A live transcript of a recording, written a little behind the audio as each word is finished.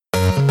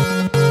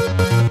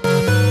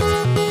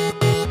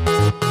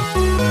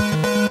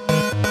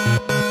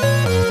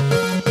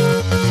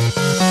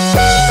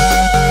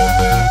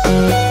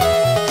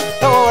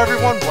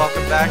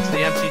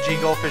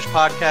Goldfish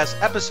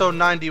Podcast, episode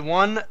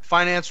 91.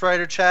 Finance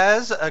writer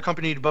Chaz,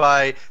 accompanied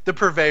by the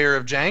purveyor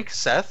of jank,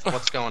 Seth.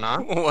 What's going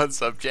on? What's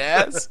up,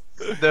 Chaz?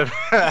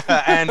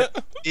 And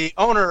the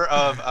owner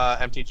of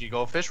MTG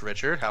Goldfish,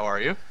 Richard. How are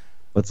you?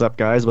 What's up,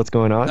 guys? What's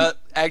going on?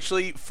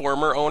 Actually,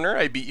 former owner.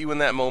 I beat you in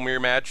that Momir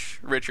match,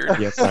 Richard.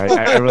 Yes,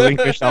 I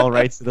relinquished all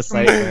rights to the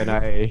site when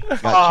I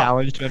got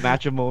challenged to a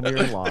match of Momir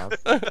and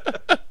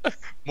lost.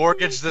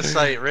 Mortgage the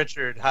site,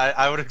 Richard.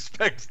 I would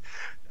expect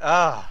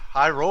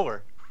high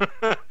roller.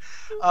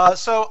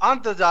 So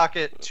on the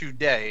docket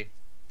today,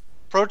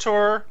 Pro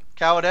Tour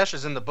Kaladesh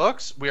is in the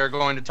books. We are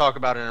going to talk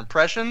about our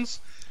impressions,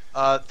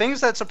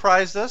 things that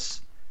surprised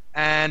us,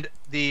 and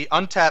the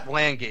untapped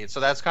land gate. So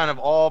that's kind of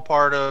all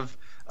part of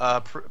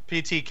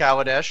PT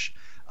Kaladesh.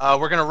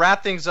 We're going to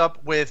wrap things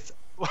up with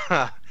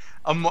a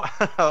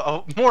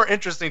more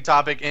interesting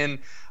topic in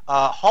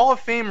Hall of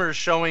Famers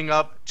showing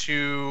up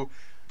to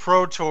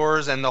Pro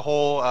Tours and the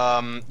whole,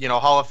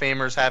 Hall of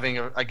Famers having,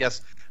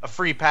 a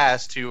free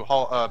pass to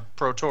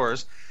Pro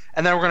Tours.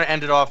 And then we're going to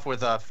end it off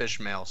with fish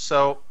mail.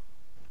 So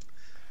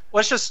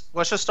let's just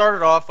start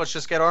it off. Let's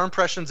just get our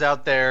impressions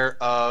out there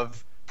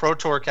of Pro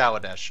Tour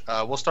Kaladesh.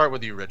 We'll start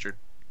with you, Richard.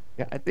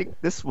 Yeah, I think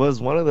this was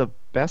one of the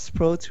best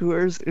Pro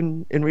Tours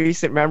in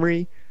recent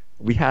memory.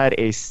 We had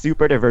a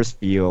super diverse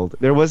field.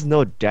 There was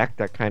no deck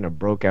that kind of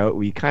broke out.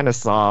 We kind of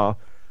saw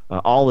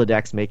all the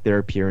decks make their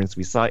appearance.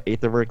 We saw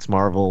Aetherworks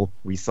Marvel.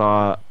 We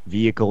saw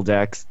vehicle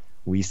decks.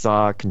 We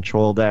saw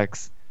control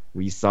decks.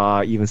 We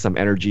saw even some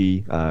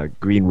energy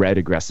green-red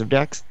aggressive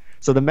decks.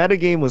 So the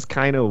metagame was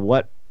kind of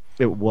what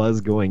it was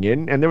going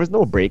in, and there was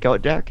no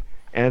breakout deck.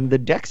 And the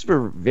decks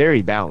were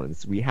very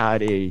balanced. We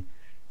had a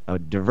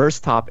diverse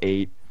top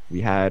 8.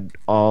 We had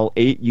all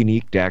 8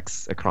 unique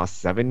decks across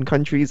 7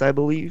 countries, I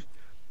believe.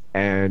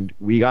 And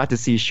we got to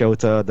see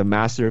Shota, the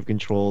master of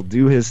control,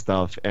 do his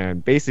stuff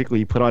and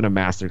basically put on a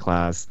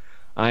masterclass.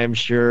 I am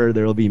sure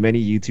there will be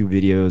many YouTube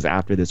videos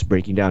after this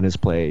breaking down his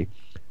play.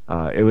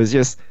 It was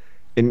just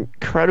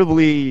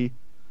incredibly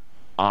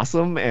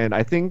awesome, and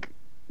I think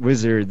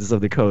Wizards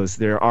of the Coast,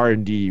 their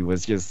R&D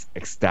was just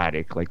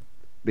ecstatic. Like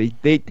they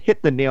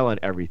hit the nail on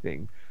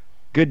everything.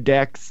 Good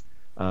decks,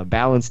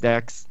 balanced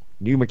decks,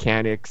 new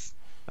mechanics.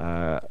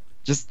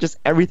 Just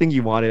everything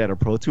you wanted at a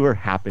Pro Tour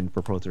happened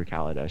for Pro Tour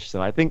Kaladesh.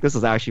 So I think this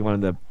is actually one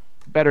of the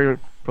better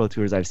Pro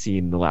Tours I've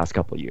seen in the last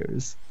couple of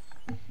years.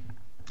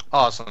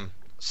 Awesome.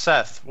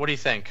 Seth, what do you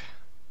think?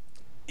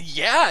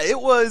 Yeah, it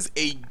was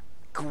a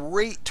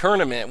great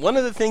tournament.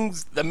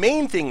 The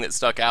main thing that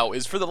stuck out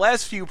is for the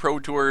last few Pro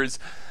Tours,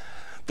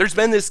 there's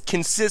been this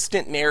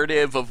consistent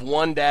narrative of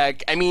one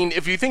deck. I mean,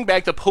 if you think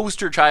back, the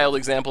poster child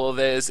example of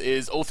this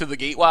is Oath of the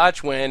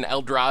Gatewatch, when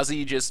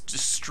Eldrazi just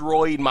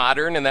destroyed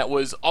Modern, and that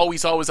was all we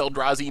saw was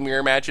Eldrazi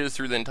mirror matches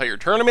through the entire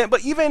tournament.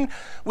 But even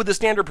with the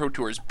standard Pro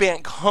Tours,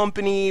 Bant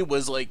Company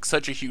was like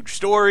such a huge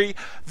story.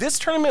 This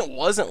tournament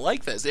wasn't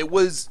like this. It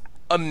was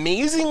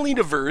amazingly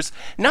diverse,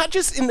 not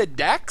just in the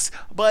decks,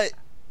 but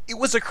it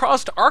was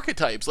across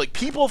archetypes. Like,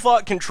 people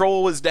thought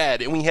Control was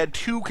dead, and we had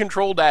 2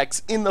 Control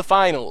decks in the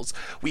finals.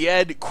 We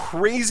had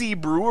crazy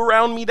Brew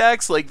Around Me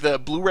decks, like the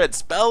Blue-Red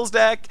Spells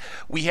deck.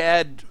 We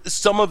had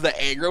some of the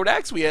aggro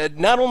decks. We had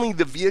not only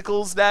the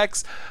vehicles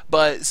decks,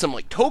 but some,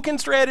 like, token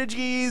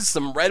strategies,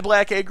 some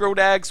red-black aggro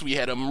decks. We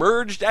had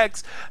Emerge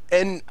decks,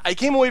 and I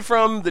came away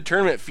from the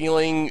tournament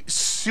feeling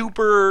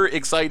super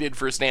excited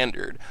for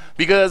Standard,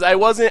 because I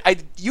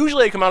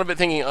usually come out of it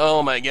thinking,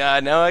 oh my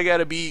god, now I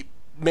gotta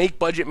make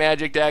budget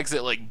Magic decks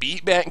that like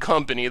beat Bant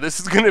Company. This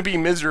is going to be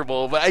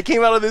miserable. But I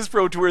came out of this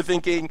Pro Tour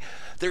thinking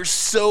there's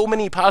so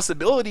many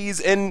possibilities,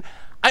 and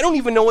I don't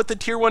even know what the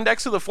tier 1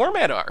 decks of the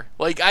format are.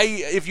 Like,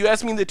 if you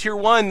ask me the tier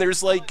 1,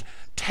 there's like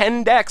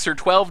 10 decks or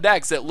 12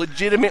 decks that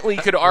legitimately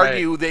could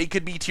argue they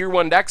could be tier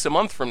 1 decks a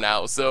month from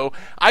now. So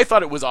I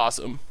thought it was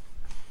awesome.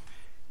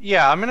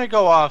 Yeah, I'm going to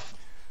go off.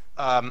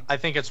 I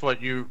think it's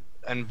what you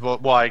and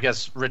I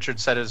guess Richard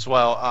said as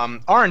well.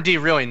 R&D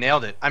really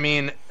nailed it. I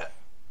mean,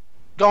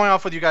 going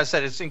off what you guys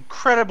said, it's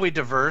incredibly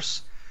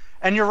diverse,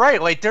 and you're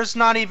right. Like, there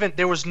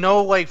was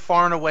no like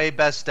far and away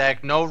best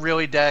deck. No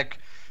really deck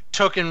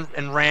took and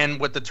ran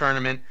with the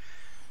tournament.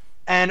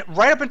 And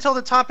right up until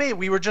the top 8,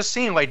 we were just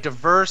seeing like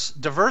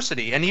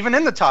diversity, and even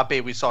in the top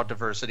 8, we saw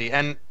diversity.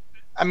 And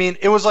I mean,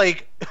 it was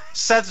like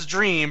Seth's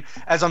dream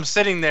as I'm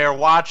sitting there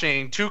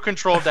watching 2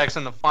 control decks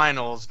in the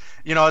finals.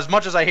 You know, as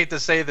much as I hate to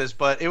say this,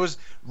 but it was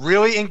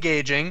really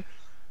engaging.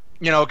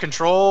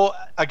 Control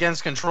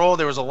against control.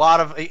 There was a lot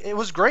of. It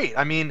was great.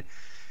 I mean,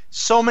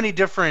 so many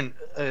different,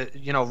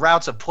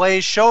 routes of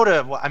play.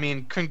 Shota. I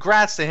mean,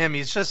 congrats to him.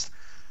 He's just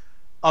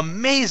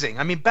amazing.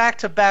 I mean,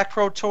 back-to-back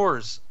Pro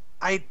Tours.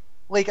 I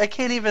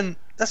can't even.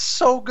 That's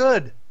so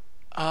good.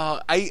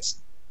 I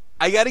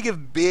got to give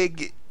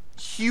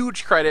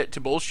huge credit to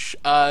both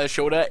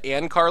Shota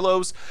and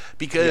Carlos,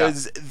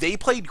 because they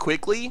played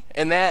quickly,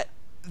 and that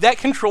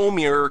control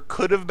mirror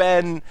could have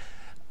been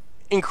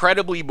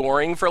incredibly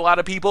boring for a lot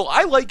of people.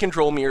 I like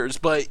control mirrors,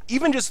 but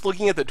even just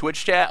looking at the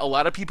Twitch chat, a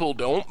lot of people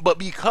don't. But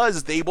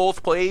because they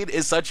both played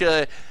as such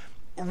a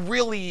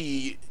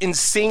really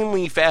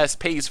insanely fast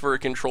pace for a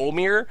control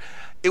mirror,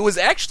 it was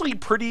actually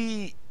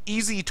pretty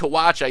easy to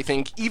watch, I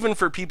think, even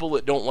for people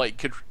that don't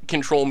like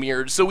control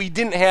mirrors. So we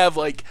didn't have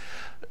like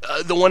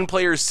the one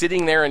player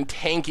sitting there and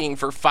tanking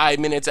for 5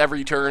 minutes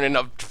every turn in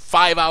a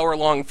 5-hour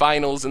long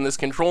finals in this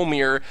control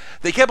mirror.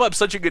 They kept up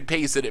such a good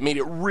pace that it made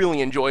it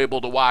really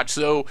enjoyable to watch.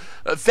 So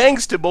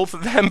thanks to both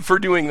of them for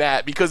doing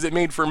that, because it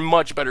made for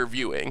much better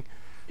viewing.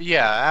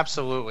 Yeah,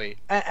 absolutely.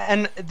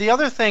 And the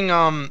other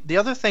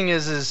thing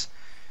is,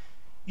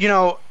 you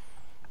know,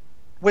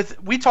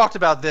 we talked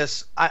about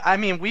this. I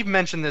mean, we've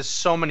mentioned this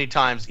so many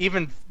times.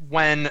 Even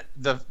when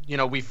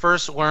we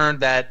first learned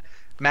that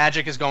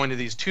Magic is going to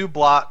these two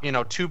block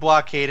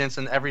cadence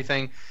and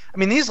everything. I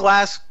mean, these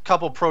last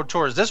couple Pro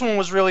Tours, this one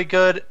was really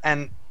good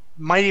and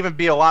might even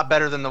be a lot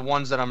better than the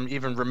ones that I'm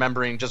even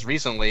remembering just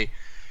recently.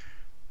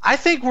 I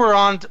think we're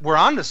on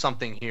to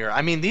something here.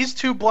 I mean, these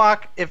two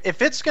block,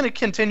 if it's going to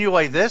continue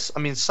like this, I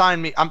mean,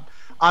 sign me.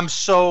 I'm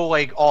so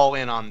like all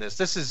in on this.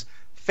 This is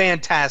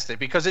fantastic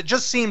because it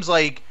just seems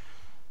like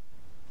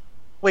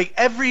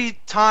every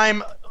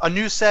time a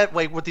new set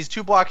like with these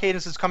two block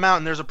cadences come out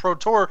and there's a Pro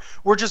Tour,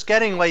 we're just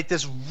getting like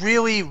this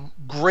really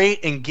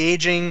great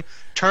engaging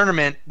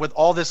tournament with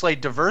all this like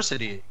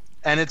diversity,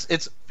 and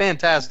it's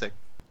fantastic.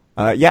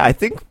 Yeah, I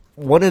think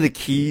one of the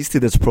keys to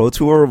this Pro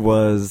Tour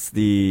was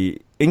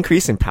the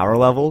increase in power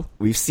level.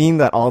 We've seen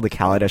that all the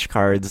Kaladesh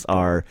cards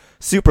are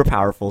super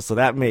powerful, so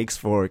that makes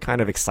for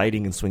kind of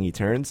exciting and swingy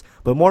turns.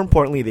 But more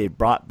importantly, they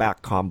brought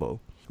back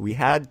combo. We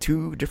had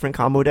 2 different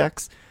combo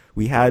decks.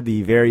 We had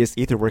the various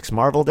Aetherworks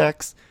Marvel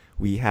decks.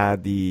 We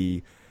had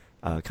the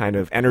kind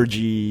of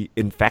energy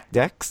infect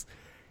decks.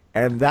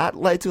 And that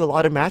led to a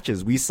lot of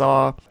matches. We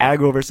saw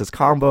aggro versus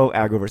combo,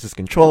 aggro versus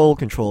control,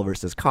 control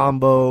versus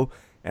combo.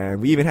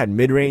 And we even had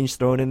mid-range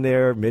thrown in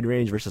there,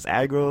 mid-range versus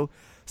aggro.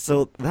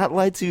 So that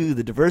led to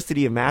the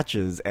diversity of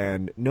matches,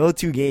 and no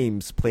 2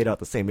 games played out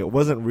the same. It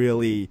wasn't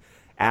really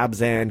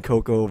Abzan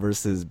Coco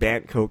versus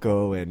Bant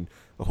Coco and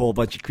a whole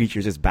bunch of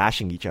creatures just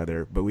bashing each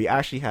other. But we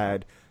actually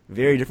had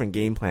very different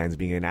game plans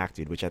being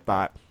enacted, which I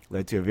thought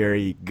led to a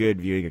very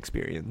good viewing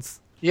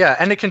experience. Yeah,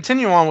 and to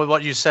continue on with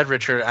what you said,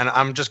 Richard, and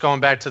I'm just going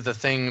back to the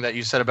thing that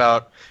you said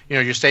about,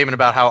 your statement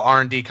about how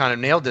R&D kind of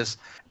nailed this.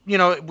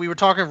 We were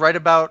talking right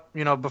about,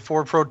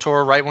 before Pro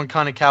Tour, right when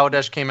kind of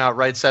Kaladesh came out,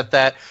 right, set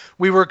that.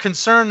 We were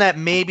concerned that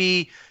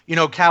maybe,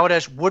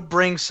 Kaladesh would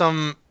bring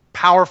some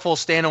powerful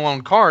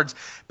standalone cards,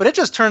 but it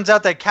just turns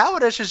out that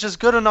Kaladesh is just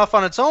good enough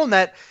on its own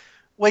that,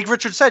 like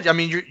Richard said, I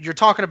mean, you're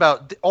talking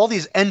about all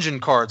these engine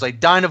cards, like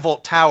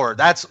Dynavolt Tower.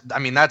 That's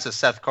a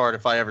Seth card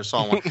if I ever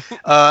saw one.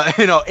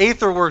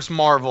 Aetherworks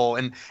Marvel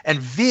and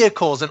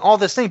vehicles and all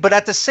this thing. But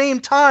at the same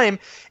time,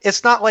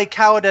 it's not like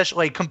Kaladesh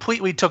like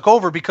completely took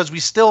over, because we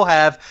still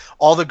have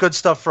all the good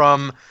stuff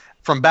from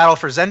Battle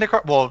for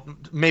Zendikar. Well,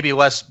 maybe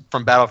less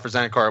from Battle for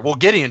Zendikar. Well,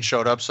 Gideon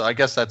showed up, so I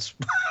guess that's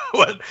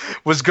what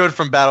was good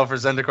from Battle for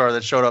Zendikar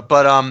that showed up.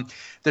 But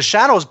the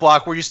Shadows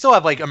block, where you still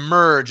have like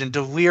Emerge and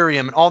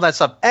Delirium and all that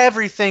stuff,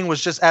 everything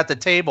was just at the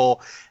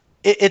table.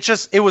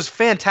 It was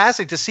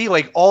fantastic to see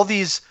like all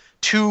these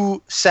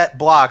 2 set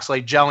blocks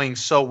like gelling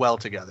so well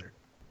together.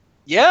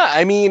 Yeah,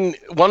 I mean,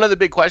 one of the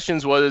big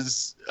questions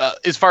was,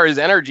 as far as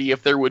energy,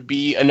 if there would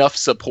be enough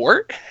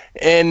support.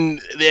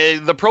 And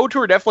the Pro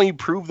Tour definitely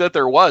proved that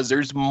there was.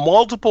 There's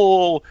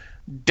multiple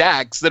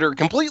decks that are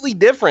completely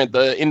different.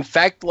 The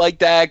Infect-like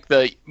deck,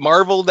 the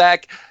Marvel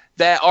deck,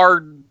 that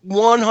are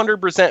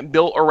 100%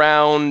 built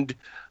around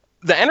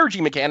the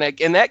energy mechanic.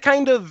 And that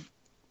kind of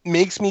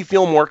makes me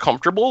feel more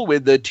comfortable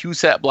with the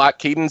 2-set block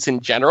cadence in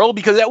general,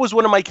 because that was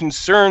one of my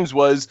concerns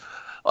was,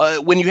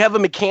 when you have a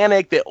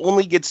mechanic that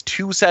only gets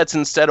 2 sets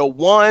instead of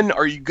 1,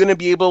 are you going to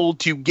be able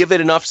to give it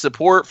enough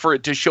support for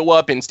it to show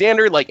up in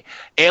standard? Like,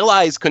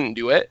 Allies couldn't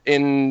do it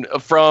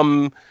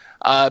from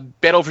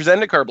Battle for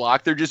Zendikar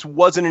block. There just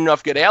wasn't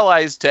enough good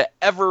allies to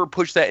ever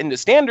push that into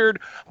standard.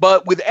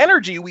 But with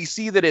energy, we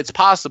see that it's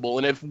possible.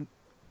 And if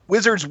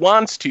Wizards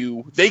wants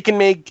to, they can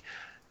make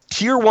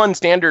tier 1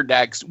 standard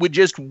decks with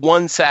just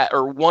 1 set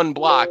or 1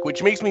 block,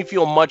 which makes me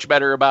feel much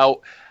better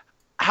about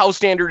how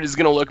standard is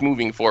going to look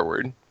moving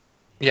forward.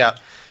 Yeah.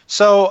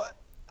 So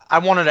I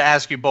wanted to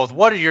ask you both,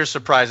 what are your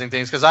surprising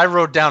things? Because I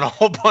wrote down a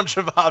whole bunch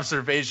of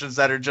observations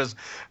that are just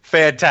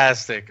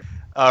fantastic.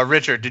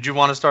 Richard, did you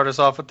want to start us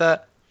off with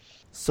that?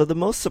 So the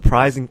most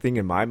surprising thing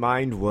in my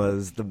mind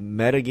was the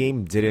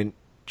metagame didn't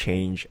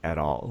change at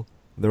all.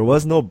 There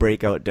was no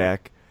breakout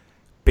deck.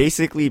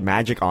 Basically,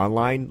 Magic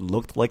Online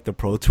looked like the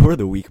Pro Tour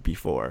the week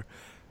before.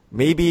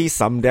 Maybe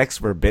some decks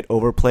were a bit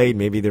overplayed.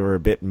 Maybe there were a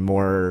bit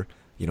more,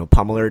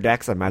 pummeler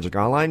decks on Magic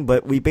Online.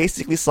 But we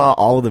basically saw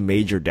all of the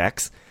major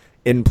decks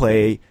in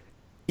play,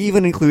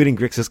 even including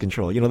Grixis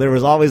Control. There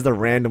was always the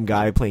random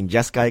guy playing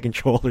Jeskai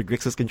Control or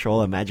Grixis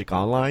Control on Magic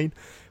Online,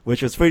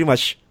 which was pretty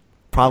much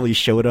probably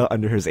Shota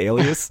under his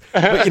alias.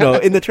 But,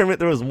 in the tournament,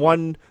 there was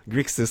one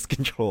Grixis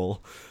Control.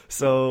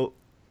 So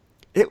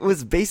it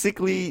was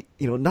basically,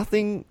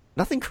 nothing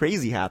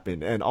crazy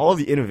happened. And all of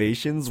the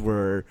innovations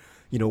were,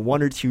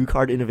 1 or 2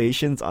 card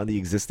innovations on the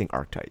existing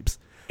archetypes.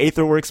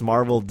 Aetherworks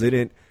Marvel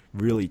didn't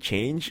really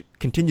change.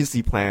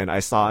 Contingency plan I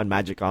saw in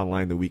Magic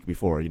Online the week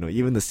before.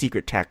 Even the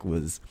secret tech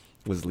was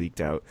leaked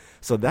out.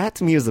 So that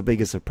to me was the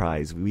biggest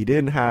surprise. We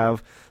didn't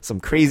have some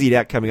crazy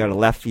deck coming out of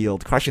left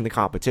field crushing the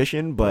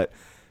competition, but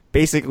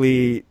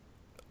basically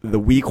the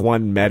week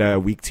 1 meta,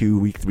 week 2,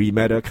 week 3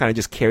 meta kind of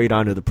just carried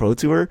on to the Pro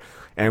Tour,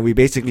 and we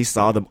basically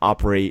saw them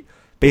operate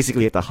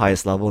basically at the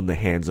highest level in the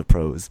hands of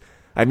pros.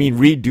 I mean,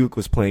 Reed Duke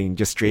was playing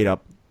just straight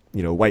up,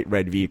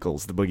 white-red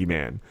vehicles, the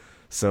boogeyman.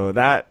 So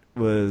that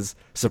was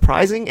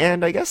surprising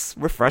and I guess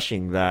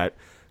refreshing that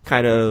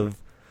kind of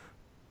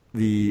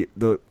the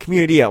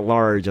community at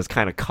large has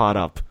kind of caught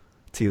up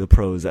to the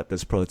pros at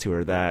this Pro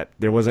Tour, that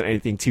there wasn't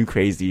anything too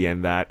crazy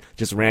and that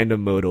just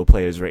random Moto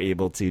players were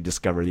able to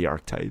discover the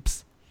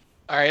archetypes.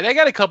 All right, I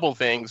got a couple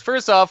things.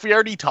 First off, we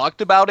already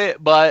talked about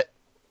it, but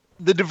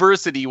the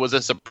diversity was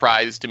a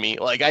surprise to me.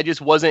 Like, I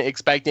just wasn't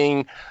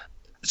expecting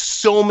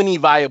so many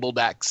viable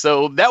decks.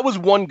 So that was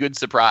one good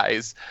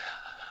surprise.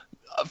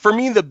 For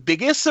me, the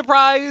biggest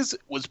surprise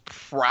was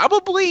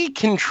probably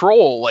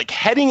control. Like,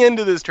 heading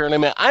into this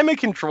tournament, I'm a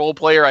control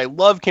player. I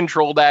love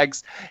control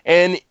decks,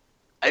 and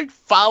I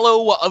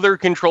follow what other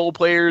control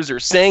players are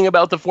saying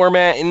about the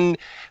format. And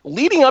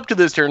leading up to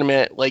this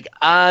tournament, like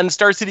on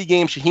Star City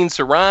Games, Shaheen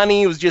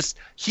Soorani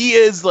he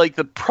is like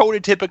the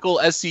prototypical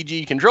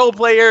SCG control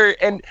player,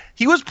 and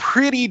he was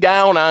pretty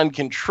down on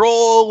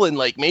control, and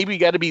like maybe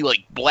got to be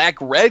like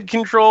black-red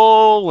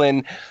control.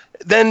 And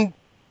then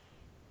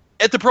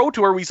at the Pro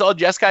Tour, we saw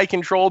Jeskai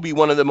Control be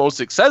one of the most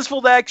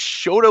successful decks.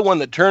 Shota won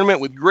the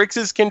tournament with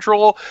Grixis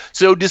Control.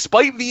 So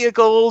despite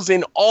vehicles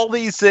and all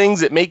these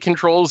things that make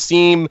controls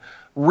seem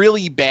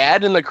really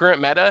bad in the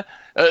current meta,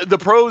 the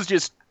pros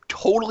just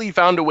totally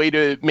found a way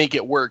to make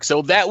it work.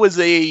 So that was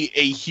a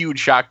huge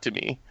shock to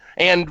me,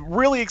 and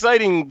really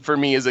exciting for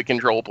me as a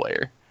control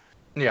player.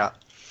 Yeah.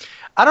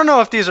 I don't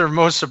know if these are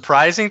most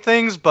surprising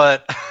things,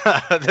 but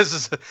this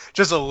is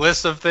just a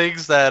list of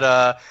things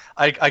that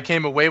I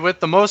came away with.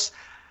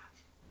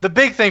 The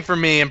big thing for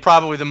me, and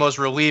probably the most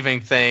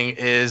relieving thing,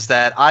 is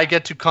that I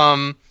get to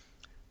come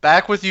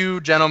back with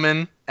you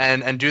gentlemen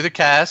and do the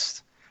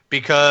cast,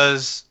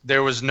 because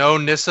there was no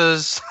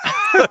Nissa's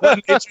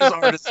Nature's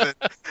Artisan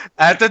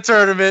at the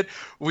tournament.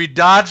 We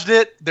dodged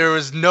it. There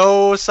was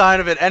no sign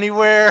of it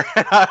anywhere,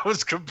 and I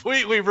was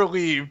completely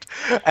relieved.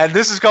 And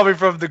this is coming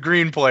from the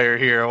green player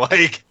here.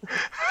 Like,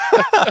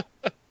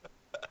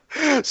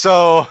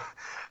 so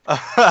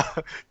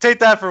take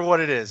that for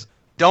what it is.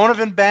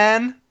 Donovan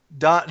ban,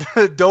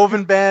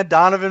 Donovan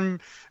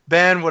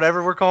ban,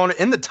 whatever we're calling it,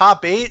 in the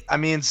top 8. I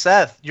mean,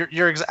 Seth,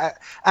 you're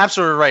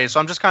absolutely right. So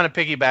I'm just kind of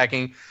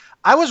piggybacking.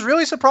 I was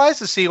really surprised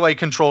to see like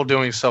Control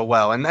doing so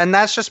well, and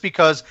that's just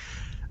because,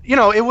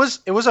 it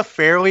was a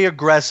fairly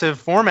aggressive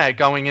format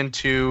going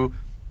into,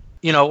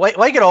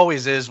 like it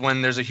always is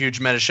when there's a huge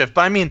meta shift.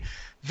 But I mean,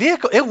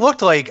 it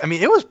looked like,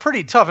 it was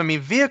pretty tough. I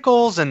mean,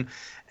 vehicles and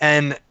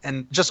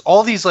just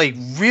all these like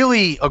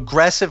really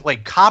aggressive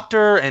like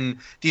Copter and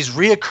these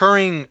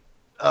reoccurring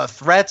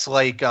threats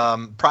like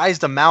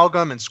Prized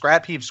Amalgam and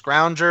Scrap Heap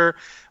Scrounger.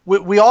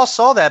 We all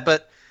saw that,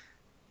 but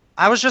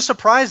I was just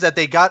surprised that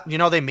they got,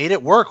 they made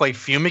it work. Like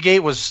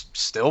Fumigate was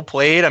still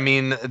played. I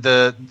mean,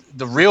 the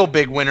real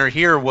big winner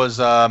here was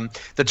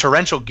the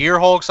Torrential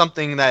Gearhulk,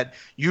 something that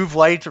you've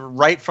liked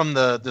right from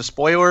the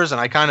spoilers.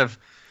 And I kind of,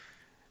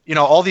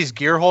 all these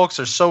Gearhulks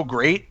are so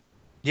great.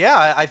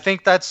 Yeah, I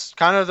think that's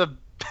kind of the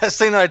best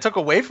thing that I took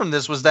away from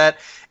this, was that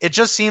it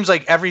just seems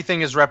like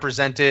everything is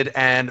represented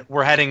and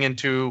we're heading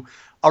into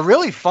a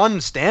really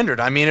fun standard.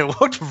 I mean,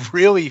 it looked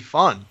really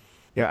fun.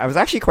 Yeah, I was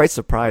actually quite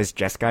surprised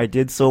Jeskai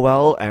did so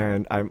well,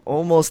 and I'm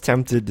almost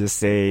tempted to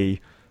say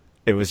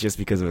it was just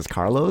because it was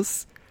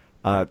Carlos.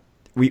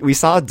 We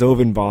saw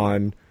Dovin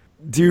Bond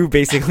do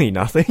basically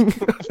nothing.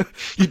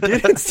 He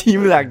didn't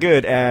seem that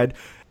good, and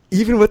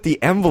even with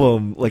the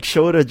emblem, like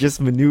Shota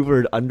just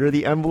maneuvered under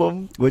the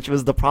emblem, which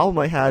was the problem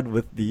I had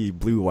with the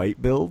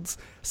blue-white builds.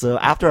 So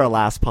after our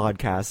last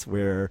podcast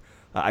where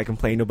I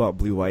complained about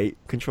blue-white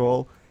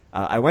control,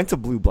 I went to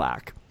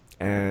blue-black,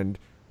 and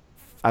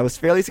I was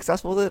fairly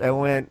successful with it. I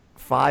went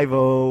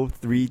 5-0,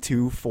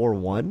 3-2,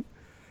 4-1.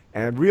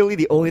 And really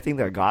the only thing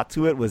that got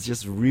to it was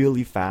just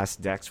really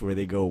fast decks where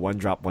they go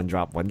 1-drop,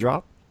 1-drop,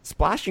 1-drop.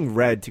 Splashing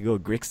red to go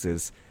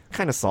Grixis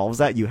kind of solves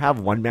that. You have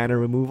 1 mana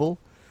removal.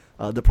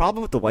 The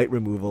problem with the white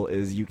removal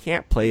is you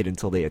can't play it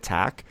until they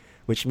attack,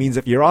 which means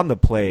if you're on the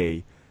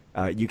play,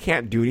 you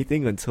can't do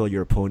anything until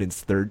your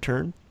opponent's 3rd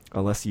turn,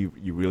 unless you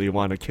really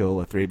want to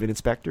kill a Thraben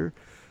Inspector.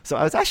 So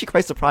I was actually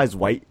quite surprised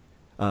white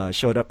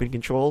showed up in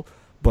control.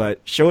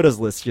 But Shota's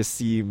list just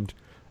seemed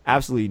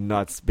absolutely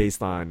nuts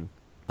based on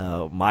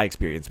my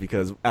experience,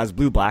 because as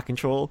blue-black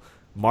control,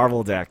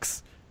 Marvel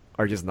decks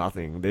are just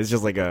nothing. There's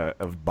just like a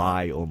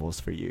buy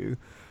almost for you.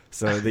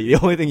 So the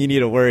only thing you need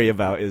to worry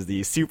about is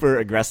the super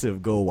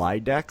aggressive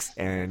go-wide decks,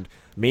 and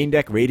main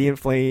deck Radiant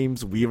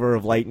Flames, Weaver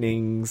of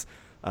Lightnings,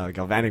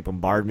 Galvanic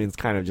Bombardments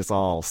kind of just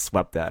all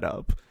swept that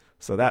up.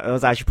 So that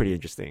was actually pretty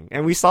interesting.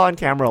 And we saw on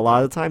camera a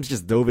lot of times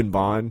just Dovin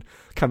Bond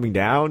coming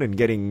down and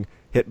getting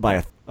hit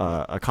by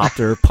a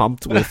copter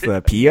pumped with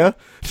Pia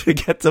to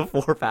get to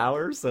 4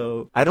 power.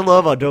 So I don't know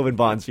about Dovin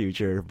Bond's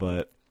future,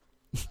 but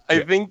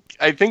I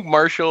think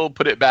Marshall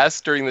put it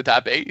best during the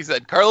top 8. He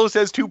said, Carlos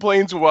has 2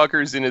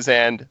 planeswalkers in his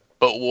hand,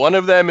 but one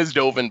of them is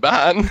Dovin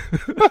Bond.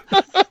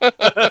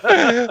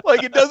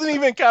 Like, it doesn't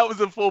even count as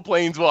a full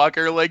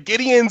planeswalker. Like,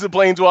 Gideon's a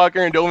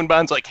planeswalker and Dovin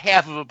Bond's like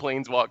half of a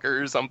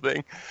planeswalker or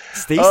something.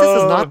 Stasis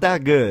is not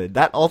that good.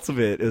 That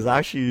ultimate is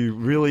actually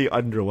really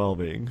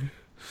underwhelming.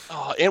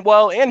 Oh,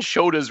 and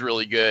Shota's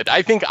really good.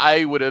 I think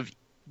I would have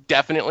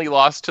definitely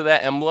lost to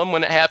that emblem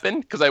when it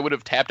happened because I would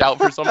have tapped out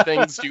for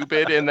something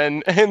stupid and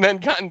then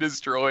gotten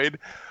destroyed.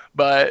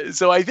 But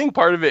so I think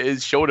part of it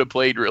is Shota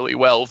played really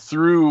well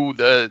through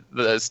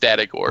the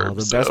static orb.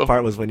 The best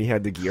part was when he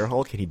had the Gear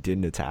Hulk and he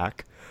didn't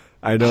attack.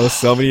 I know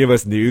so many of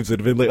us noobs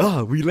would have been like,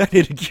 "Oh, we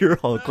landed a Gear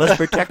Hulk. Let's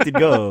protect and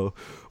go."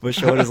 But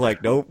Shota's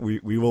like, "Nope, we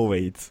will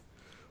wait."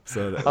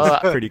 So that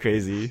was pretty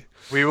crazy.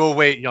 We will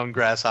wait, young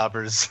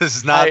grasshoppers. This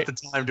is not the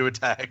time to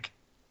attack.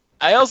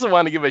 I also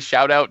want to give a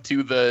shout out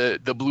to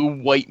the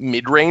blue-white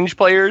mid-range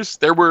players.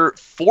 There were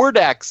 4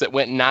 decks that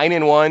went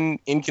 9-1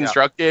 in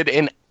Constructed,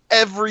 and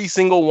every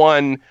single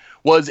one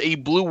was a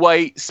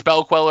blue-white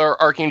Spell Queller,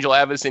 Archangel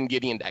Avacyn,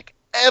 Gideon deck.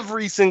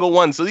 Every single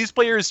one. So these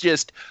players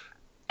just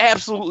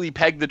absolutely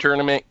pegged the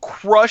tournament,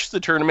 crushed the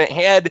tournament.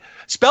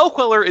 Spell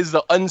Queller is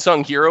the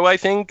unsung hero, I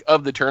think,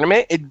 of the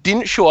tournament. It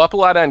didn't show up a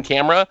lot on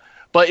camera,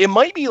 but it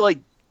might be like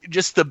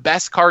just the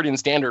best card in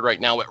Standard right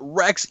now. It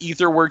wrecks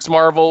Aetherworks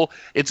Marvel.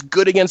 It's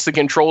good against the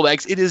control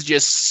decks. It is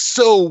just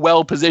so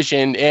well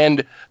positioned,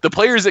 and the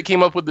players that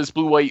came up with this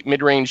blue-white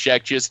mid-range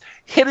deck just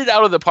hit it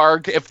out of the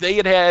park. If they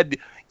had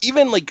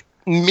even like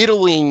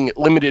middling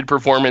limited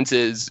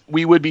performances,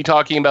 we would be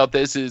talking about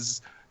this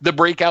as the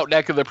breakout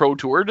deck of the Pro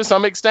Tour to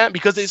some extent,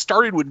 because it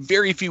started with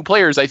very few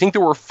players. I think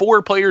there were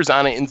 4 players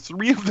on it, and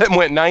 3 of them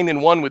went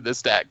 9-1 with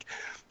this deck.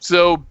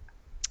 So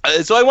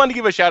I wanted to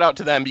give a shout out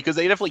to them because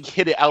they definitely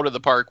hit it out of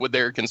the park with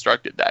their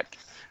constructed deck.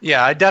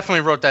 Yeah, I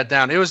definitely wrote that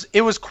down.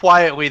 It was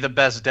quietly the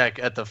best deck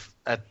at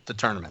the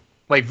tournament,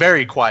 like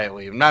very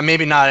quietly.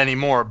 Maybe not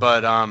anymore,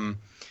 but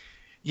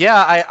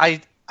yeah,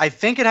 I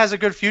think it has a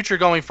good future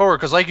going forward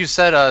because, like you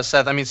said,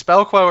 Seth, I mean,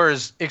 Spell Queller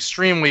is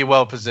extremely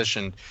well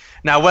positioned.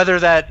 Now, whether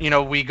that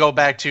we go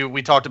back to,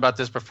 we talked about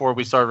this before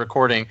we started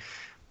recording.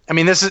 I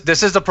mean, this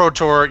is the Pro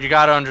Tour. You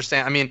got to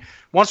understand. I mean,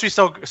 once we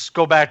still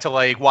go back to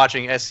like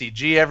watching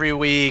SCG every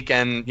week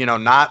and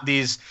not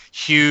these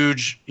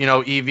huge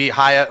EV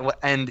high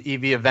end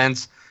EV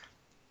events,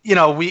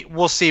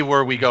 we'll see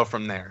where we go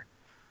from there.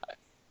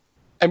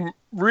 I'm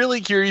really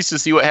curious to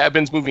see what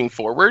happens moving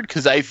forward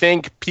because I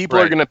think people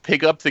are going to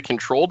pick up the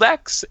control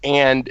decks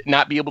and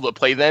not be able to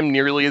play them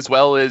nearly as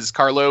well as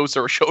Carlos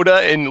or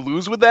Shota and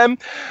lose with them,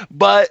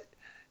 but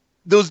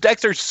those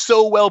decks are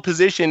so well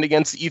positioned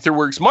against the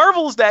Aetherworks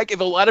Marvel's deck.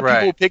 If a lot of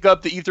people pick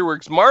up the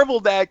Aetherworks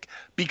Marvel deck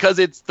because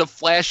it's the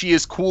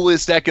flashiest,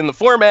 coolest deck in the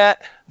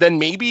format, then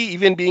maybe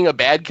even being a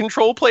bad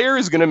control player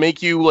is going to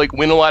make you like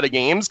win a lot of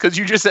games because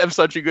you just have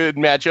such a good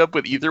matchup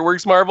with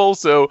Aetherworks Marvel.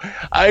 So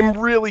I'm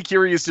really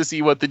curious to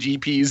see what the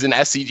GPs and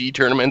SCG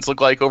tournaments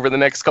look like over the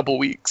next couple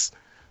weeks.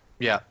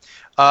 Yeah.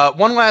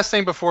 One last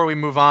thing before we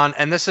move on,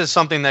 and this is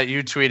something that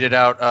you tweeted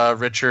out,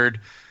 Richard.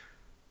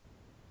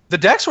 The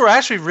decks were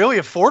actually really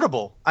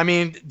affordable. I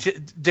mean,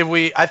 did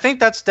we? I think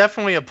that's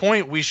definitely a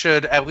point we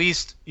should at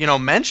least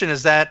mention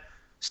is that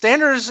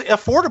Standard is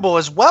affordable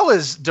as well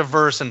as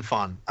diverse and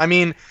fun. I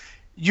mean,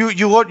 you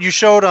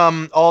showed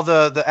all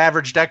the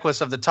average deck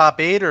lists of the top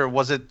 8, or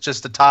was it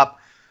just the top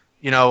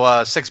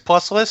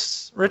 6+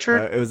 lists,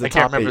 Richard? It was the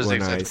top 8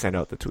 when I sent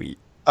out the tweet.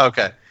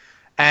 Okay,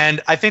 and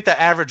I think the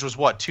average was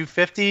what,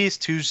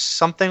 250s,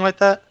 something like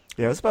that.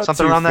 Yeah, it was about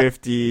something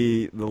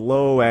 250. The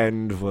low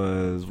end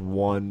was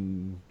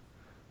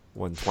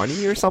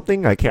 120 or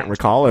something. I can't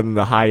recall, and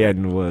the high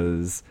end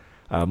was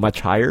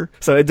much higher.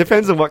 So it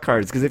depends on what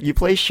cards. Because if you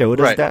play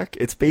Shota's deck,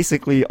 it's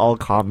basically all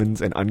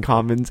commons and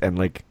uncommons and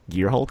like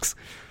Gear Hulks.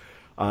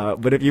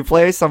 But if you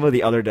play some of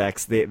the other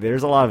decks,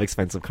 there's a lot of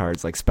expensive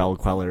cards like Spell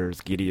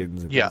Quellers,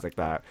 Gideons, and things like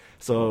that.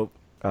 So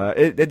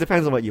it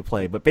depends on what you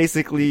play. But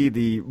basically,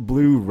 the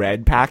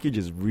blue-red package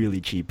is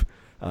really cheap.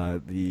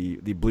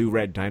 The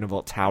blue-red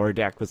Dynavolt Tower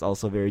deck was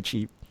also very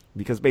cheap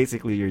because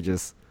basically you're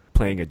just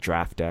playing a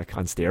draft deck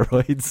on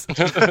steroids.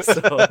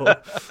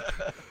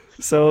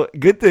 So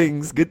good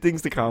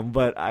things to come,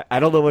 but I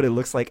don't know what it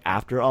looks like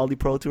after all the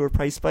Pro Tour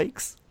price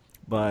spikes,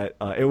 but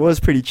it was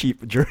pretty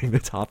cheap during the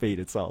top 8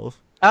 itself.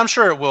 I'm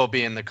sure it will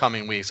be in the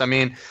coming weeks. I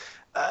mean,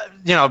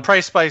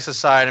 price spikes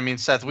aside, I mean,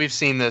 Seth, we've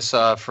seen this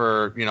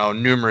for,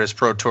 numerous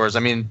Pro Tours. I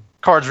mean,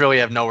 cards really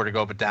have nowhere to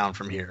go but down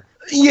from here.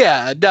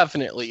 Yeah,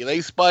 definitely.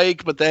 They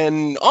spike, but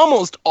then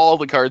almost all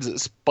the cards that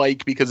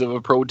spike because of a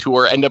Pro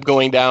Tour end up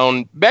going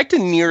down back to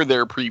near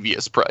their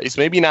previous price.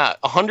 Maybe not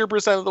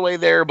 100% of the way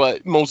there,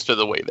 but most of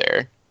the way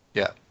there.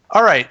 Yeah.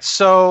 All right,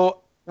 so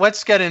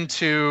let's get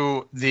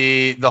into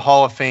the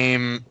Hall of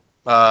Fame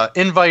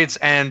invites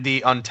and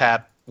the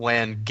untapped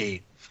land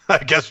gate.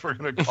 I guess we're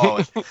going to call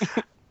it.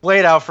 Lay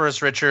it out for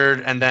us,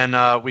 Richard, and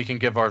then we can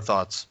give our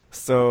thoughts.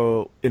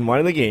 So, in one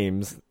of the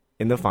games,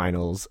 in the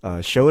finals,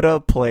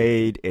 Shota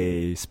played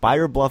a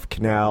Spire Bluff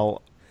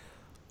Canal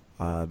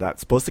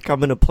that's supposed to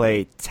come into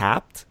play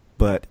tapped,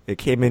 but it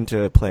came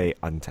into play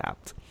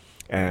untapped.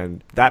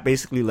 And that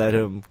basically let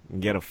him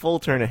get a full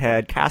turn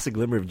ahead, cast a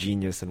Glimmer of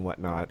Genius and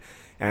whatnot.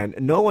 And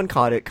no one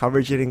caught it.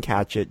 Coverage didn't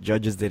catch it.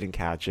 Judges didn't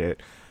catch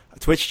it.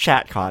 Twitch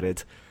chat caught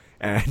it.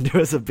 And there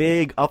was a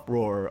big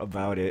uproar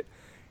about it.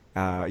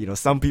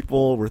 Some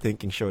people were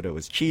thinking Shota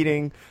was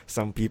cheating.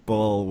 Some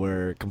people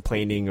were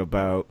complaining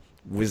about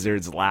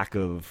Wizards' lack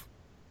of,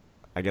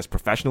 I guess,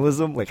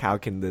 professionalism. Like, how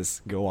can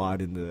this go on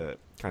in the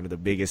kind of the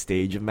biggest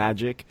stage of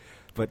Magic?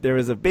 But there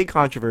was a big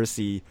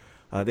controversy.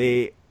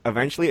 They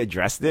eventually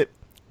addressed it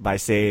by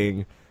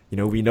saying,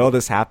 we know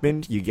this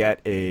happened. You get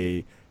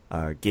a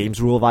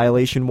games rule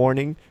violation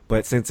warning,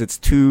 but since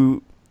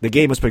the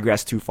game has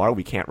progressed too far,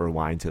 we can't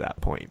rewind to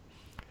that point.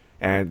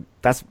 And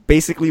that's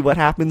basically what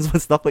happens when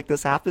stuff like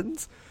this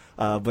happens.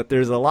 But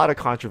there's a lot of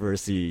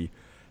controversy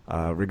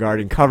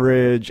regarding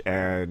coverage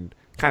and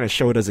kind of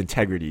Shota's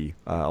integrity.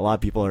 A lot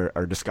of people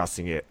are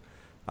discussing it.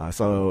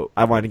 So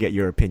I want to get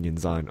your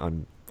opinions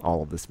on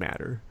all of this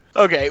matter.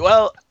 Okay,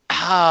 well,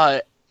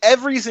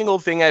 every single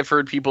thing I've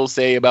heard people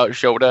say about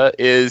Shota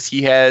is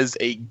he has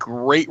a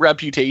great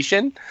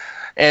reputation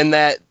and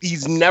that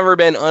he's never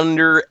been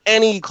under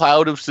any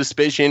cloud of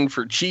suspicion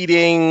for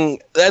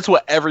cheating. That's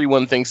what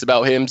everyone thinks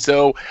about him.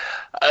 So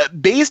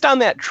based on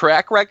that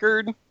track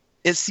record,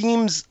 it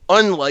seems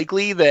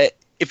unlikely that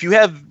if you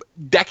have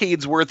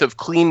decades worth of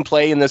clean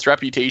play in this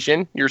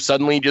reputation, you're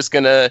suddenly just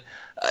going to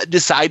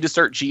decide to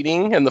start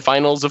cheating in the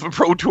finals of a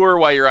pro tour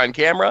while you're on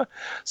camera.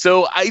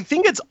 So I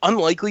think it's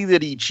unlikely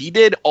that he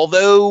cheated,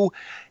 although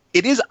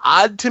it is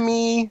odd to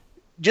me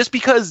just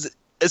because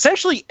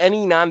essentially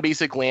any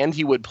non-basic land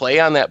he would play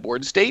on that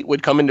board state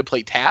would come into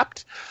play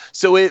tapped.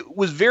 So it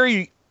was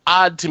very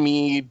odd to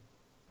me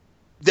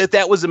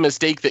that was a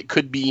mistake that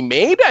could be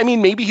made. I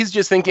mean, maybe he's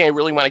just thinking, I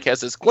really want to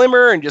cast this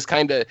Glimmer and just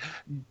kind of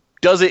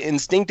does it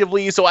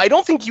instinctively. So I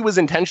don't think he was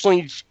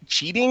intentionally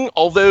cheating,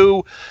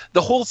 although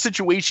the whole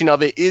situation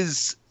of it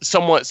is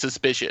somewhat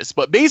suspicious.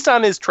 But based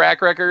on his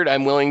track record,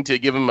 I'm willing to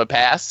give him a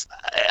pass.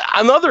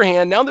 On the other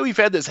hand, now that we've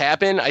had this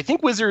happen, I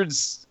think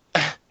Wizards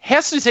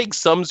has to take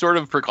some sort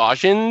of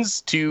precautions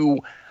to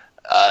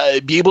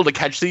be able to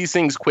catch these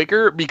things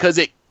quicker, because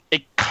it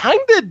kind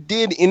of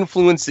did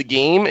influence the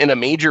game in a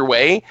major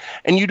way,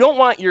 and you don't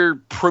want your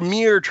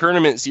premier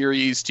tournament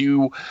series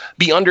to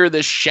be under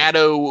the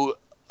shadow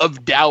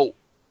of doubt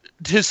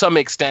to some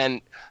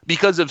extent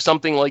because of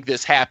something like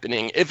this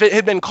happening. If it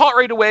had been caught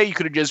right away, you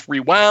could have just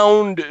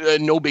rewound,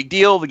 no big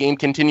deal, the game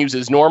continues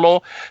as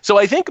normal. So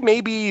I think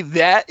maybe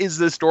that is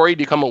the story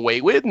to come away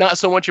with, not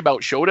so much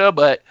about Shota,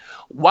 but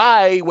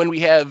why, when we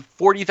have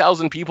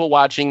 40,000 people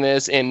watching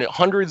this and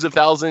hundreds of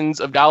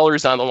thousands of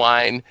dollars on the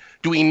line,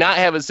 do we not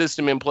have a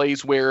system in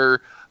place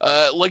where,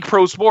 like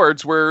pro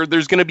sports, where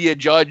there's going to be a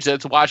judge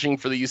that's watching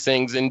for these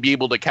things and be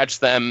able to catch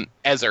them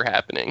as they're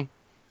happening?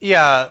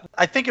 Yeah,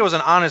 I think it was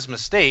an honest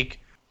mistake.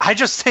 I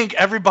just think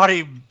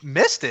everybody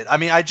missed it. I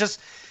mean,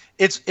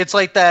 it's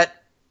like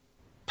that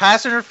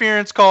pass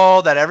interference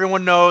call that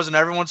everyone knows and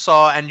everyone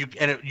saw, and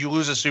you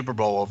lose a Super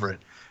Bowl over it,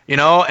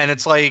 and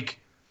it's like,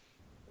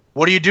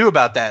 what do you do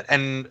about that?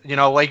 And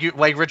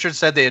like Richard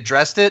said, they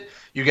addressed it.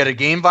 You get a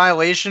game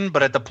violation,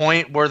 but at the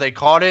point where they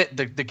caught it,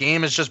 the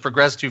game has just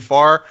progressed too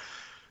far.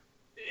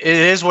 It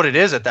is what it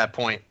is at that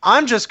point.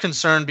 I'm just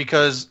concerned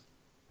because,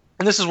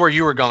 and this is where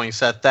you were going,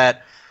 Seth,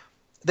 that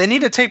they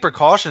need to take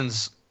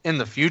precautions in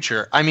the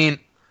future. I mean,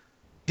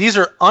 these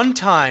are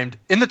untimed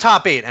in the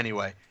top 8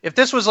 anyway. If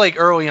this was like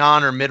early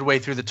on or midway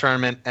through the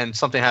tournament and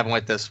something happened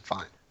like this,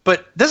 fine.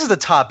 But this is the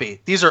top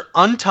 8. These are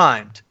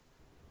untimed.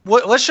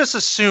 Let's just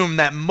assume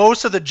that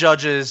most of the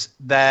judges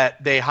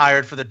that they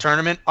hired for the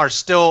tournament are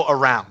still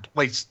around.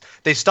 Like,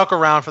 they stuck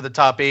around for the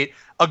top 8,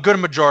 a good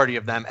majority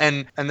of them.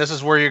 And this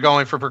is where you're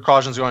going for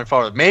precautions going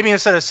forward. Maybe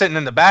instead of sitting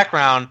in the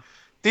background,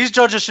 these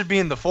judges should be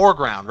in the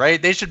foreground, right?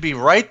 They should be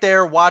right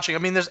there watching. I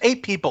mean, there's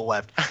 8 people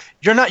left.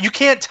 You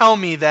can't tell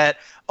me that,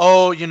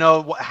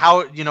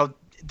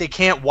 they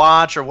can't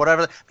watch or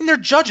whatever. I mean, they're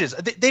judges.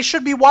 They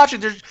should be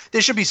watching.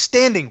 They should be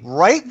standing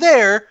right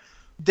there.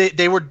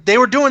 They were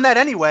doing that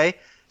anyway,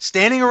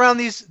 standing around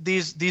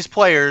these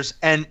players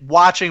and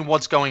watching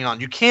what's going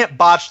on. You can't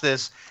botch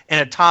this in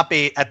a top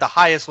 8 at the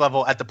highest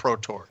level at the Pro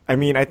Tour. I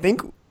mean, I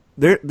think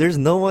there's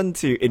no one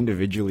to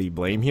individually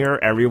blame here.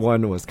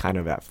 Everyone was kind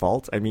of at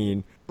fault. I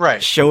mean, right.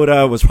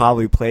 Shota was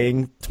probably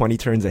playing 20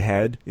 turns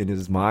ahead in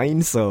his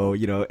mind, so,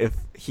 if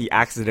he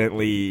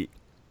accidentally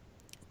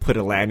put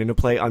a land into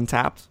play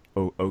untapped,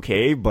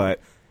 okay, but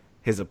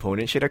his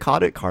opponent should have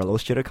caught it.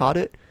 Carlos should have caught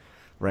it,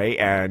 right?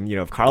 And,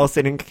 if Carlos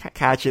didn't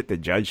catch it, the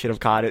judge should have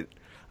caught it,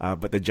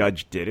 but the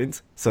judge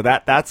didn't. So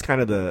that's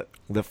kind of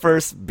the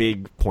first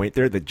big point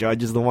there. The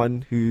judge is the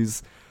one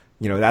who's,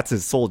 that's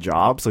his sole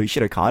job, so he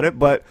should have caught it.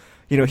 But,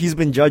 he's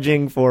been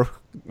judging for,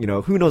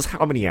 who knows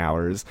how many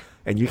hours,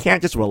 and you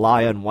can't just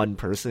rely on one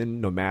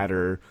person no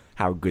matter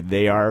how good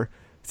they are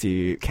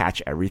to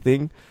catch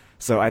everything.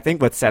 So I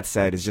think what Seth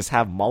said is just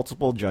have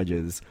multiple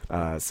judges,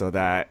 so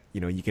that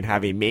you can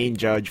have a main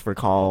judge for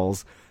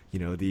calls,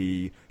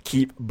 the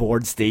keep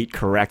board state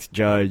correct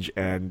judge,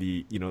 and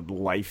the the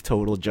life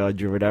total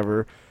judge or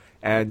whatever,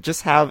 and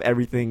just have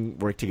everything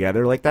work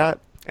together like that.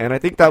 And I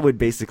think that would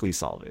basically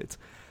solve it.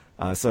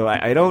 So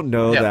I don't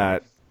know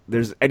that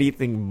there's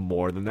anything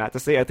more than that to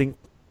say. I think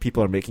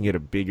people are making it a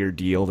bigger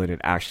deal than it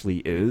actually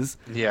is.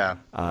 Yeah.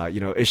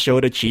 Is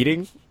Shota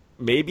cheating?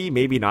 Maybe,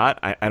 maybe not.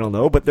 I don't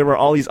know. But there were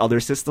all these other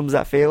systems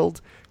that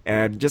failed.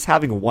 And just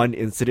having one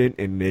incident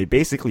in a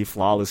basically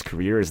flawless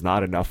career is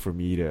not enough for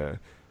me to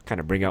kind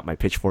of bring out my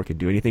pitchfork and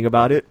do anything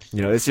about it.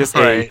 It's just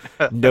a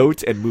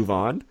note and move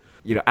on.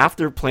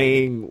 After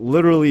playing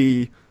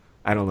literally,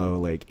 I don't know,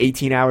 like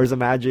 18 hours of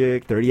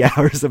Magic, 30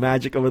 hours of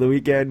Magic over the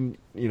weekend,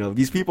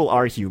 these people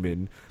are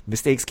human.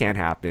 Mistakes can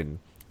happen.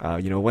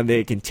 When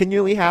they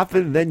continually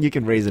happen, then you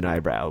can raise an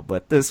eyebrow.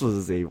 But this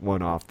was a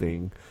one-off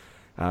thing.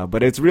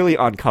 But it's really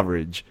on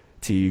coverage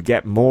to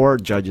get more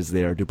judges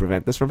there to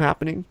prevent this from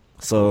happening.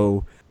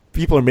 So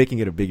people are making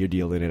it a bigger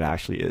deal than it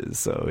actually is.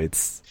 So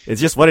it's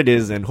just what it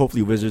is, and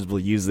hopefully Wizards will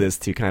use this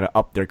to kind of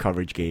up their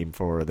coverage game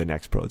for the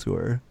next Pro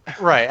Tour.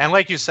 Right, and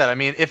like you said, I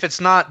mean, if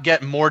it's not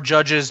get more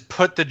judges,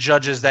 put the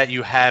judges that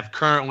you have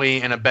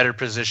currently in a better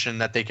position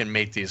that they can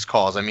make these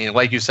calls. I mean,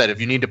 like you said, if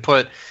you need to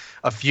put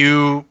a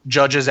few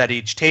judges at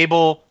each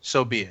table,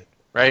 so be it,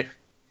 right?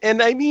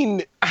 And I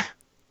mean,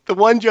 the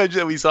one judge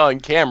that we saw on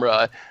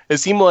camera, it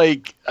seemed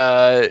like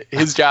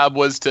his job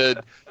was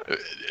to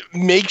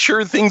make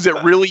sure things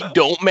that really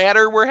don't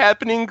matter were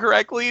happening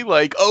correctly.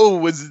 Like,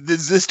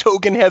 does this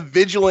token have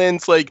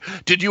vigilance? Like,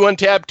 did you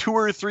untap 2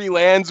 or 3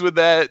 lands with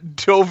that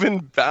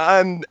Dovin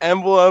Bond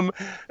emblem?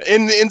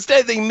 And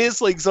instead they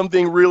miss like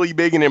something really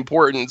big and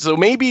important. So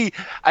maybe,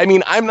 I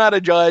mean, I'm not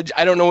a judge.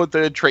 I don't know what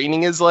the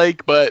training is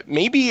like, but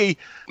maybe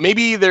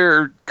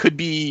there could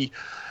be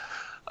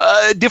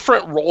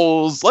different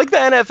roles like the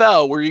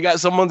NFL, where you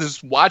got someone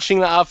that's watching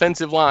the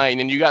offensive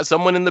line and you got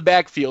someone in the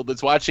backfield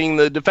that's watching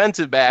the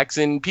defensive backs,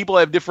 and people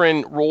have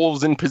different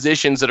roles and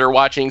positions that are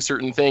watching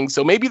certain things.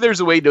 So maybe there's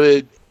a way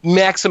to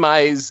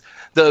maximize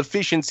the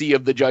efficiency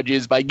of the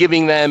judges by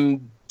giving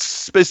them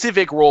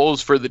specific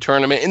roles for the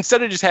tournament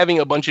instead of just having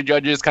a bunch of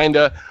judges kind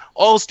of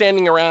all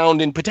standing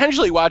around and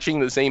potentially watching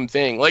the same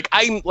thing. Like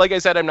I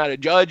said, I'm not a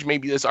judge.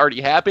 Maybe this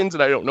already happens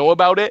and I don't know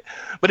about it,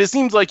 but it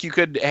seems like you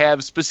could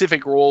have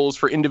specific roles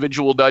for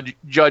individual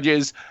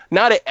judges,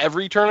 not at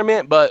every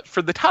tournament, but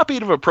for the top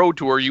 8 of a Pro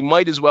Tour, you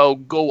might as well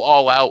go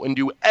all out and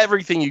do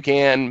everything you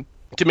can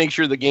to make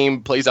sure the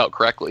game plays out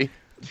correctly.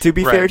 To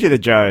be fair to the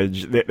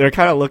judge, they're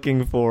kind of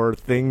looking for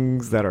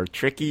things that are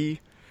tricky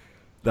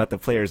that the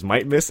players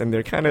might miss, and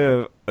they're kind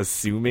of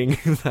assuming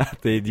that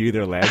they do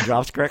their land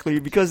drops correctly,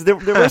 because there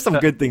were some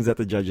good things that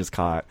the judges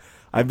caught.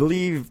 I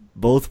believe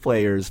both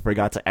players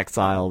forgot to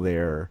exile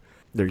their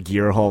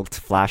gear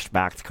hulked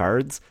flashbacked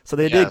cards, so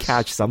they did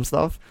catch some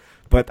stuff.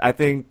 But I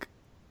think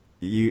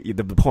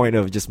the point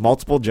of just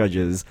multiple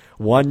judges,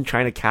 one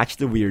trying to catch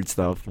the weird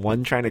stuff,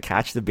 one trying to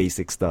catch the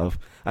basic stuff,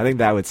 I think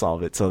that would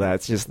solve it, so that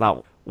it's just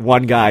not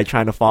one guy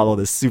trying to follow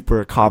this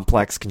super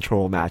complex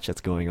control match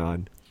that's going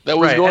on. That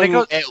was going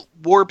at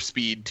warp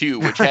speed, too,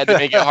 which had to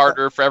make it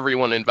harder for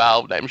everyone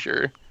involved, I'm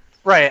sure.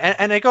 Right,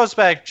 and it goes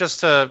back,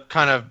 just to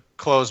kind of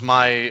close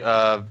my,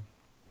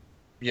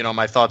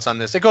 my thoughts on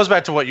this. It goes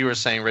back to what you were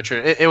saying,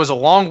 Richard. It was a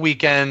long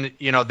weekend.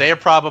 They're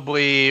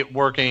probably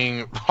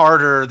working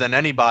harder than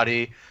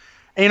anybody.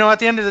 And, at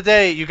the end of the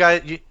day,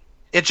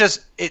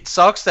 it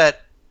sucks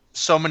that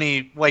so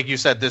many, like you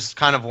said, this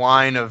kind of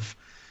line of,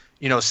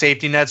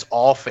 safety nets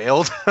all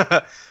failed.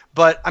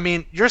 But, I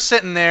mean, you're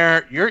sitting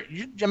there,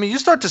 you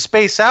start to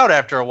space out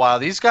after a while.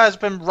 These guys have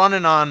been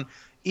running on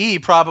E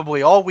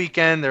probably all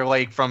weekend. They're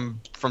like from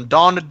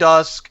dawn to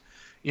dusk,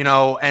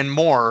 and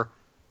more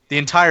the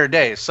entire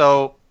day.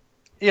 So,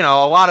 a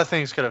lot of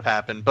things could have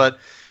happened. But,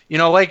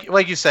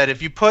 like you said,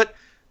 if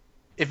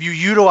you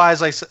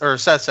utilize, or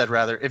Seth said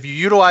rather, if you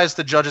utilize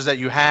the judges that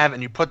you have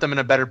and you put them in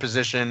a better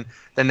position,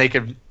 then they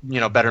could,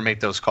 better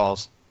make those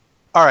calls.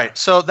 All right,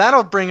 so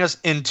that'll bring us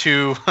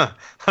into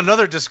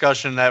another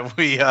discussion that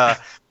we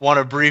want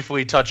to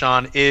briefly touch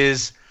on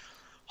is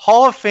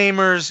Hall of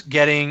Famers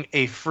getting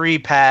a free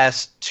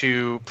pass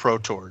to Pro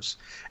Tours.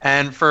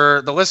 And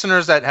for the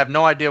listeners that have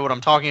no idea what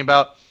I'm talking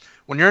about,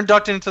 when you're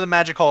inducted into the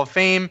Magic Hall of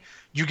Fame,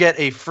 you get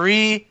a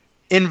free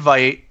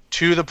invite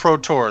to the Pro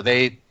Tour.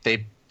 They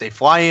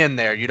fly in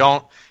there. You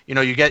don't,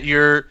 you get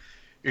your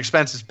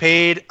expenses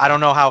paid. I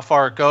don't know how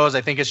far it goes.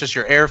 I think it's just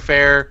your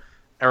airfare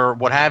or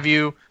what have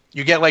you.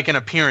 You get like an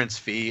appearance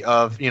fee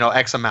of,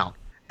 X amount.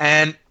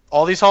 And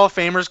all these Hall of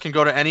Famers can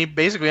go to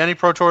basically any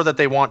Pro Tour that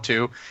they want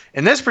to.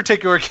 In this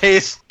particular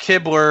case,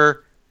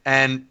 Kibler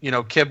and,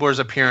 Kibler's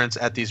appearance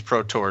at these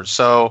Pro Tours.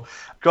 So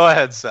go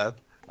ahead, Seth.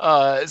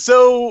 I like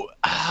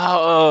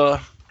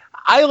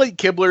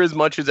Kibler as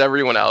much as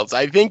everyone else.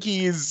 I think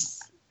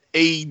he's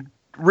a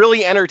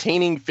really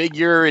entertaining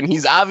figure, and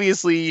he's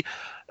obviously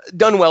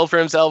done well for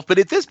himself. But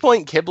at this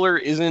point, Kibler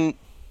isn't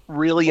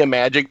really a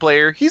Magic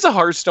player. He's a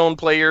Hearthstone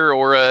player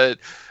or a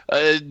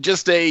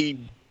just a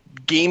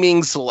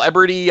gaming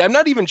celebrity. I'm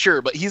not even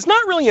sure, but he's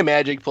not really a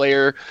Magic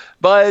player.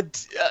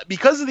 But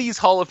because of these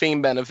Hall of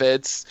Fame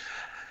benefits,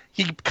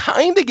 he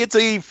kind of gets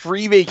a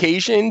free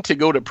vacation to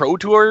go to Pro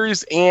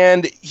Tours,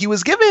 and he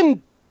was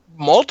given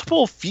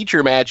multiple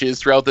feature matches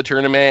throughout the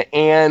tournament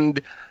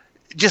and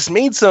just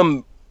made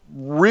some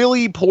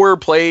really poor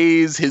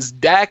plays. His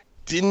deck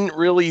didn't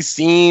really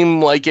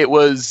seem like it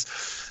was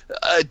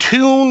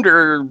tuned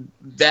or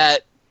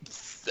that,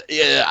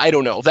 I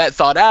don't know, that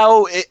thought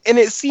out. And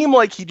it seemed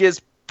like he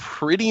just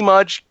pretty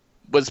much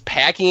was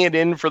packing it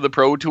in for the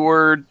Pro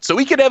Tour so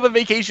he could have a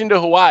vacation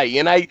to Hawaii.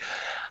 And I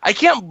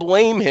can't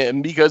blame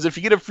him, because if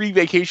you get a free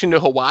vacation to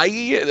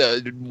Hawaii,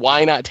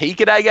 why not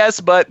take it, I guess?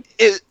 But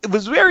it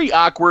was very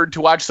awkward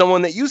to watch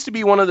someone that used to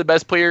be one of the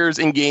best players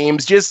in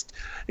games just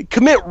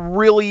commit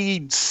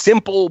really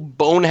simple,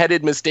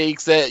 boneheaded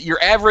mistakes that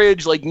your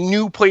average, like,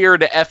 new player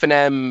to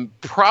FNM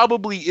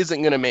probably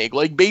isn't going to make.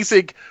 Like,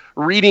 basic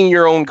reading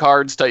your own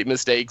cards type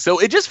mistakes. So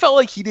it just felt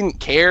like he didn't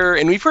care.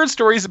 And we've heard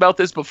stories about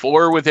this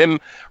before, with him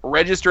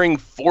registering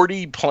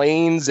 40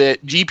 planes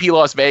at GP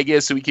Las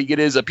Vegas so he could get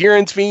his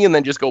appearance fee and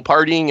then just go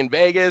partying in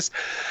Vegas.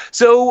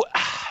 So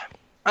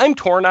I'm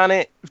torn on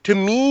it. To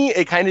me,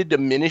 it kind of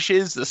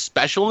diminishes the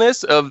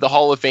specialness of the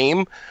Hall of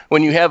Fame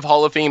when you have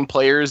Hall of Fame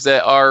players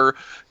that are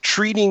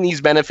treating these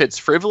benefits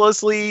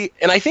frivolously.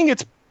 And I think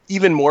it's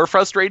even more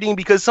frustrating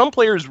because some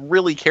players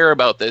really care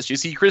about this. You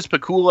see Chris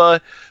Pikula,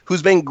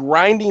 who's been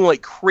grinding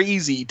like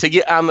crazy to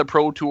get on the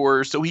Pro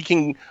Tour so he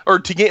can, or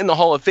to get in the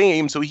Hall of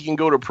Fame so he can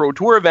go to Pro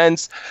Tour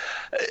events.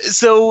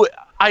 So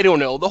I don't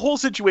know. The whole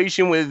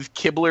situation with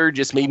Kibler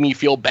just made me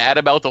feel bad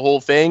about the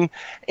whole thing.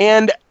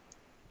 And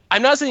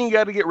I'm not saying you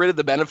got to get rid of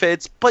the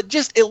benefits, but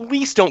just at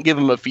least don't give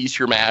him a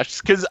feature match,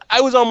 because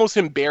I was almost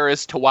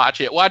embarrassed to watch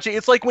it.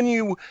 It's like when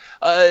you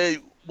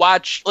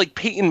watch like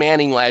Peyton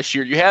Manning last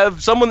year. You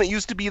have someone that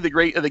used to be the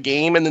great of the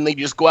game, and then they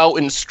just go out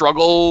and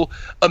struggle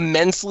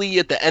immensely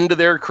at the end of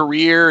their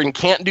career and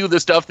can't do the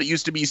stuff that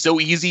used to be so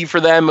easy for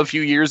them a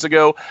few years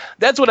ago.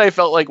 That's what I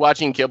felt like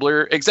watching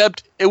Kibler,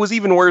 except it was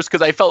even worse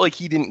because I felt like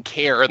he didn't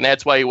care, and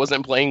that's why he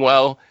wasn't playing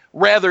well,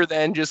 rather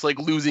than just like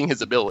losing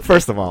his ability.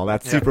 First of all,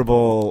 that's Super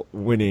Bowl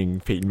winning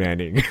Peyton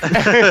Manning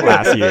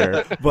last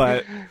year,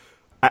 but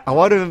I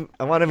want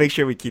to make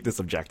sure we keep this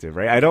objective,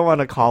 right? I don't want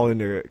to call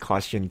into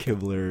question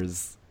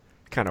Kibler's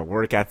kind of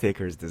work ethic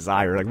or his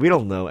desire. Like, we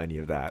don't know any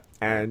of that.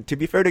 And to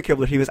be fair to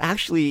Kibler, he was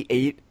actually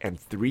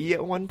 8-3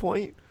 at one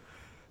point.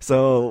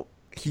 So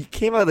he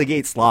came out of the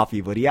gate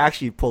sloppy, but he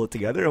actually pulled it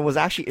together and was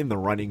actually in the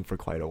running for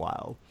quite a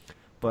while.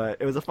 But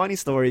it was a funny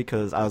story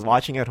because I was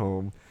watching at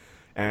home,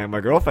 and my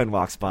girlfriend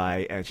walks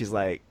by, and she's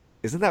like,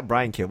 "Isn't that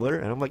Brian Kibler?"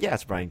 And I'm like, "Yeah,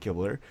 it's Brian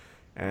Kibler."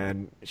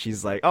 And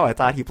she's like, "Oh, I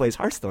thought he plays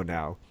Hearthstone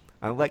now."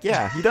 I'm like,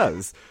 "Yeah, he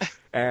does."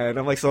 And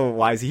I'm like, "So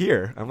why is he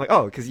here?" I'm like,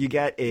 "Oh, because you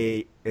get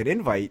an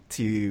invite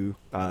to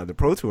the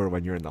Pro Tour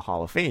when you're in the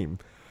Hall of Fame."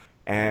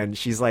 And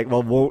she's like,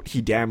 "Well, won't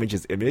he damage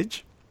his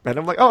image?" And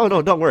I'm like, "Oh,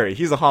 no, don't worry.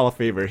 He's a Hall of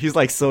Famer. He's,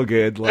 like, so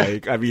good.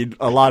 Like, I mean,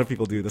 a lot of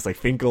people do this. Like,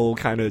 Finkel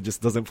kind of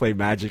just doesn't play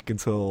Magic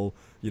until,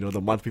 you know, the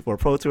month before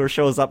Pro Tour,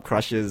 shows up,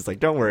 crushes. Like,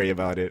 don't worry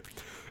about it."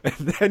 And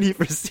then he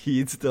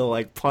proceeds to,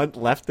 like, punt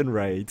left and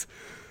right.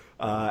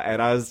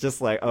 And I was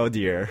just like, oh,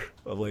 dear.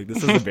 I'm like,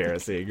 this is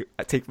embarrassing.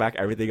 I take back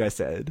everything I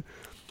said.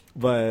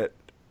 But,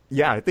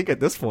 yeah, I think at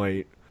this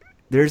point,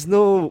 there's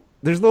no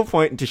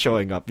point into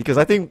showing up, because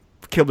I think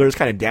Kibler is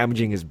kind of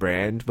damaging his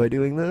brand by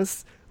doing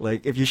this.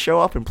 Like, if you show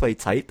up and play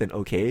tight, then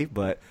okay,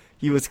 but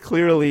he was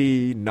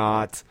clearly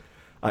not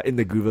in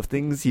the groove of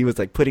things. He was,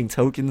 like, putting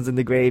tokens in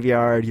the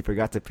graveyard. He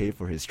forgot to pay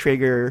for his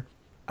trigger.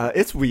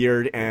 It's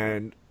weird,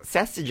 and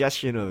Seth's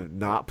suggestion of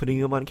not putting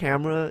him on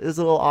camera is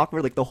a little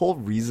awkward. Like, the whole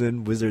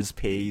reason Wizards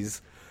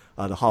pays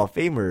the Hall of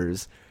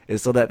Famers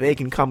is so that they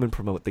can come and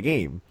promote the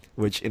game,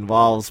 which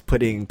involves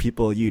putting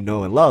people you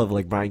know and love,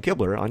 like Brian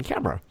Kibler, on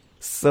camera.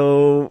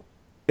 So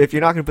if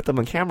you're not going to put them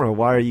on camera,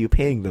 why are you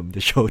paying them to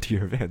show to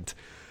your event?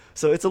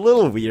 So it's a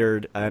little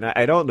weird, and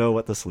I don't know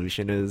what the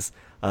solution is.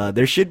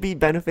 There should be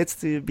benefits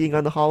to being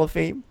on the Hall of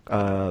Fame,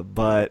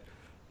 but,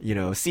 you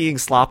know, seeing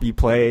sloppy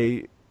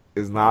play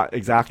is not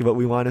exactly what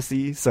we want to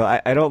see. So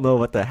I don't know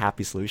what the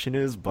happy solution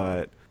is,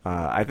 but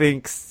I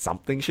think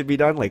something should be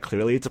done. Like,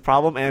 clearly it's a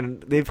problem,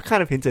 and they've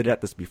kind of hinted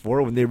at this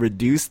before. When they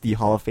reduced the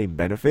Hall of Fame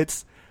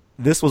benefits,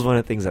 this was one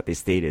of the things that they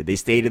stated. They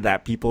stated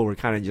that people were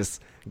kind of just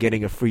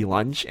getting a free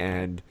lunch,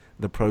 and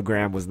the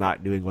program was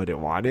not doing what it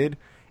wanted.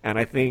 And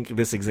I think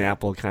this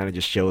example kind of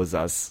just shows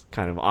us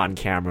kind of on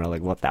camera,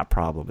 like, what that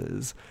problem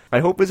is. I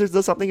hope Wizards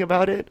does something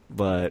about it,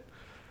 but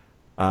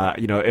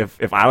you know,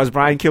 if I was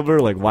Brian Kibler,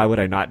 like, why would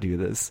I not do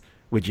this?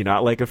 Would you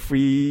not like a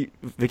free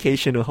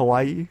vacation to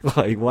Hawaii?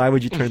 Like, why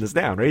would you turn this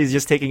down, right? He's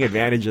just taking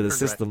advantage of the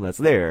system that's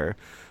there.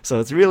 So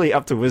it's really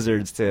up to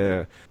Wizards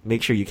to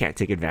make sure you can't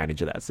take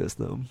advantage of that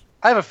system.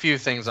 I have a few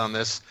things on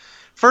this.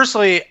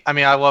 Firstly, I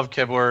mean, I love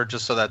Kibler,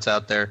 just so that's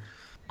out there.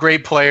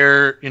 Great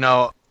player, you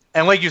know.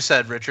 And like you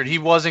said, Richard, he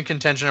was in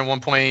contention at one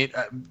point.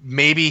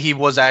 Maybe he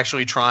was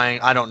actually trying.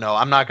 I don't know.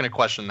 I'm not going to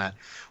question that.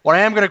 What I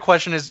am going to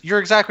question is, you're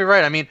exactly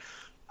right. I mean,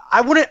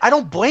 I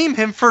don't blame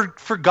him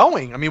for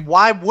going. I mean,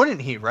 why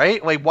wouldn't he,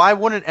 right? Like, why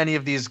wouldn't any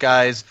of these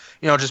guys,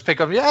 just pick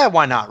up? Yeah,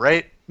 why not,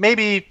 right?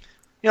 Maybe,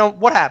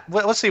 what happens?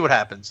 Let's see what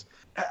happens.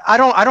 I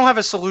don't have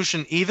a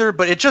solution either,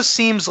 but it just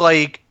seems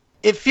like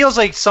it feels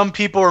like some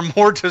people are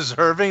more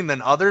deserving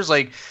than others.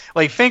 Like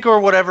Fink or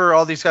whatever,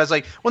 all these guys,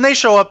 like when they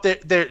show up,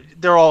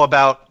 they're all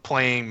about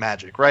playing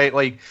Magic, right?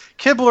 Like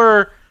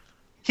Kibler,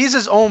 he's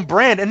his own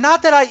brand, and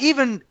not that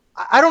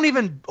I don't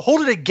even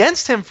hold it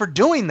against him for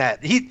doing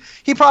that. He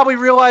probably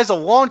realized a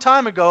long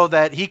time ago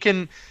that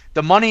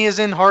the money is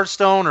in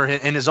Hearthstone or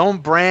in his own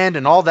brand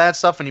and all that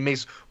stuff, and he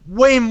makes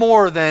way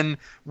more than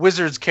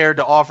Wizards cared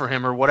to offer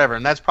him or whatever.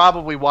 And that's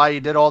probably why he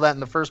did all that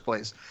in the first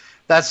place.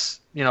 That's,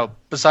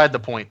 beside the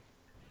point.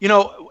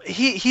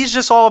 He's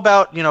just all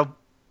about,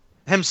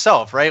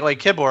 himself, right? Like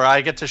Kibler,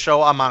 I get to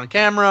show I'm on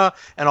camera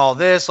and all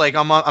this. Like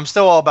I'm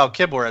still all about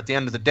Kibler at the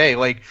end of the day.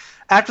 Like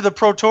after the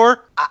Pro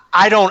Tour,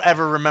 I don't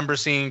ever remember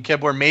seeing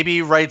Kibler. Maybe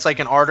he writes like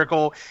an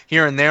article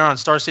here and there on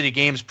Star City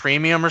Games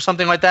Premium or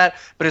something like that,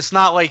 but it's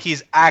not like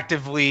he's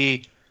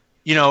actively,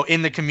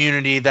 in the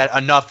community that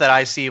enough that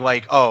I see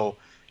like, oh,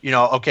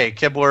 okay,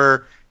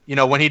 Kibler,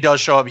 when he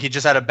does show up, he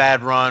just had a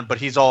bad run, but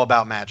he's all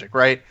about Magic,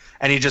 right?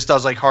 And he just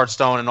does like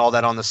Hearthstone and all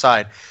that on the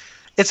side.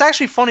 It's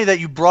actually funny that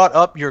you brought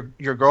up your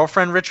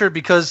girlfriend, Richard,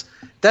 because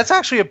that's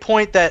actually a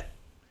point that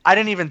I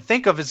didn't even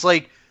think of. It's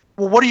like,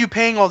 well, what are you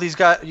paying all these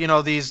guys,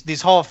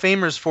 these Hall of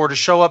Famers for to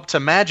show up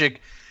to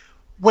Magic?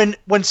 When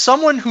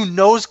someone who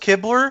knows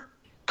Kibler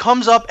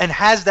comes up and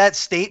has that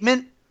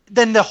statement,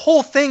 then the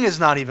whole thing is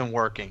not even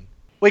working.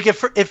 Like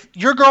if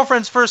your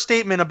girlfriend's first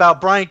statement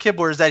about Brian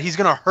Kibler is that he's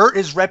going to hurt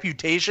his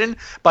reputation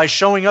by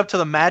showing up to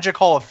the Magic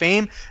Hall of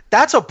Fame,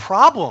 that's a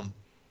problem.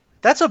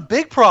 That's a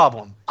big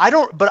problem. I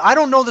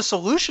don't know the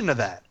solution to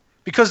that,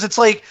 because it's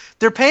like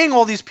they're paying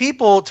all these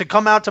people to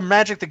come out to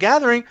Magic the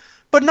Gathering,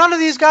 but none of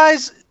these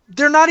guys,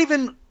 they're not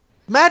even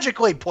Magic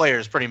League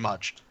players pretty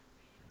much.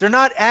 They're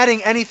not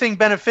adding anything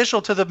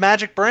beneficial to the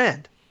Magic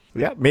brand.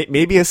 Yeah,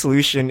 maybe a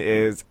solution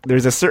is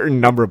there's a certain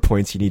number of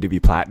points you need to be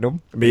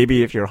platinum.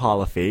 Maybe if you're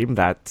Hall of Fame,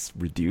 that's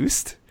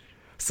reduced.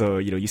 So,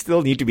 you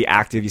still need to be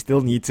active. You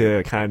still need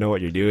to kind of know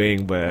what you're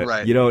doing,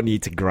 but You don't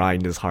need to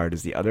grind as hard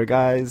as the other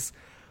guys.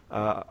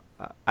 I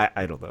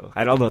don't know.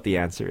 I don't know what the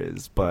answer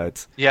is,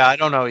 but... Yeah, I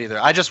don't know either.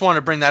 I just want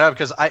to bring that up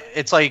because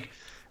it's like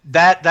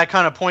that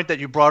kind of point that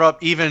you brought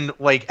up even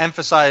like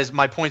emphasized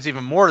my points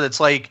even more. That's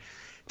like...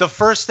 The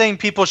first thing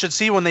people should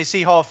see when they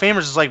see Hall of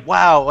Famers is like,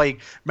 wow, like,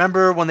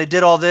 remember when they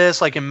did all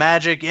this, like in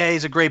Magic? Yeah,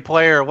 he's a great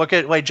player. Look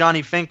at like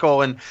Johnny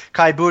Finkel and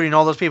Kai Booty and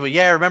all those people.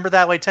 Yeah, remember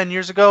that like 10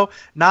 years ago?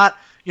 Not,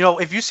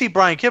 if you see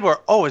Brian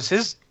Kibler, oh, is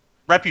his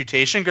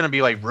reputation going to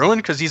be like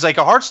ruined because he's like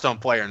a Hearthstone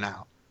player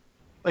now?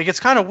 Like, it's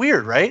kind of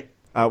weird, right?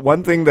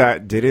 One thing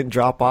that didn't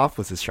drop off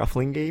was his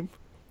shuffling game.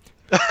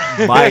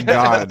 My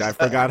God, I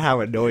forgot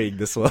how annoying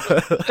this was.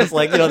 It's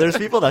like, there's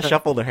people that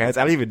shuffle their hands.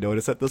 I don't even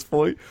notice at this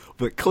point,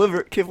 but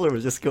Kibler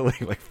was just going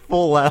like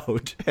full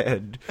out,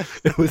 and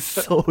it was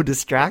so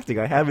distracting.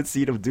 I haven't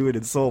seen him do it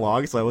in so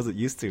long, so I wasn't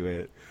used to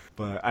it.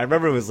 But I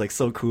remember it was like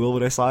so cool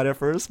when I saw it at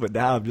first, but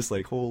now I'm just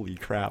like, holy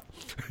crap.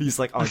 He's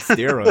like on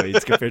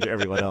steroids compared to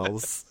everyone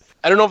else.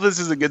 I don't know if this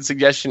is a good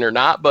suggestion or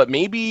not, but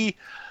maybe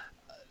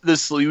the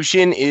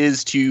solution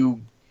is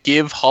to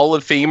give Hall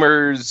of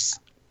Famers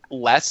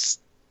less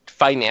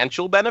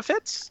financial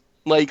benefits.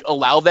 Like,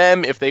 allow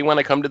them, if they want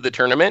to come to the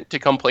tournament, to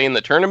come play in the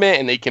tournament,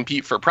 and they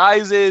compete for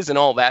prizes and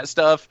all that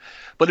stuff.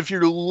 But if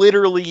you're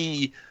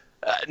literally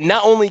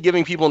not only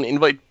giving people an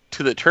invite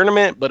to the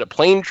tournament, but a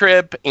plane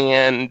trip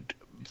and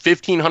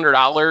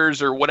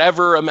 $1,500 or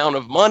whatever amount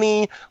of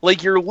money,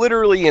 like, you're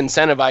literally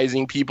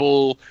incentivizing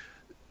people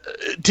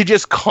to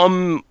just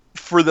come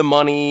for the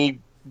money,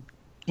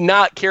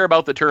 not care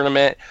about the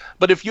tournament.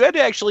 But if you had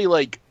to actually,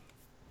 like,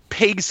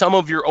 pay some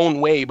of your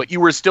own way, but you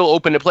were still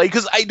open to play,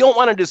 because I don't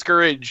want to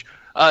discourage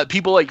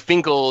people like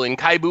Finkel and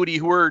Kai Booty,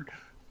 who are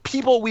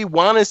people we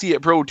want to see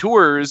at Pro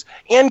Tours,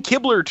 and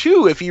Kibler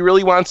too, if he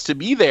really wants to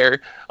be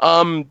there.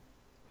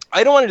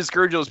 I don't want to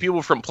discourage those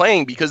people from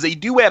playing, because they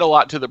do add a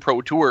lot to the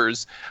Pro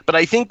Tours, but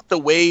I think the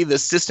way the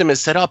system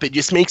is set up, it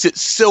just makes it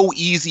so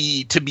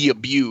easy to be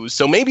abused.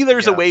 So maybe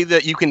there's a way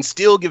that you can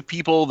still give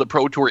people the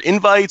Pro Tour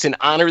invites and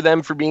honor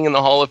them for being in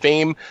the Hall of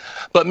Fame,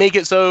 but make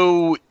it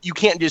so you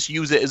can't just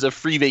use it as a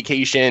free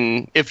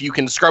vacation. If you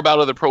can scrub out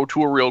of the Pro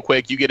Tour real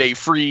quick, you get a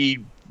free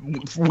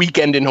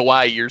weekend in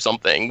Hawaii or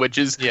something, which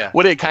is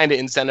what it kind of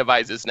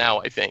incentivizes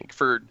now, I think,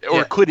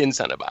 could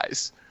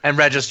incentivize. And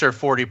register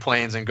 40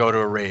 planes and go to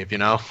a rave,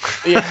 Yeah.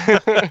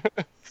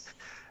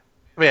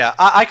 Yeah,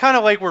 I kind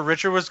of like where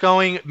Richard was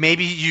going.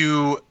 Maybe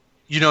you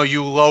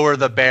lower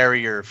the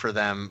barrier for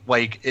them,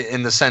 like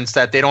in the sense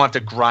that they don't have to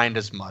grind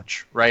as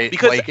much, right?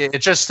 Because like it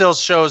just still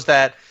shows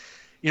that,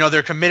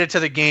 they're committed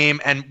to the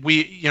game, and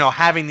we,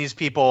 having these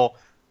people,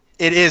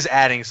 it is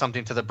adding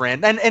something to the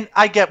brand. And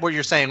I get what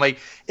you're saying. Like,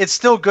 it's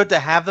still good to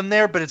have them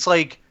there, but it's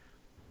like,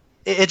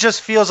 it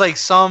just feels like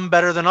some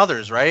better than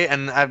others, right?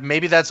 And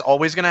maybe that's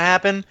always going to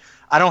happen.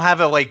 I don't have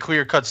a like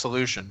clear-cut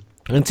solution.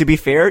 And to be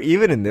fair,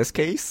 even in this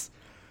case,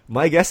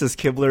 my guess is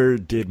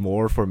Kibler did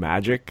more for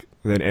Magic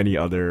than any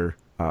other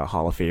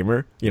Hall of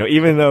Famer.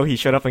 Even though he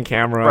showed up on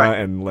camera Right.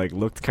 and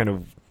looked kind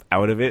of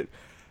out of it,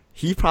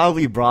 he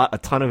probably brought a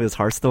ton of his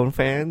Hearthstone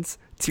fans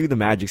to the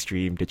Magic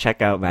stream to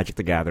check out Magic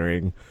the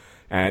Gathering.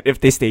 And if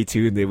they stay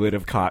tuned, they would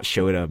have caught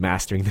Shota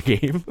mastering the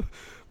game.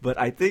 But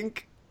I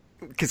think,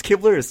 because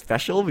Kibler is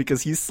special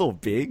because he's so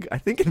big, I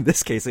think in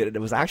this case it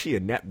was actually a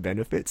net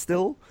benefit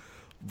still.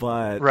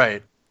 But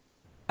Right.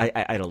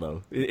 I don't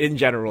know. In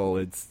general,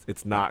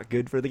 it's not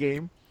good for the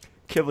game.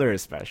 Kibler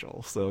is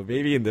special, so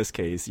maybe in this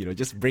case,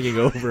 just bringing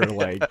over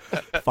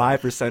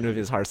 5% of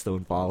his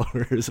Hearthstone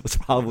followers was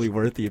probably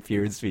worth the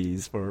appearance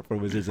fees for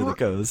Wizards of the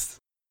Coast.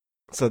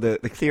 So the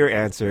clear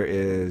answer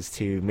is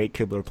to make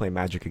Kibler play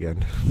Magic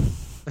again.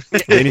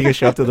 Then he can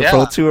show up to the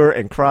Pro Tour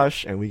and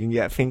crush, and we can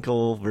get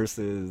Finkel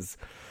versus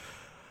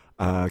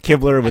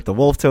Kibler with the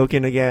Wolf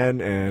token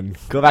again, and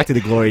go back to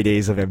the glory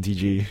days of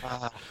MTG.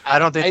 I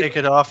don't think they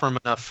could offer him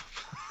enough.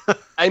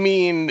 I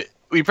mean,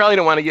 we probably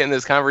don't want to get in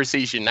this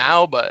conversation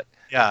now, but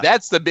Yeah.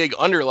 that's the big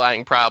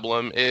underlying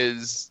problem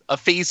is a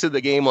face of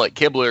the game like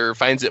Kibler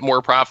finds it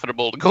more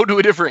profitable to go to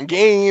a different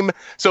game.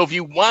 So if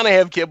you want to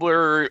have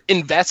Kibler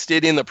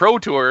invested in the Pro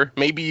Tour,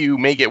 maybe you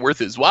make it worth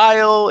his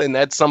while, and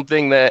that's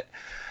something that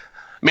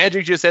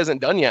Magic just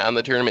hasn't done yet on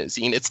the tournament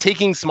scene. It's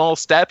taking small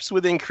steps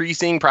with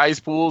increasing prize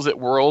pools at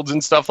Worlds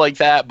and stuff like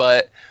that,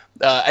 but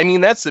I mean,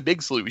 that's the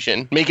big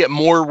solution. Make it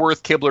more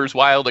worth Kibler's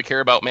while to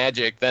care about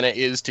Magic than it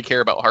is to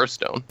care about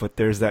Hearthstone. But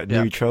there's that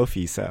new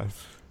trophy,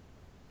 Seth.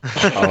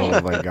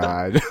 Oh my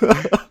god.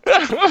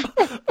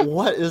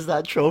 What is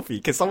that trophy?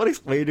 Can someone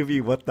explain to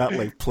me what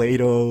that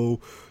Play-Doh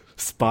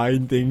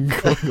spine thing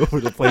going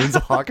over the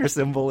Planeswalker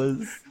symbol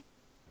is?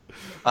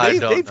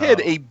 They've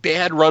had a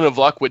bad run of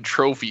luck with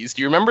trophies.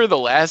 Do you remember the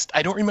last?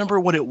 I don't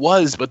remember what it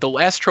was, but the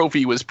last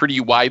trophy was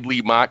pretty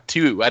widely mocked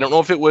too. I don't know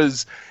if it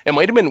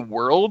might have been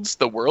Worlds,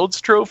 the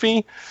Worlds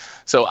trophy.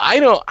 So I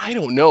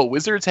don't know.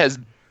 Wizards has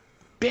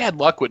bad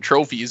luck with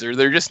trophies, or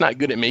they're just not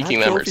good at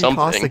making them, or something.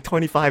 Costs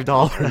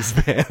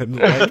 $25,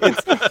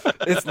 man.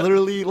 It's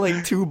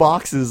literally 2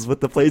 boxes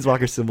with the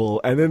Planeswalker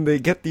symbol, and then they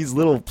get these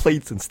little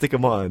plates and stick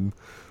them on.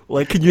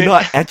 Can you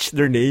not etch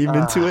their name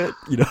into it?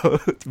 To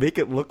make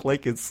it look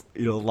like it's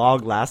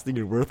long lasting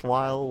and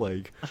worthwhile.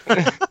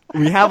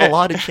 We have a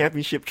lot of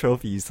championship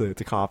trophies to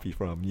copy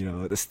from.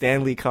 The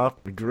Stanley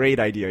Cup, great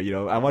idea.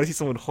 I want to see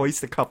someone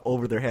hoist the cup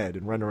over their head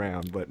and run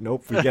around, but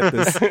nope, we get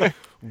this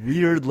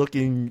weird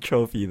looking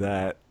trophy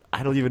that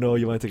I don't even know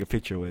you want to take a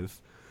picture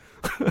with.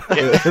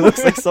 It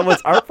looks like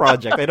someone's art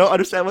project. I don't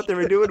understand what they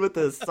were doing with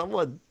this.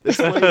 Someone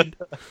explain.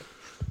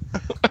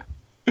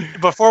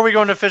 Before we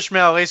go into fish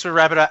mail, at least we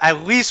wrap it up.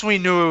 At least we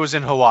knew it was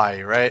in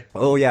Hawaii, right?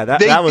 Oh yeah, that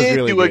was They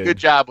really did do good. a good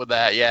job with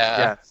that.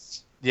 Yeah.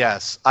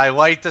 Yes. I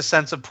like the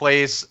sense of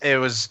place.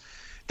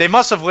 They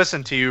must have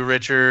listened to you,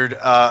 Richard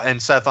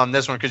and Seth, on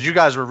this one, because you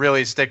guys were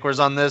really sticklers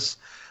on this.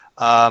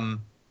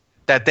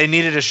 That they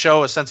needed to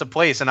show a sense of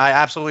place, and I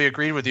absolutely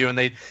agreed with you, and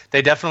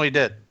they definitely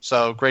did.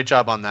 So great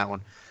job on that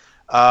one.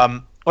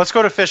 Let's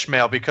go to fish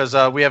mail because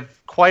we have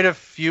quite a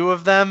few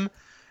of them.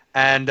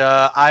 And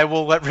I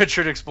will let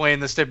Richard explain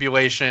the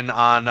stipulation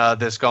on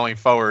this going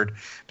forward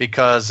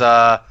because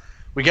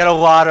we get a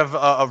lot of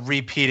a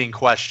repeating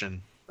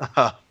question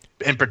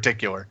in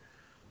particular.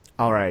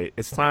 All right,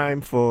 it's time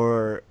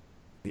for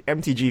the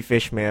MTG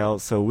Fish Mail.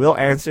 So we'll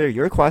answer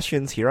your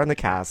questions here on the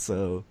cast.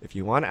 So if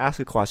you want to ask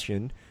a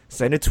question,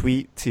 send a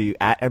tweet to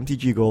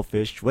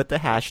 @MTGGoldfish with the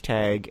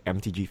hashtag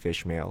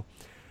MTGFishmail.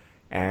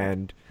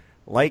 And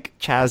like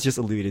Chaz just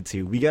alluded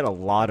to, we get a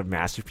lot of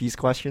Masterpiece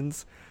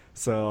questions.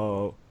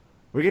 So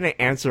we're going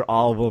to answer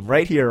all of them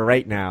right here,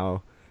 right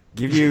now,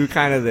 give you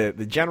kind of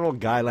the general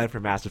guideline for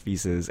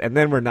Masterpieces, and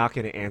then we're not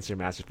going to answer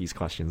Masterpiece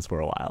questions for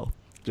a while,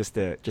 just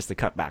to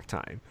cut back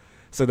time.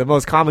 So the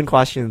most common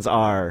questions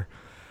are,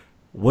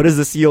 what is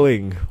the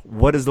ceiling?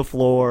 What is the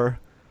floor?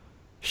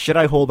 Should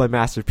I hold my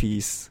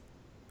Masterpiece?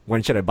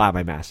 When should I buy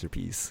my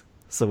Masterpiece?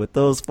 So with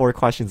those 4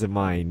 questions in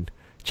mind,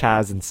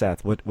 Chaz and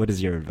Seth, what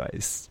is your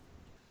advice?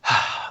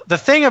 The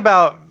thing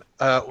about,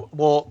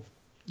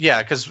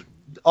 because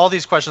all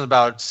these questions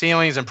about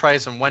ceilings and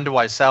price and when do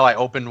I sell, I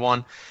opened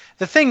one.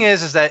 The thing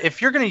is that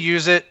if you're going to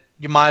use it,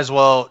 you might as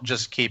well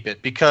just keep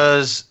it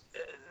because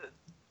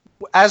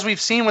as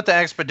we've seen with the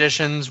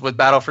expeditions, with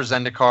Battle for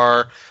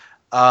Zendikar,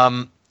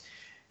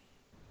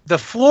 the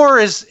floor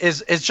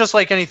is just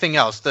like anything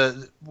else.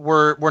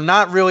 We're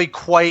not really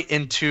quite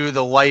into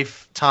the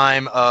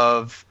lifetime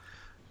of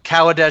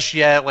Kaladesh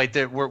yet.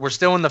 We're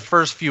still in the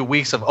first few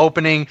weeks of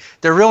opening.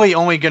 They're really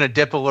only going to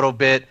dip a little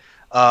bit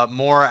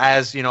more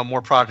as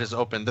more product is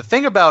open. The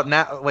thing about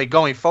now,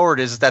 going forward,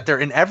 is that they're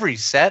in every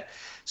set,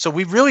 so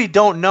we really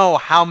don't know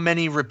how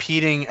many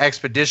repeating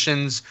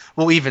expeditions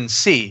we'll even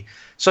see.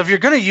 So if you're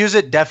going to use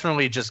it,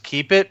 definitely just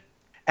keep it.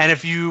 And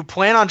if you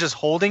plan on just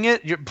holding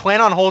it, you plan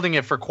on holding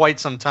it for quite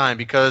some time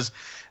because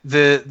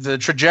the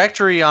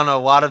trajectory on a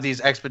lot of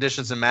these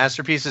expeditions and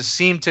masterpieces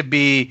seem to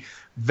be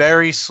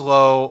very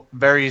slow,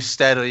 very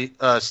steady.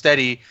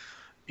 The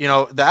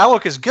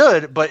outlook is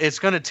good, but it's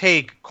going to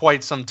take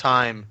quite some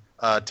time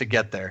to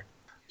get there.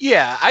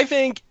 Yeah, I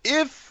think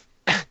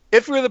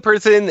if you're the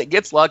person that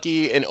gets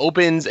lucky and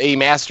opens a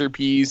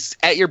masterpiece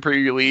at your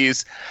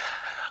pre-release,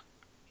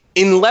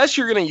 unless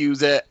you're going to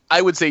use it,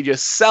 I would say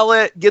just sell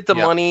it, get the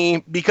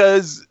money,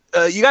 because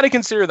you got to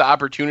consider the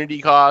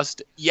opportunity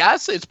cost.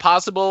 Yes, it's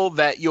possible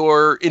that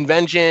your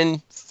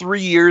invention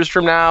 3 years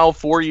from now,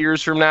 4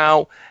 years from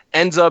now,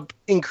 ends up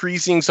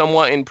increasing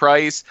somewhat in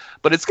price,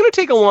 but it's going to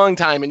take a long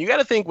time. And you got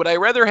to think, would I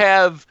rather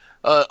have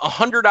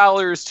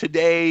 $100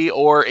 today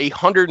or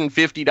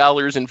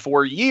 $150 in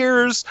 4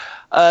 years?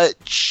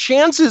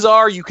 Chances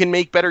are you can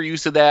make better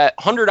use of that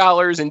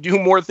 $100 and do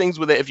more things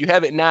with it if you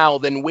have it now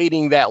than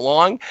waiting that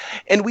long.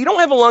 And we don't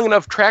have a long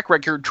enough track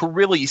record to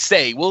really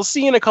say. We'll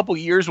see in a couple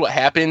years what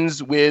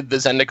happens with the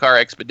Zendikar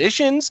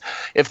expeditions.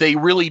 If they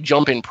really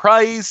jump in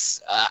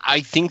price,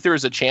 I think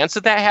there's a chance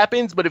that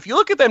happens. But if you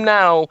look at them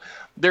now,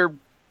 their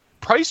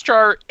price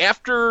chart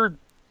after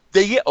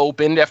they get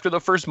opened, after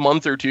the first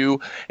month or two,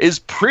 is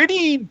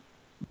pretty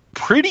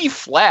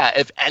flat.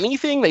 If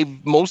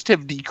anything, most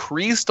have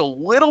decreased a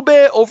little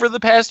bit over the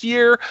past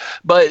year,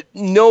 but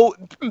no,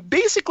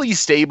 basically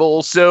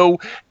stable. So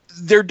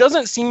there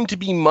doesn't seem to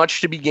be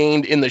much to be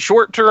gained in the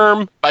short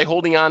term by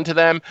holding on to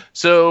them.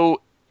 So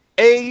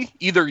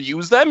either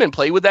use them and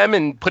play with them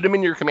and put them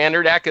in your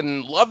commander deck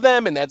and love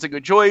them, and that's a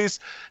good choice.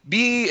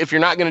 B, if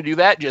you're not going to do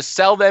that, just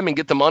sell them and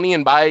get the money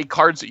and buy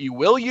cards that you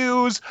will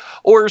use.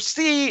 Or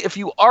C, if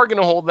you are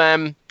going to hold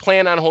them,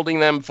 plan on holding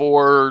them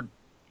for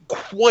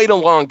quite a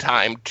long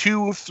time,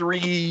 2-3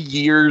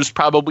 years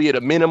probably at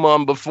a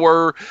minimum,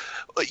 before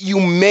you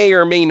may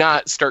or may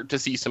not start to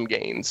see some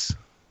gains.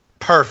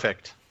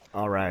 Perfect.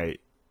 All right.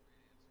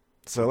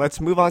 So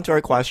let's move on to our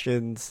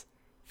questions.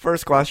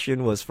 First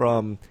question was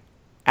from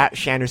at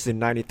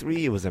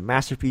Shanderson93. It was a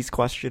masterpiece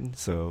question,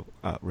 so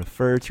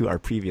refer to our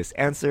previous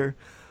answer.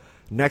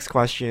 Next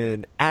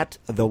question, at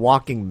The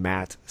Walking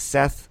Matt.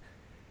 Seth,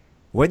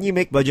 when you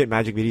make budget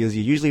Magic videos,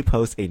 you usually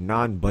post a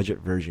non-budget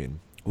version.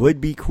 Would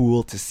be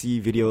cool to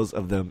see videos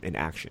of them in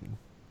action.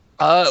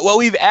 Well,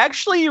 we've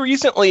actually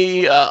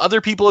recently, other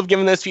people have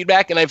given this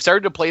feedback, and I've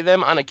started to play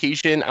them on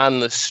occasion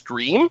on the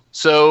stream.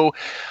 So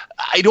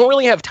I don't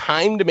really have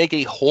time to make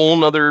a whole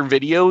nother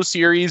video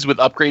series with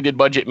upgraded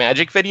budget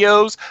Magic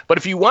videos. But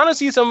if you want to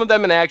see some of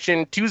them in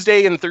action,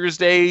 Tuesday and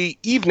Thursday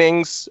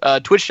evenings,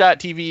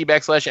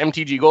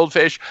 twitch.tv/MTG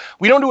Goldfish.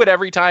 We don't do it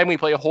every time. We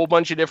play a whole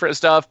bunch of different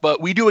stuff,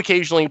 but we do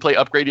occasionally play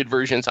upgraded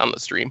versions on the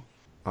stream.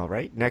 All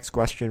right. Next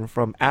question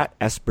from at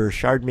Esper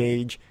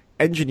Shardmage.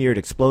 Engineered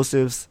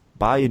explosives.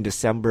 Buy in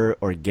December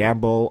or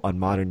gamble on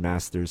Modern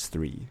Masters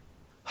 3?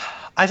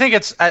 I think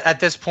it's at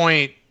this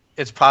point,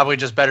 it's probably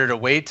just better to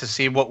wait to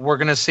see what we're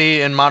going to see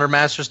in Modern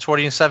Masters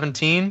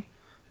 2017.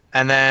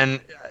 And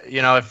then,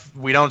 if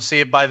we don't see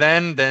it by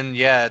then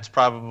yeah,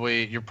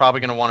 you're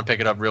probably going to want to pick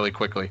it up really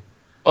quickly.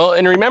 Well,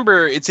 and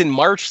remember, it's in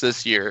March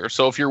this year.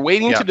 So if you're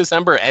waiting to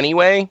December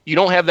anyway, you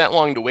don't have that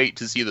long to wait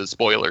to see the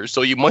spoilers.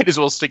 So you might as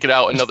well stick it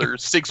out another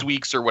 6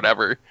 weeks or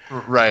whatever.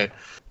 Right.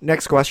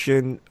 Next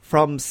question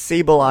from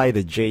Sableye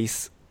the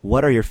Jace.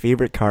 What are your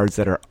favorite cards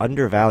that are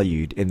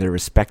undervalued in their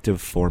respective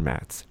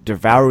formats?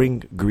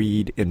 Devouring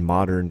Greed in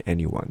Modern,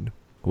 anyone?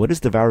 What does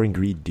Devouring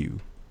Greed do?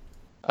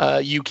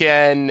 You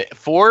can,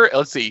 for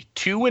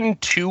 2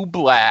 and 2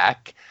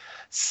 black,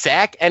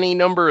 sack any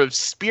number of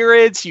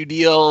spirits. You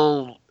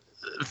deal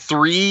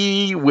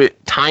 3 with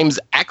times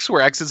X,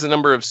 where X is the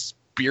number of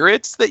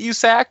spirits that you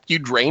sack. You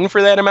drain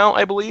for that amount,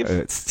 I believe.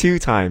 It's 2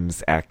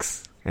 times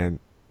X, and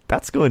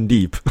that's going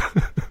deep.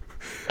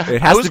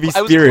 It has to be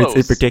spirits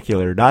in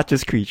particular, not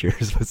just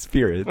creatures, but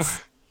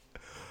spirits.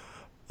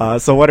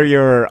 So what are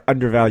your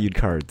undervalued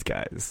cards,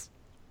 guys?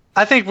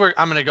 I think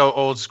I'm going to go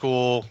old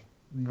school,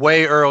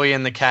 way early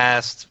in the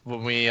cast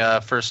when we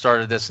first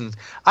started this. And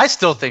I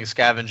still think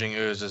Scavenging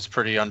Ooze is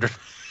pretty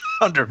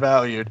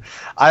undervalued.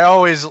 I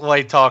always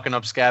like talking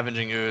up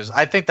Scavenging Ooze.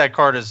 I think that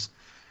card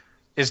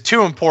is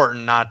too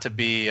important not to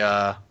be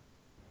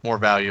more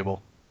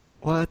valuable.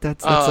 What?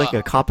 That's like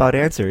a cop-out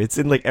answer. It's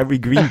in like every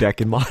green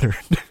deck in Modern.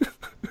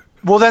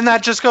 Well, then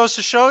that just goes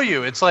to show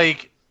you. It's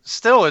like,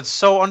 still, it's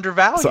so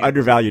undervalued. So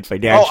undervalued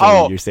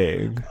financially, you're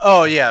saying?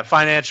 Oh, yeah,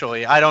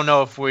 financially. I don't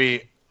know if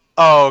we...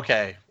 Oh,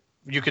 okay.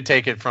 You could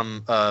take it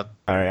from all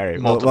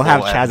right. We'll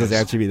have Chaz's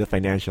answer be the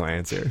financial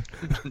answer.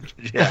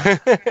 Yeah.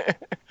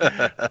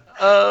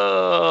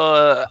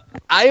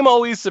 I'm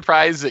always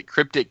surprised that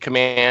Cryptic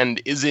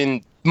Command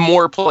isn't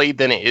more played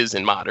than it is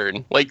in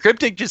Modern. Like,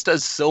 Cryptic just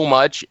does so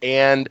much,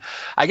 and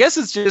I guess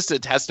it's just a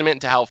testament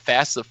to how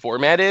fast the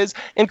format is.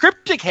 And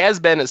Cryptic has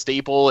been a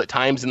staple at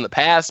times in the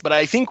past, but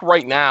I think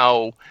right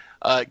now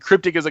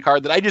Cryptic is a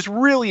card that I just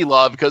really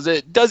love because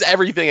it does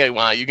everything I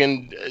want. You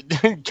can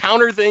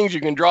counter things,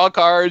 you can draw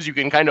cards, you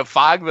can kind of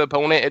fog the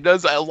opponent. It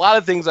does a lot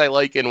of things I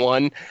like in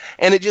one,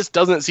 and it just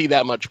doesn't see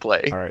that much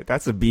play. All right,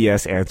 that's a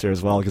BS answer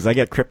as well, because I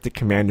get Cryptic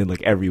Command in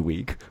like every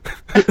week.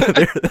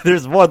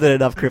 There's more than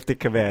enough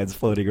Cryptic Commands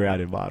floating around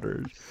in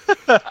Modern.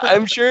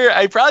 I'm sure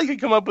I probably could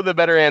come up with a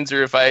better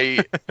answer if I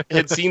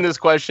had seen this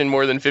question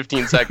more than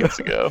 15 seconds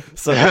ago.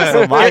 So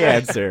my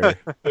answer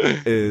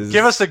is...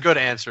 Give us a good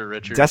answer,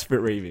 Richard.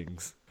 Desperate Ravings.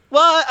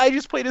 Well, I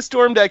just played a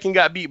Storm deck and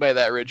got beat by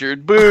that,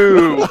 Richard.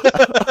 Boo!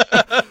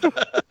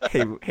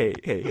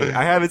 Hey!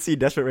 I haven't seen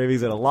Desperate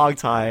Ravings in a long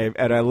time,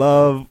 and I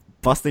love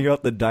busting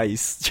out the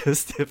dice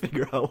just to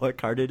figure out what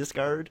card to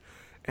discard.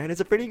 And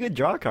it's a pretty good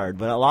draw card,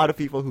 but a lot of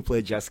people who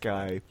play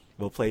Jeskai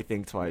will play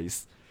Think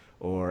Twice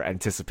or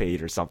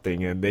Anticipate or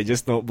something, and they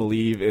just don't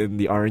believe in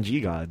the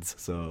RNG gods.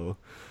 So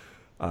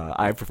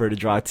I prefer to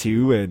draw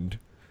 2 and,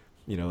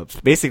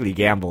 it's basically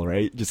gamble,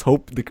 right? Just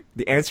hope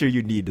the answer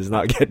you need does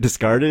not get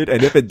discarded,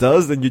 and if it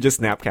does, then you just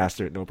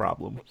Snapcaster it, no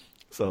problem.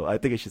 So I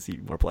think it should see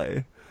more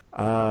play.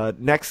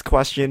 Next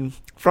question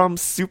from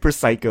Super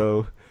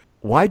Psycho.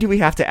 Why do we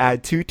have to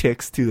add 2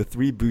 ticks to the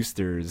 3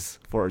 boosters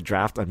for a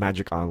draft on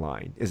Magic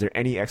Online? Is there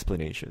any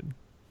explanation?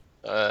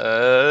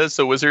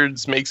 So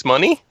Wizards makes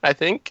money, I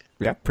think.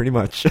 Yeah, pretty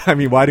much. I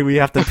mean, why do we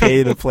have to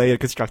pay to play a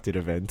constructed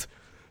event?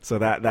 So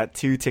that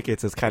 2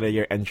 tickets is kind of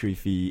your entry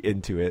fee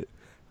into it,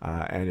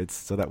 and it's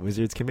so that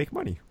Wizards can make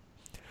money.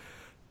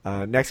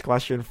 Next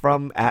question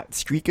from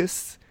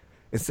 @Streakus.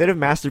 Instead of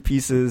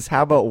masterpieces,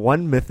 how about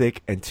 1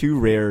 mythic and 2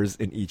 rares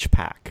in each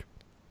pack?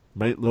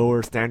 Might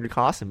lower standard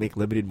costs and make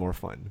limited more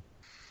fun.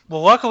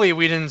 Well, luckily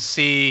we didn't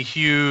see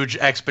huge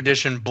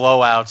expedition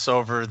blowouts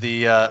over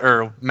the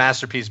or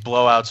masterpiece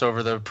blowouts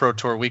over the Pro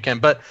Tour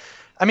weekend. But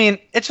I mean,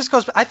 it just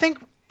goes. I think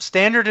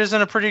standard is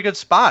in a pretty good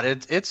spot.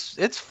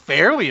 It's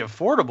fairly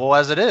affordable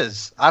as it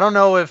is. I don't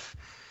know if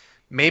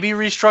maybe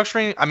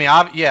restructuring. I mean,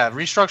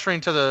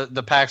 restructuring to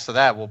the packs to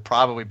that will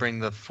probably bring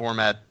the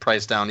format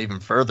price down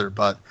even further.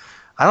 But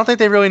I don't think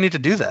they really need to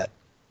do that.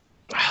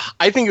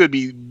 I think it would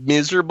be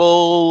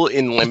miserable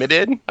in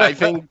limited. I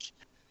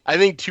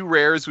think 2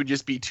 rares would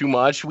just be too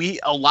much.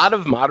 A lot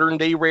of modern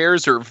day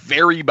rares are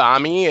very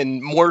bomby,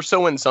 and more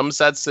so in some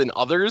sets than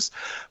others.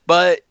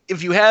 But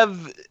if you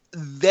have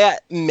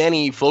that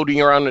many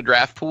floating around the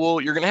draft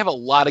pool, you're going to have a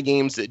lot of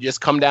games that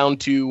just come down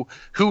to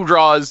who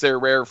draws their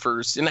rare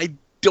first. And I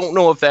don't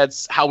know if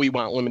that's how we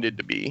want limited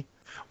to be.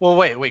 Well,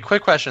 wait.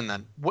 Quick question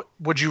then.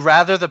 Would you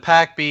rather the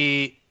pack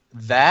be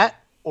that,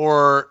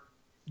 or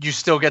you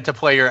still get to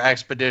play your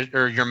expedition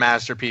or your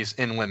masterpiece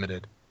in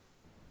limited?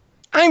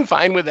 I'm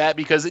fine with that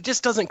because it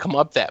just doesn't come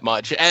up that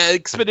much.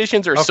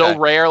 Expeditions are so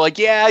rare. Like,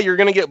 yeah, you're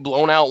going to get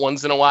blown out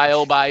once in a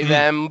while by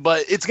them,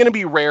 but it's going to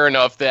be rare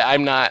enough that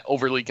I'm not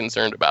overly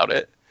concerned about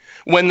it.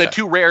 When the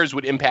 2 rares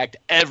would impact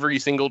every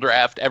single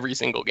draft, every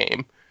single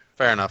game.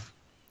 Fair enough.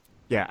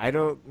 Yeah, I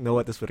don't know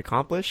what this would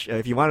accomplish.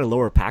 If you want to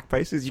lower pack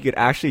prices, you could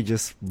actually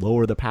just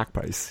lower the pack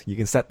price. You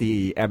can set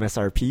the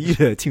MSRP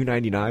to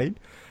 $2.99,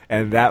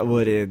 and that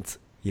wouldn't,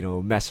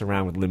 mess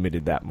around with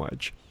limited that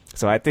much.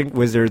 So I think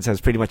Wizards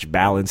has pretty much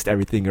balanced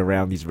everything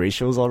around these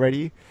ratios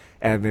already,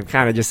 and they've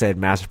kind of just said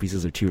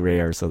masterpieces are too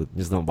rare, so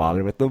just don't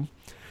bother with them.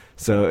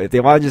 So if they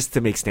want just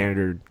to make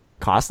standard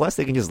cost less,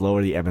 they can just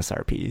lower the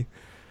MSRP.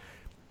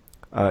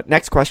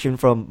 Next question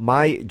from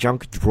My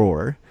Junk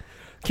Drawer.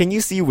 Can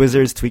you see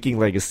Wizards tweaking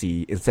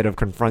Legacy instead of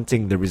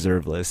confronting the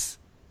reserve list,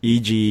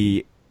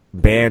 e.g.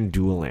 ban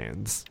dual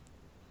lands?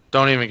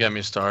 Don't even get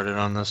me started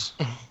on this.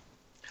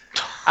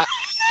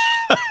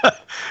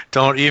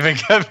 Don't even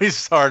get me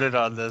started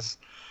on this.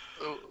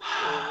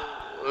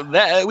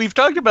 We've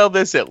talked about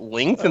this at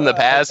length in the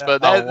past, but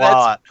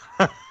that's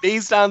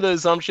based on the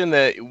assumption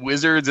that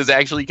Wizards is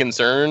actually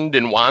concerned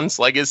and wants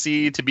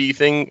Legacy to be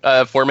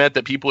format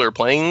that people are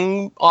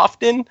playing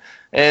often.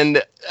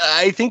 And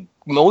I think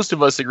most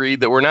of us agreed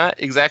that we're not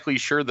exactly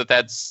sure that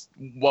that's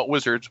what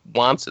Wizards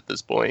wants at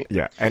this point.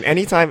 Yeah, and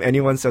anytime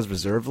anyone says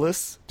reserve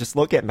lists, just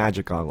look at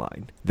Magic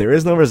Online. There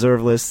is no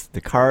reserve list.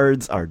 The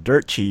cards are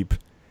dirt cheap,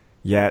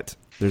 yet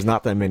there's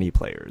not that many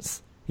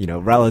players,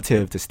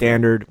 relative to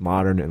standard,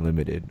 modern, and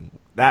limited.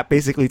 That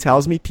basically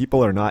tells me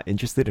people are not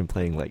interested in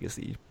playing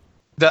Legacy.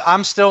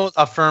 I'm still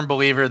a firm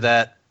believer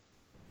that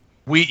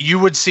you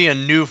would see a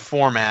new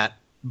format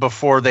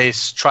before they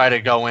try to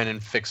go in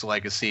and fix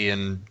Legacy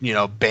and,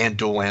 ban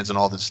dual lands and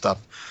all this stuff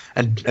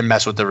and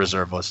mess with the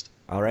reserve list.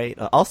 All right.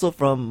 Also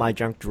from My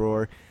Junk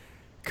Drawer,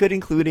 could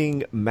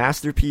including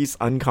masterpiece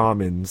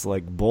uncommons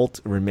like Bolt,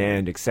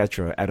 Remand,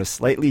 etc. at a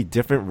slightly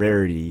different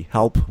rarity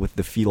help with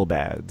the feel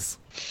bads?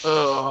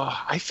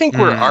 I think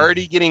we're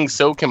already getting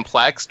so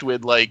complexed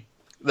with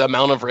the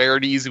amount of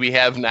rarities we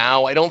have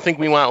now. I don't think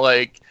we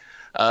want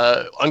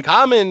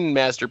uncommon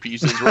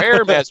masterpieces,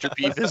 rare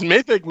masterpieces,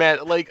 mythic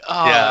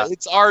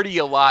it's already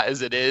a lot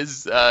as it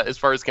is as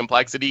far as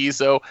complexity.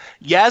 So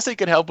yes, it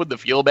could help with the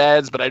feel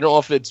bads, but I don't know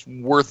if it's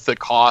worth the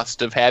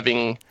cost of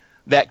having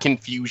that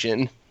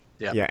confusion.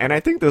 Yeah, and I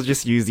think they'll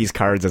just use these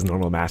cards as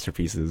normal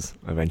masterpieces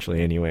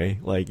eventually anyway.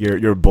 Like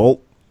your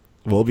Bolt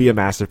will be a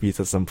masterpiece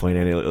at some point,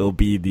 and it'll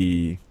be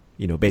the,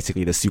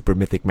 basically the super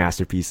mythic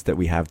masterpiece that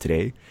we have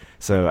today.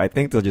 So I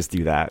think they'll just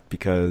do that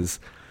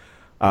because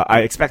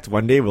I expect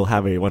one day we'll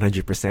have a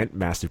 100%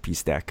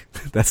 masterpiece deck.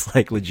 That's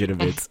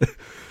legitimate.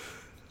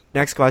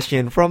 Next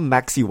question from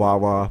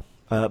Maxiwawa.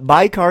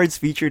 Buy cards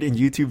featured in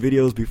YouTube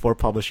videos before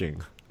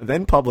publishing,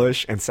 then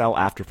publish and sell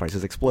after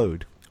prices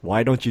explode.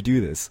 Why don't you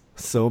do this?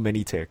 So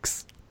many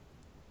ticks.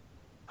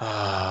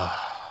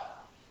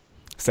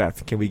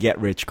 Seth, can we get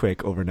rich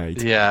quick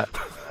overnight? Yeah.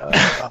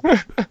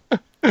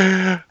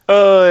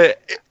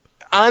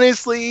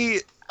 Honestly,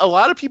 a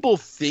lot of people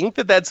think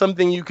that that's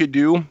something you could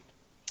do.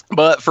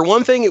 But for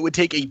one thing, it would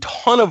take a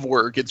ton of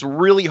work. It's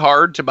really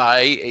hard to buy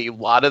a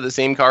lot of the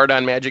same card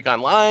on Magic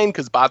Online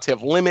because bots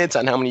have limits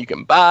on how many you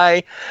can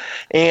buy.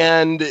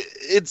 And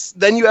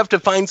then you have to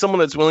find someone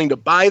that's willing to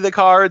buy the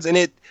cards, and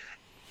it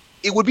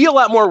would be a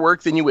lot more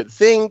work than you would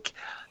think.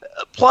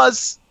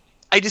 Plus,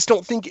 I just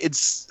don't think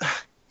it's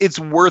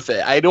worth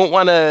it. I don't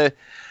want to...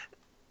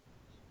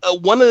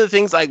 one of the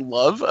things I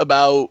love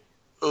about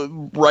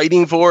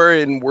writing for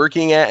and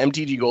working at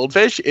MTG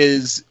Goldfish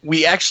is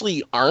we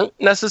actually aren't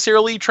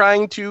necessarily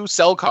trying to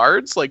sell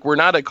cards. Like, we're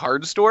not a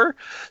card store.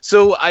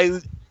 So I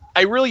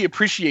really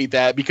appreciate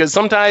that, because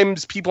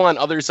sometimes people on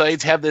other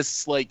sites have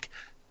this like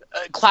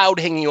cloud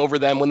hanging over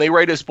them when they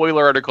write a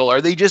spoiler article. Are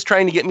they just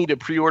trying to get me to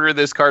pre-order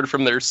this card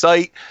from their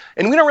site?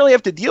 And we don't really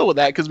have to deal with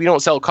that because we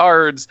don't sell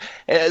cards.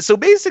 So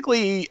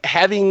basically,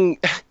 having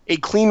a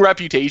clean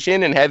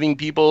reputation and having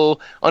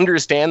people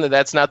understand that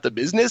that's not the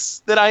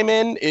business that I'm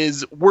in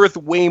is worth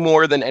way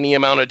more than any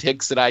amount of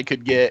ticks that I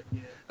could get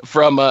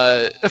from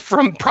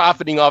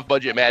profiting off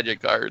budget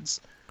Magic cards.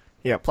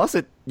 Yeah, plus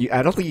I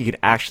don't think you could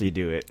actually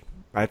do it.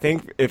 I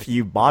think if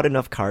you bought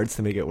enough cards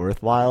to make it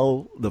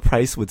worthwhile, the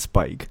price would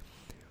spike,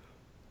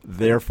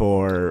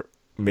 therefore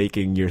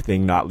making your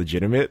thing not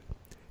legitimate.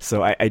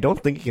 So I don't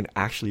think you can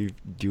actually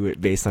do it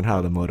based on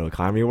how the Moto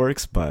economy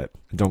works, but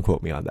don't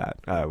quote me on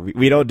that.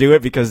 We don't do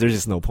it because there's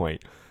just no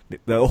point.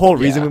 The whole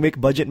reason we make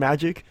budget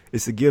Magic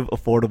is to give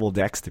affordable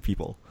decks to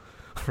people,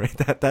 right?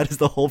 That is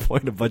the whole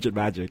point of budget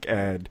Magic,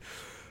 and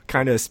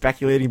kind of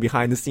speculating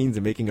behind the scenes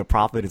and making a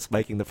profit and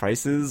spiking the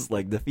prices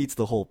like defeats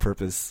the whole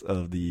purpose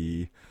of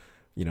the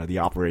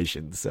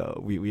operation.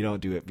 So we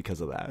don't do it because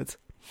of that.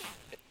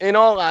 In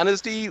all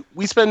honesty,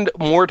 we spend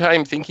more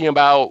time thinking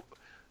about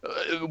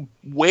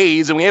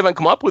ways, and we haven't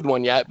come up with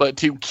one yet, but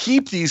to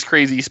keep these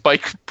crazy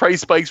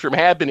price spikes from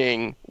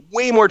happening,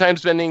 way more time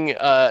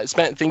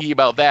spent thinking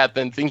about that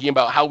than thinking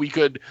about how we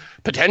could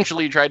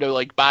potentially try to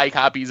like buy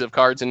copies of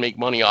cards and make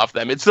money off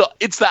them. It's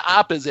the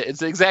opposite. It's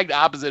the exact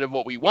opposite of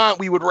what we want.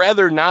 We would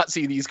rather not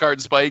see these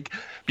cards spike,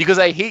 because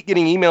I hate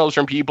getting emails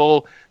from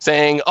people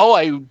saying, oh,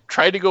 I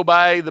tried to go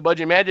buy the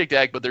budget Magic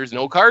deck, but there's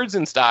no cards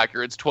in stock,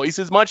 or it's twice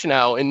as much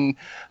now. And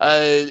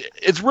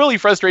it's really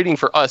frustrating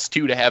for us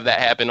too to have that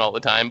happen all the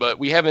time, but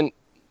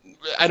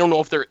I don't know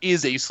if there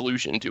is a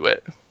solution to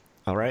it.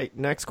 All right,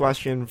 next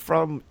question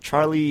from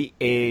Charlie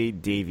A.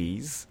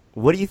 Davies.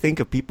 What do you think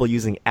of people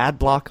using ad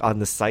block on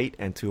the site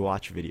and to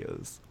watch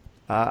videos?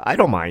 I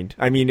don't mind.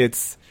 I mean,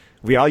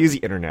 we all use the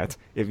internet.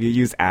 If you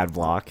use ad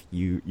block,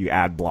 you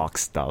ad block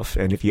stuff.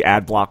 And if you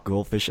ad block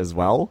Goldfish as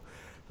well,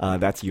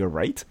 that's your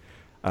right.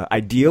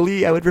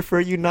 Ideally, I would prefer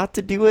you not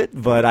to do it,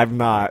 but I'm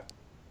not,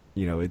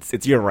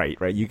 it's your right?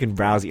 You can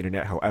browse the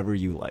internet however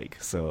you like.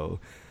 So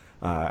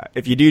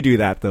if you do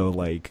that, though,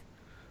 like,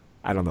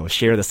 I don't know,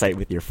 share the site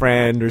with your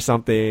friend or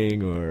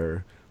something,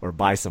 or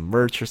buy some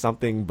merch or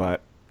something,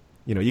 but,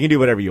 you can do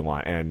whatever you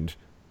want, and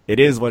it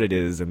is what it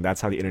is, and that's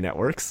how the internet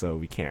works, so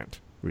we can't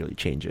really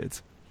change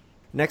it.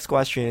 Next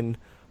question,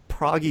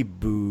 Proggy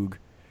Boog.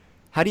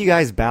 How do you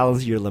guys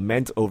balance your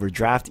lament over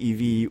draft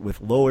EV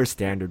with lower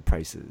standard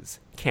prices?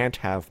 Can't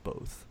have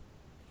both.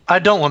 I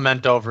don't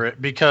lament over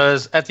it,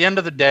 because at the end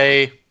of the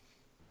day,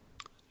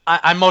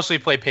 I mostly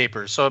play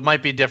papers, so it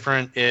might be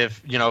different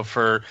if,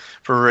 for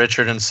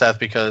Richard and Seth,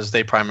 because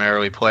they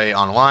primarily play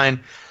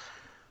online.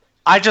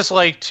 I just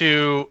like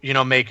to,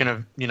 make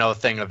a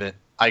thing of it.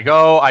 I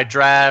go, I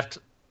draft,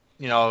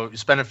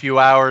 spend a few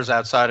hours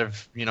outside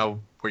of,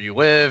 where you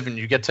live, and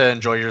you get to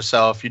enjoy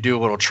yourself. You do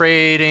a little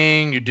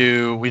trading, you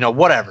do,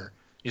 whatever.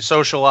 You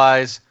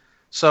socialize.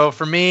 So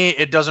for me,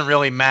 it doesn't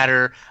really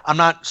matter. I'm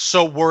not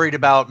so worried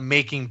about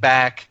making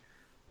back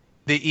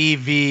the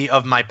EV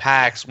of my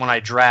packs when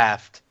I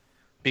draft,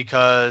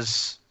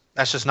 because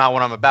that's just not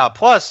what I'm about.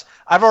 Plus,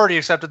 I've already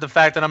accepted the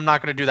fact that I'm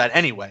not going to do that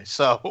anyway.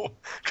 So,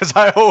 because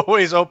I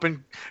always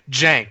open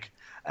jank,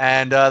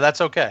 and that's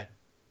okay.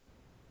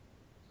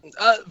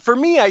 For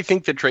me, I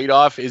think the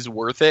trade-off is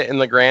worth it in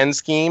the grand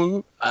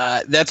scheme.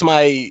 That's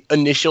my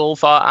initial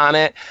thought on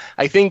it.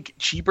 I think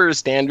cheaper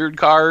standard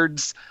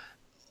cards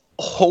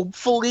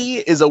hopefully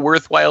is a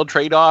worthwhile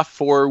trade-off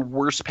for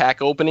worse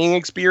pack opening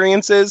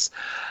experiences.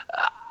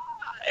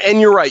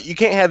 And you're right, you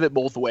can't have it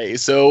both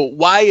ways. So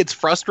why it's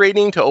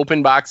frustrating to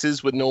open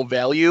boxes with no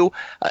value,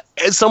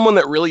 as someone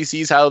that really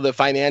sees how the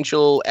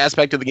financial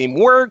aspect of the game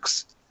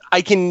works,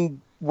 I can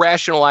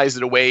rationalize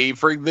it away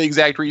for the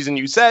exact reason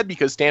you said,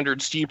 because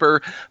standard's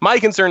cheaper. My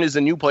concern is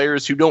the new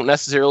players who don't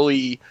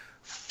necessarily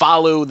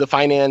follow the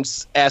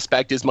finance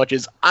aspect as much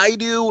as I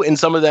do, and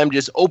some of them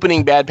just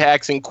opening bad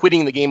packs and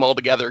quitting the game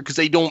altogether because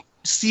they don't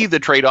see the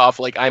trade-off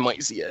like I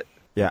might see it.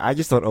 Yeah, I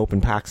just don't open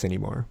packs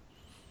anymore.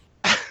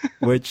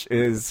 Which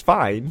is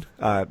fine.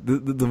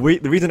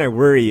 The reason I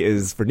worry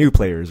is for new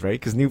players, right?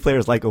 Because new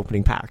players like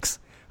opening packs.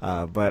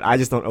 But I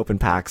just don't open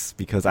packs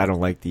because I don't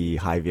like the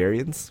high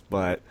variance.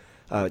 But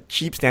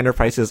cheap standard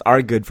prices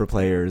are good for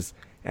players.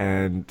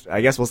 and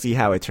I guess we'll see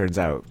how it turns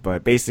out.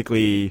 But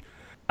basically,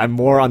 I'm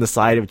more on the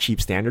side of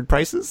cheap standard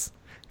prices,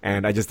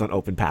 and I just don't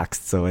open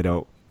packs so I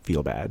don't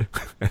feel bad.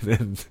 And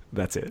then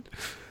that's it.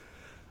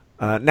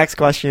 Next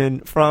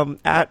question from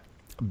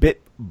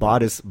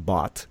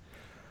 @BitBotisBot.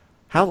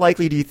 How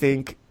likely do you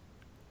think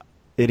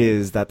it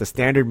is that the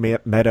standard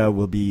meta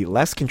will be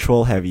less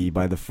control heavy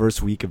by the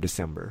first week of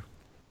December?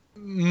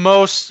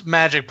 Most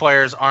Magic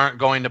players aren't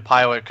going to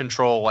pilot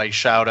control like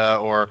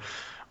Shouta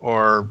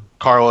or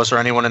Carlos or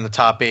anyone in the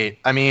top 8.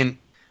 I mean,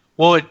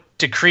 will it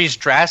decrease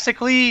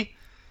drastically?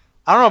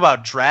 I don't know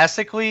about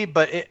drastically,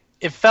 but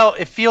it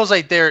feels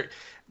like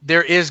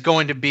there is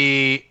going to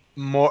be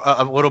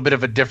a little bit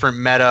of a different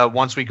meta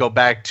once we go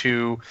back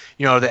to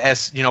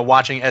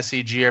watching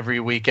SCG every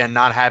weekend,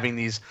 not having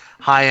these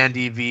high-end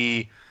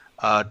EV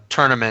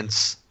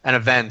tournaments and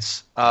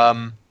events.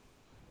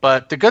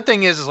 But the good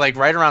thing is like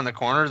right around the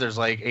corner, there's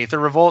like Aether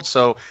Revolt,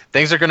 so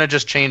things are going to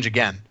just change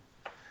again.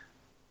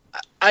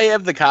 I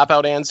have the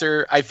cop-out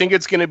answer. I think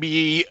it's going to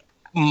be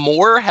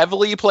more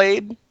heavily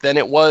played than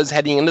it was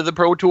heading into the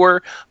Pro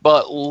Tour,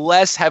 but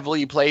less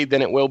heavily played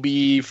than it will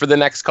be for the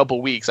next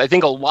couple weeks. I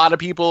think a lot of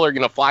people are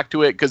going to flock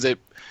to it because it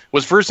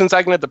was first and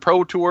second at the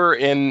Pro Tour,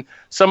 and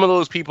some of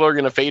those people are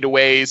going to fade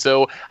away.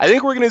 So I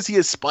think we're going to see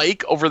a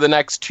spike over the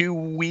next 2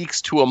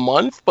 weeks to a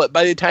month, but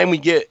by the time we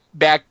get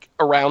back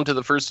around to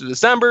the 1st of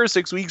December,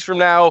 6 weeks from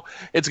now,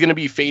 it's going to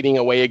be fading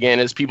away again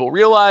as people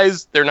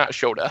realize they're not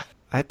Shota.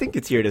 I think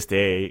it's here to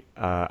stay.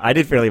 I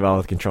did fairly well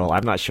with control.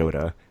 I'm not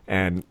Shota.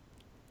 And,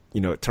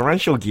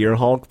 Torrential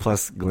Gearhulk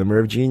plus Glimmer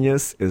of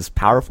Genius is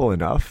powerful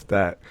enough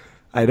that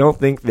I don't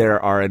think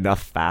there are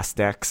enough fast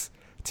decks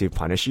to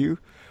punish you.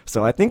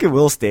 So I think it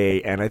will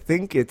stay, and I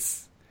think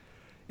it's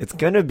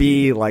going to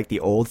be like the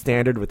old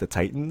standard with the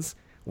Titans,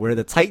 where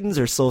the Titans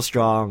are so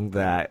strong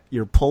that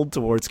you're pulled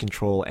towards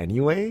control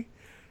anyway.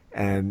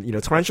 And,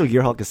 Torrential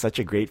Gearhulk is such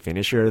a great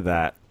finisher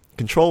that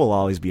control will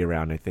always be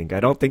around, I think. I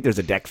don't think there's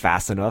a deck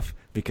fast enough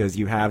because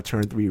you have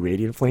turn 3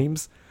 Radiant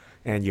Flames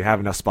and you have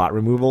enough spot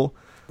removal.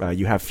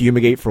 You have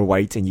Fumigate for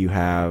white, and you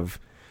have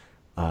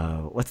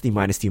what's the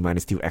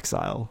 -2/-2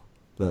 Exile,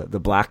 the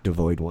black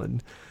Devoid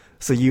one.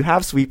 So you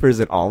have sweepers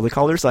in all the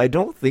colors, so I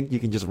don't think you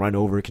can just run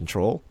over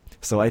control.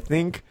 So I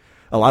think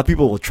a lot of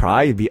people will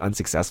try and be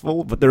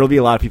unsuccessful, but there will be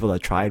a lot of people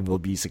that try and will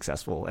be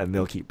successful, and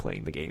they'll keep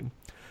playing the game.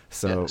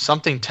 So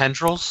something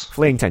tendrils?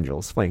 Flaying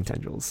Tendrils.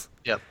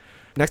 Yep.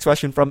 Next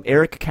question from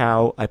Eric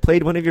Cow. I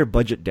played one of your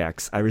budget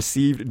decks. I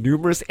received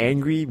numerous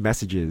angry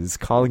messages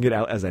calling it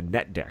out as a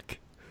net deck.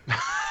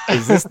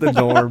 Is this the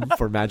norm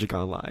for Magic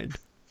Online?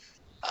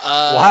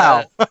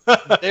 Wow.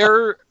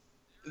 There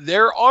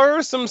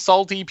are some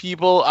salty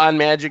people on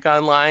Magic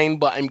Online,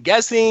 but I'm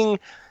guessing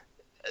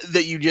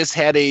that you just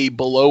had a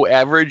below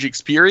average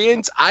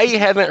experience. I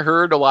haven't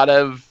heard a lot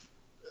of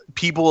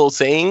people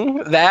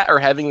saying that or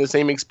having the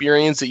same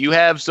experience that you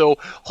have. So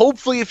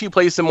hopefully if you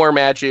play some more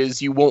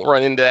matches, you won't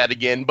run into that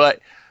again.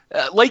 But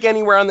like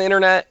anywhere on the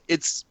internet,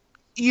 it's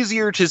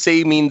easier to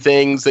say mean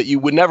things that you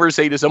would never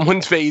say to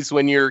someone's face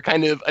when you're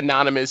kind of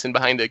anonymous and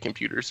behind a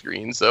computer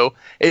screen. So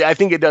I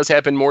think it does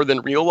happen more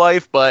than real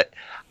life, but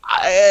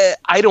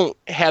I don't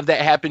have that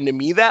happen to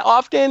me that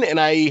often, and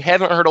I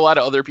haven't heard a lot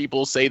of other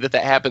people say that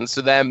happens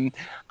to them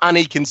on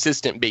a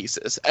consistent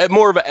basis.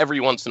 More of a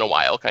every once in a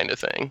while kind of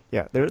thing.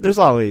 Yeah, there's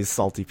always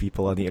salty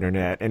people on the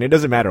internet, and it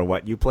doesn't matter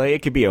what you play.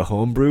 It could be a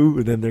homebrew,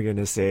 and then they're going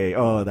to say,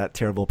 oh, that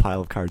terrible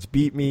pile of cards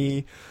beat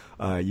me.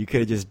 You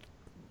could have just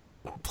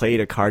played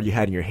a card you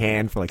had in your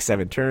hand for like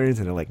 7 turns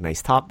and a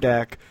nice top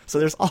deck. So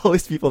there's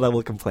always people that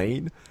will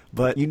complain,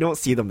 but you don't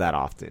see them that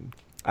often.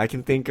 I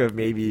can think of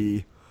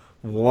maybe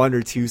 1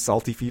 or 2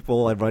 salty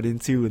people I've run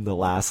into in the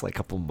last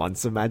couple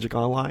months of Magic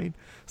Online.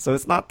 So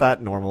it's not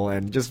that normal,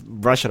 and just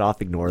brush it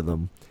off, ignore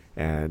them,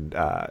 and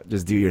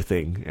just do your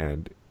thing,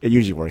 and it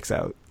usually works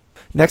out.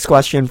 Next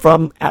question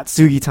from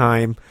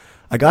 @SugiTime.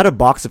 I got a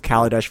box of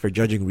Kaladesh for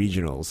judging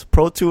regionals.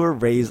 Pro Tour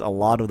raised a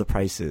lot of the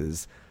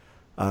prices.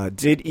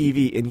 Did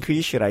EV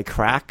increase? Should I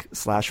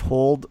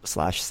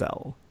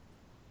crack/hold/sell?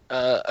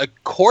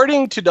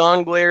 According to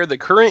Dawnglare, the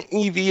current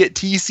EV at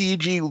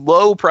TCG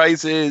low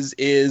prices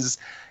is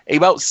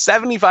about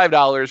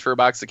 $75 for a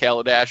box of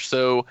Kaladesh.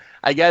 So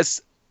I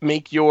guess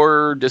make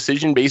your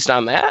decision based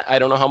on that. I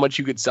don't know how much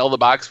you could sell the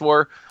box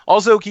for.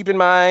 Also, keep in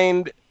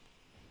mind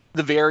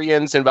the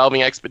variants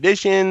involving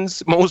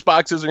expeditions. Most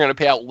boxes are going to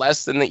pay out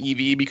less than the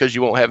EV because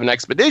you won't have an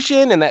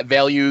expedition, and that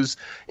value's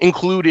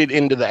included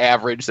into the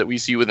average that we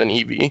see with an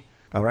EV.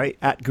 All right,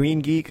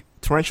 @GreenGeek,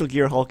 Torrential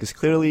Gearhulk is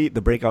clearly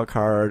the breakout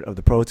card of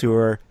the Pro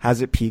Tour. Has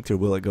it peaked, or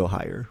will it go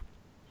higher?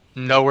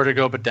 Nowhere to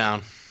go but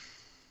down.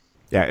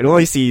 Yeah, it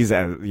only sees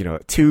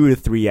 2 to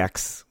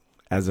 3x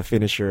as a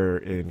finisher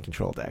in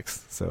control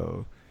decks,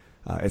 so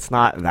it's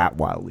not that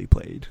wildly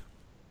played.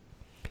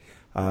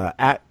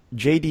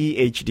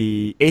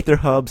 @JDHD, Aether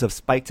hubs have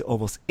spiked to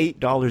almost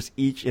 $8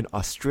 each in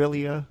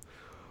Australia.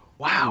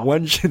 Wow.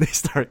 When should they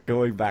start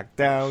going back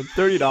down?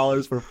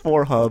 $30 for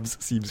 4 hubs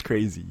seems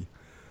crazy.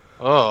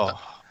 Oh.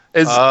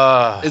 Is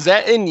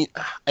that in?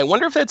 I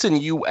wonder if that's in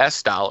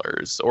U.S.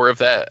 dollars or if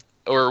that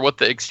or what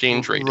the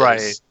exchange rate Right.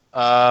 is.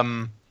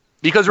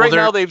 Because Well, right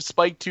now they've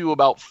spiked to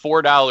about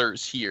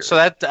 $4 here. So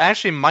that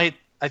actually might.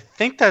 I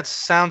think that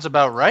sounds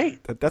about right.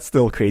 That's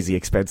still crazy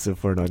expensive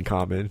for an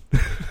uncommon.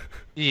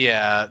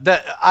 Yeah,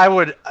 that I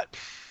would.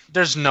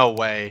 There's no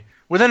way.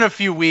 Within a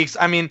few weeks,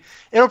 I mean,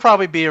 it'll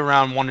probably be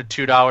around $1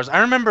 to $2.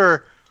 I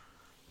remember,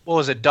 what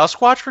was it?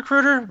 Duskwatch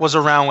Recruiter was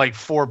around like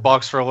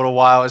 $4 for a little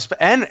while,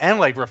 and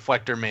like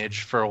Reflector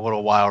Mage for a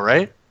little while,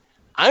 right?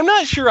 I'm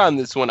not sure on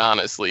this one,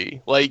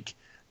 honestly. Like,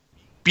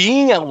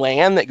 being a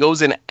land that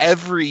goes in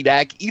every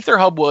deck, Ether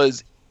Hub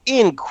was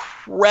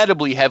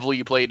incredibly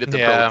heavily played at the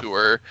Pro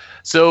Tour.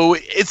 So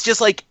it's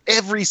just like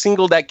every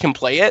single deck can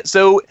play it.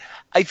 So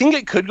I think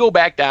it could go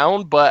back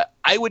down, but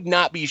I would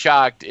not be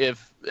shocked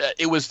if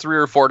it was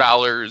 $3 or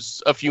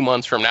 $4 a few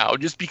months from now,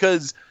 just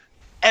because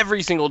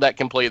every single deck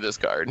can play this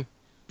card.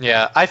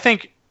 Yeah, I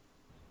think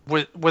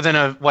within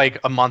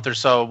a month or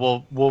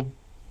so, we'll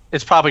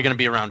it's probably going to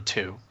be around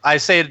 2. I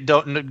say it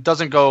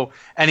doesn't go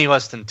any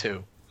less than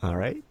 2. All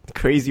right.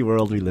 Crazy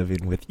world we live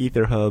in, with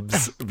Ether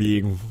Hubs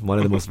being one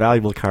of the most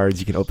valuable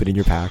cards you can open in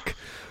your pack.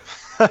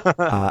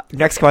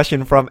 Next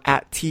question from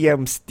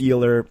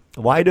 @TMStealer.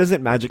 Why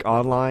doesn't Magic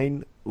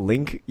Online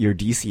link your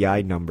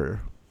DCI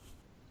number?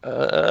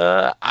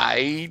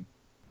 I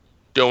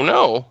don't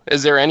know.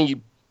 Is there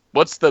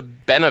what's the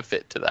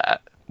benefit to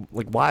that?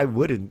 Like, why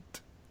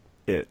wouldn't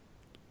it?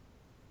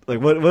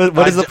 Like,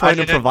 what is the point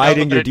of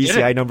providing your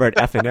DCI number at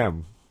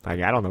FNM?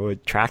 Like, I don't know,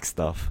 it tracks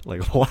stuff.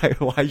 Like,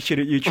 why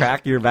shouldn't you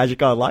track your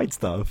Magic Online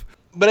stuff?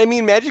 But I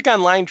mean, Magic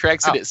Online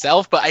tracks it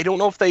itself, but I don't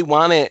know if they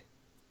want it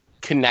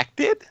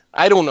connected.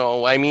 I don't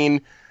know. I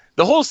mean,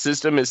 the whole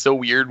system is so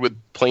weird with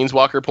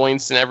Planeswalker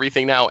points and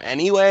everything now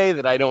anyway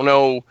that I don't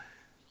know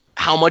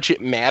how much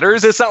it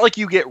matters. It's not like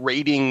you get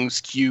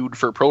ratings queued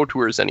for Pro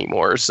Tours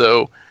anymore,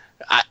 so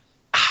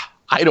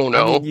I don't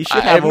know. I mean, you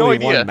should have only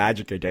one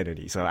Magic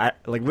identity. So,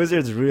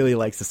 Wizards really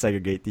likes to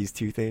segregate these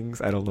two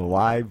things. I don't know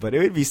why, but it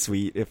would be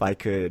sweet if I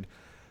could,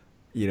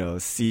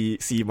 see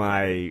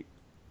my.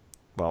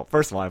 Well,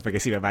 first of all, if I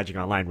could see my Magic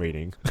Online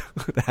rating,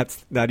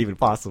 that's not even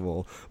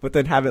possible. But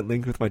then have it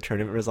linked with my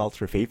tournament results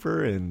for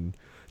Paper and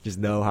just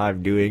know how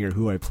I'm doing or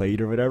who I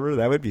played or whatever.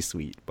 That would be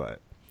sweet,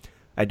 but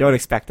I don't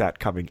expect that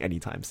coming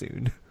anytime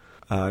soon.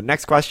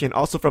 Next question,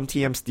 also from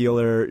TM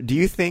Steeler. Do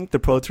you think the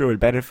Pro Tour would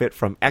benefit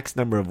from X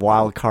number of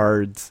wild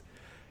cards,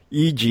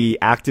 e.g.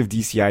 active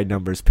DCI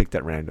numbers picked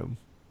at random?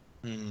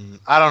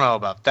 I don't know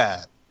about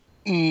that.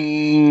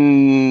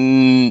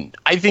 I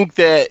think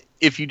that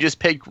if you just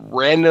pick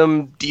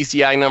random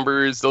DCI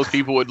numbers, those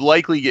people would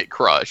likely get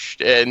crushed,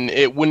 and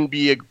it wouldn't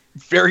be a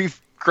very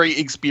great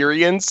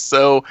experience.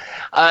 So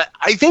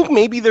I think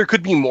maybe there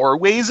could be more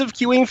ways of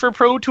queuing for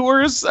Pro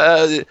Tours,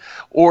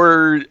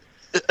 or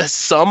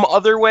some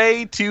other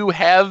way to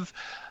have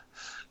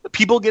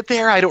people get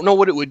there. I don't know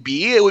what it would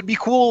be. It would be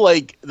cool,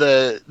 like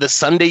the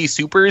Sunday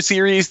Super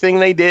Series thing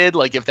they did,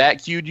 like if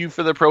that queued you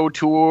for the Pro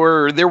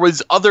Tour, or there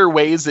was other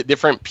ways that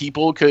different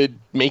people could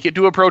make it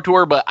to a Pro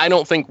Tour, but I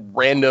don't think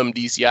random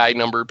DCI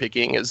number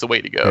picking is the way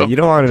to go. Yeah, you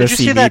don't want to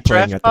see me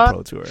playing at the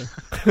Pro Tour.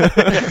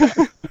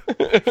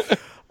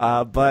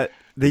 But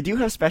they do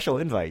have special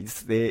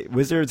invites.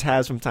 Wizards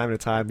has from time to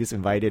time just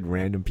invited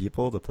random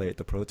people to play at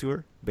the Pro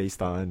Tour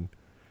based on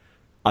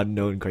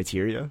unknown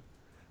criteria.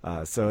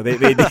 So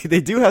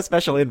they do have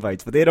special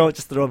invites, but they don't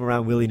just throw them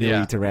around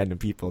willy-nilly to random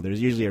people.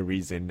 There's usually a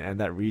reason, and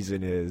that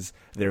reason is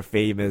they're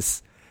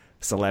famous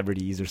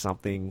celebrities or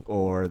something,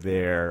 or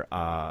they're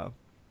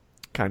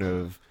kind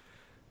of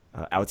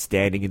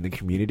outstanding in the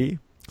community.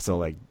 So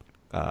like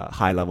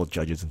high-level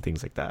judges and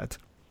things like that.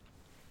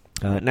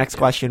 Next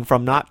question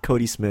from not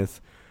Cody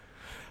Smith.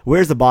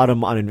 Where's the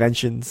bottom on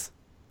inventions?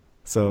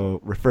 So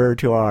refer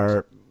to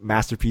our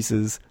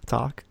masterpieces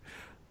talk.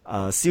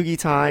 Sugi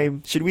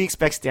time. Should we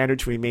expect Standard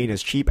to remain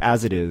as cheap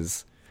as it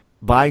is?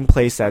 Buying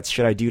playsets,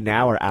 should I do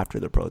now or after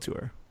the Pro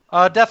Tour?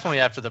 Definitely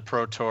after the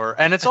Pro Tour.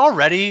 And it's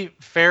already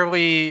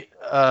fairly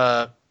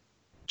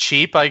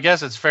cheap, I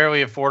guess. It's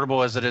fairly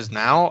affordable as it is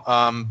now.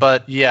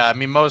 But yeah, I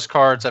mean, most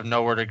cards have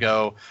nowhere to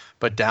go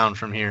but down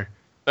from here.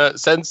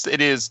 Since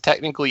it is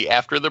technically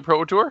after the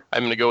Pro Tour,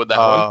 I'm going to go with that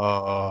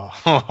one.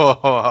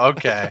 Oh,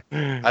 okay.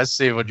 I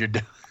see what you're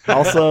doing.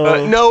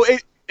 Also, no,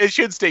 it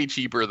should stay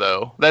cheaper,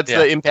 though. That's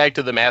the impact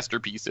of the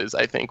masterpieces,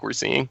 I think, we're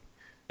seeing.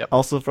 Yep.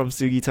 Also from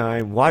Sugi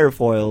Time, why are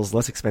foils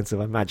less expensive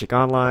on Magic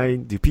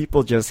Online? Do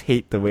people just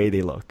hate the way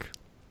they look?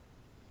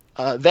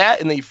 That,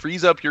 and they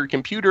freeze up your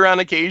computer on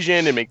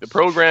occasion and make the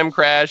program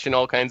crash and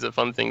all kinds of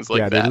fun things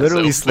like that. Yeah, they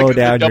literally slow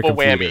down your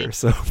computer. Whammy.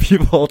 So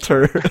people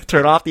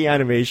turn off the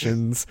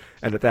animations,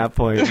 and at that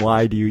point,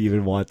 why do you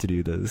even want to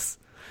do this?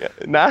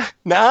 Not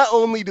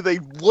only do they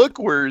look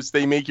worse,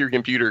 they make your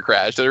computer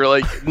crash. They're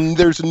like,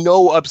 there's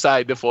no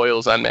upside to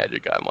foils on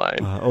Magic Online.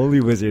 Only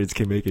Wizards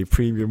can make a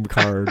premium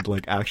card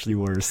like actually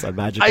worse on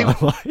Magic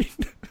Online.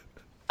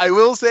 I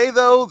will say,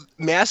 though,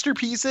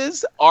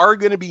 masterpieces are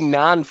going to be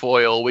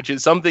non-foil, which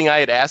is something I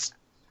had asked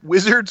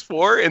Wizards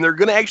 4, and they're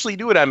going to actually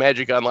do it on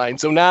Magic Online.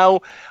 So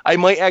now I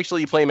might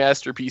actually play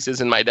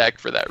Masterpieces in my deck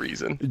for that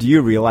reason. Do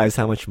you realize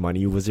how much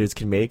money Wizards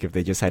can make if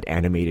they just had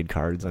animated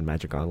cards on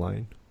Magic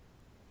Online?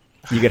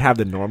 You could have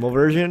the normal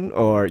version,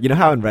 or you know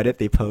how on Reddit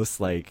they post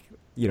like,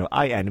 you know,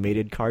 I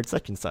animated card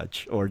such and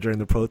such, or during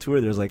the Pro Tour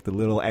there's like the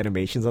little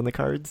animations on the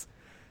cards.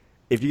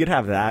 If you could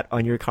have that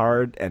on your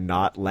card and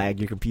not lag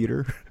your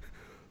computer,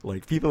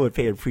 like people would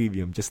pay a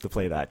premium just to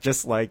play that.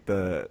 Just like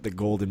the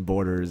golden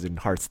borders in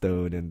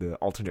Hearthstone and the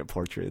alternate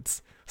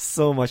portraits.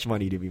 So much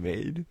money to be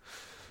made.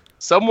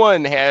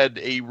 Someone had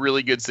a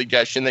really good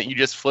suggestion that you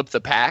just flip the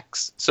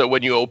packs. So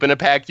when you open a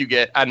pack, you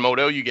get, on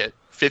Moto, you get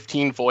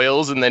 15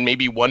 foils and then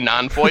maybe one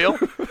non-foil.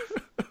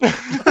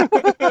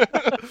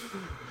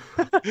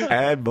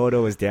 And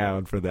Moto is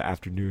down for the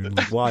afternoon.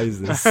 Why is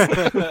this?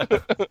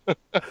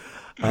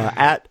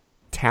 At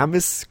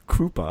Tamis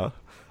Krupa,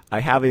 I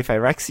have a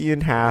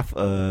Phyrexian half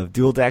of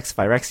Dual Decks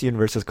Phyrexian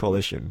versus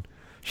Coalition.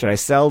 Should I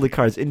sell the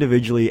cards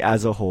individually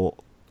as a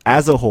whole,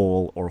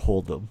 or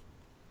hold them?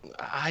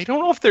 I don't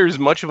know if there's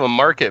much of a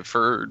market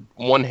for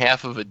one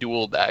half of a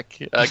dual deck,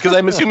 because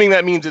I'm assuming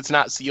that means it's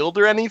not sealed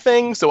or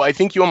anything. So I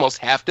think you almost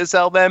have to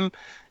sell them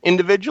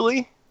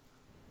individually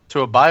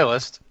to a buy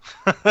list.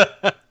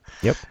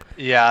 Yep.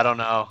 Yeah, I don't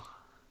know.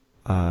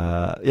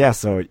 Yeah,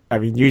 so, I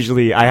mean,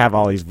 usually I have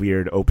all these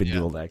weird open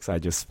dual decks. I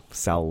just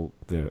sell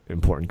the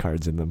important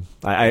cards in them.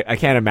 I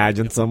can't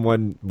imagine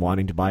someone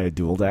wanting to buy a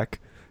dual deck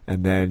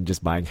and then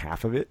just buying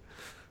half of it.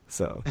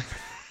 So,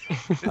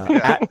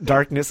 at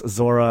Darkness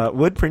Zora,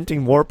 would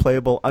printing more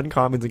playable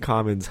uncommons and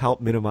commons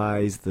help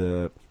minimize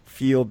the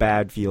feel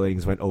bad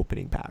feelings when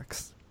opening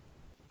packs?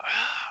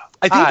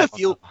 I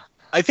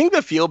think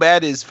the feel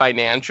bad is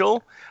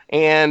financial,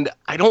 and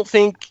I don't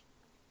think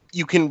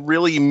you can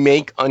really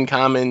make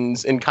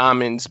uncommons and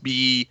commons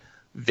be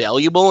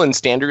valuable in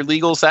standard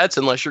legal sets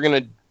unless you're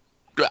going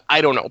to,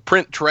 I don't know,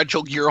 print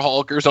Torrential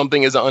Gearhulk or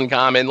something as an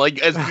uncommon,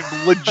 like as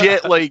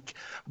legit, like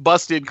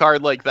busted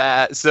card like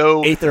that.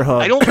 So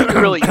Aetherhook. I don't think it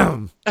really,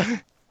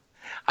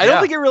 I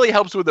don't think it really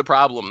helps with the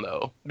problem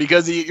though,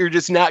 because you're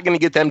just not going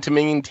to get them to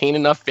maintain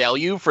enough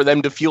value for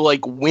them to feel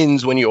like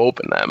wins when you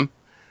open them.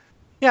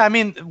 Yeah, I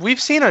mean,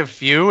 we've seen a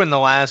few in the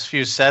last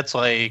few sets,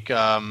 like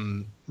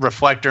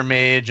Reflector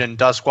Mage and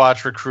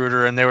Duskwatch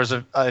Recruiter, and there was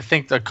I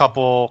think a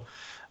couple.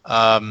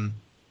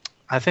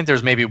 I think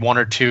there's maybe one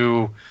or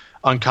two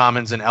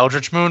uncommons in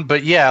Eldritch Moon,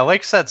 but yeah,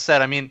 like Seth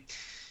said, I mean,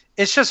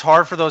 it's just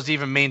hard for those to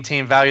even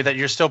maintain value. That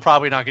you're still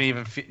probably not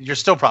going to you're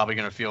still probably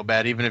going to feel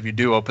bad even if you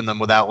do open them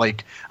without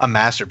like a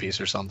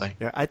masterpiece or something.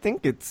 Yeah, I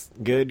think it's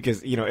good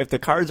because you know if the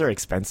cards are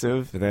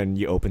expensive, then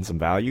you open some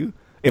value.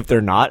 If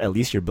they're not, at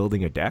least you're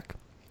building a deck.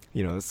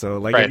 You know, so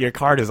like if your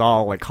card is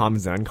all like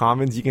commons and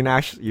uncommons, you can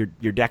actually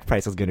your deck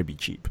price is going to be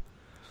cheap.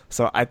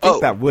 So I think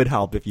that would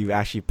help if you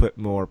actually put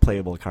more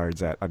playable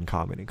cards at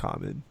uncommon and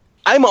common.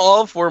 I'm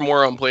all for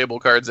more unplayable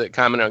cards at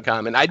common and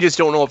uncommon. I just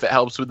don't know if it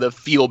helps with the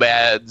feel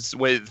bads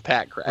with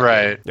pack cracking.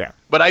 Right. Yeah.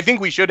 But I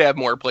think we should have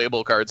more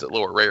playable cards at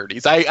lower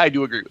rarities. I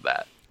do agree with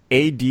that.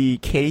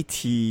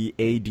 ADKT,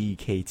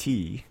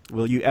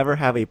 will you ever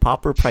have a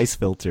popper price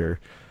filter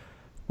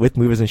with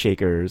movers and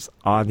shakers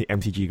on the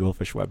MTG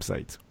Goldfish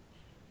website?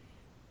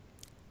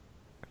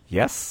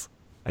 Yes,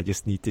 I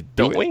just need to do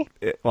Don't it.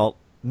 we? Well,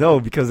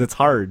 no, because it's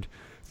hard.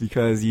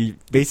 Because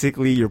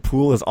your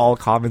pool is all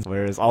commons,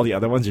 whereas all the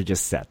other ones are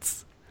just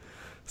sets.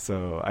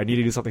 So I need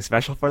to do something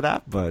special for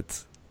that,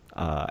 but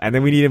and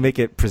then we need to make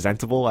it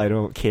presentable. I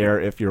don't care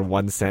if your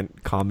 1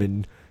 cent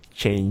common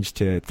changed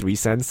to 3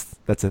 cents.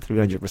 That's a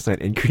 300%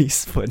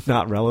 increase, but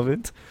not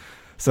relevant.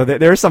 So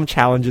there are some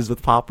challenges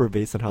with Popper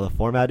based on how the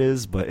format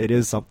is, but it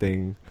is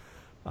something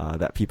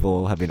that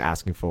people have been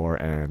asking for,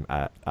 and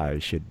I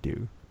should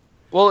do.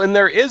 Well, and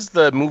there is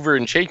the mover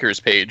and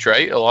shakers page,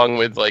 right? Along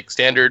with like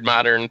standard,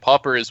 modern,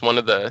 pauper is one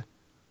of the.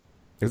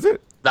 Is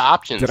it? The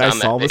options. Did I on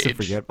that solve page. this and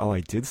forget? Oh, I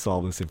did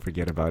solve this and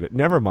forget about it.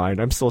 Never mind.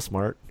 I'm so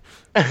smart.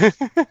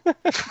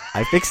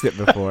 I fixed it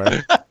before.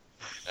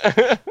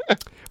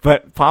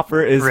 But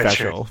Popper is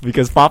special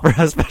because Popper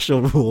has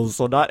special rules,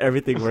 so not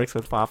everything works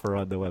with Popper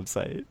on the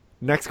website.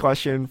 Next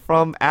question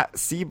from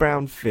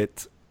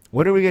 @CBrownFit.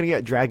 When are we gonna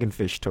get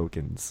Dragonfish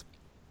tokens?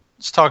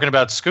 It's talking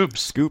about scoops.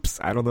 Scoops,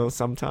 I don't know,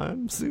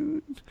 sometime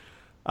soon.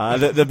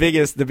 The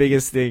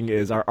biggest thing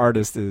is our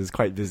artist is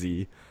quite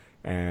busy,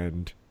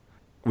 and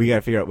we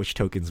gotta figure out which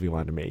tokens we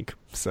want to make.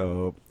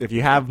 So if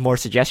you have more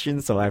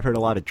suggestions, so I've heard a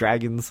lot of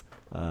dragons,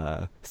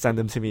 send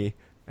them to me,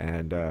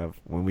 and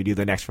when we do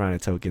the next round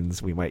of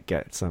tokens, we might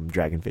get some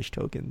Dragonfish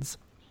tokens.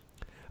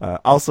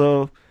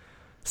 Also,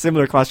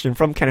 similar question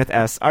from Kenneth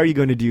S. Are you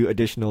going to do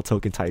additional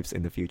token types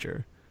in the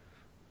future?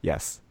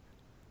 Yes.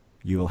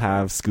 You will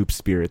have Scoop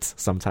Spirits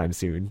sometime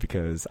soon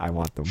because I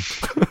want them.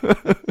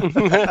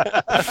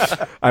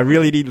 I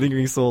really need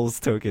Lingering Souls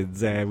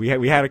tokens, and we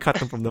had to cut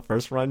them from the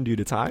first run due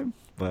to time,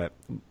 but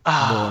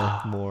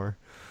more.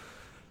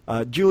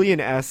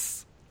 Julian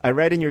S. I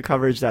read in your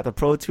coverage that the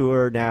Pro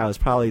Tour now is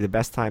probably the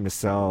best time to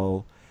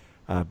sell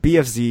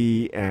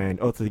BFZ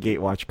and Oath of the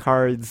Gatewatch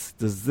cards.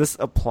 Does this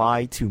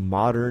apply to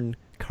modern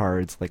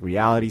cards like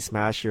Reality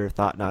Smasher,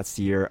 Thought Not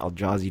Seer,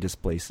 Eldrazi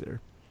Displacer.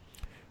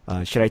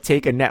 Should I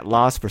take a net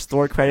loss for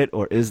store credit,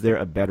 or is there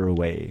a better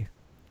way?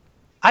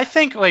 I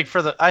think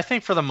for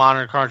the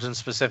modern cards in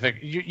specific,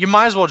 you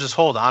might as well just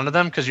hold on to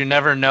them because you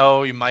never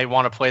know. You might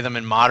want to play them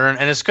in modern,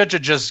 and it's good to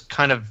just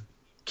kind of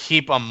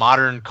keep a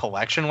modern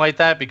collection like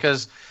that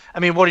because I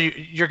mean,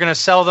 you're going to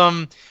sell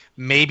them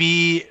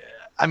maybe.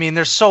 I mean,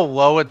 they're so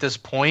low at this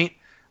point.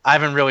 I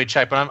haven't really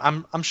checked, but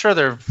I'm sure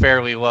they're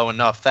fairly low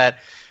enough that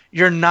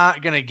you're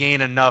not going to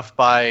gain enough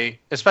by,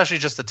 especially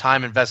just the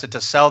time invested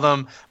to sell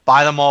them,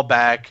 buy them all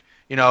back,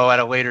 at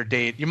a later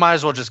date. You might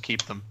as well just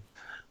keep them.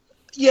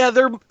 Yeah,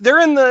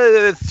 they're in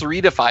the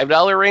 $3 to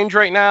 $5 range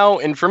right now,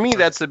 and for me,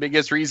 that's the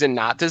biggest reason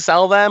not to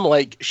sell them.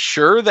 Like,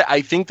 sure, that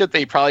I think that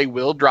they probably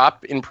will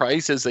drop in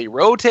price as they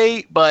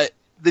rotate, but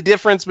the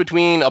difference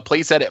between a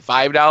playset at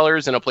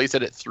 $5 and a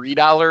playset at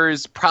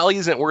 $3 probably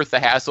isn't worth the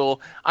hassle.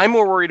 I'm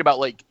more worried about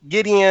like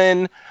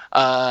Gideon,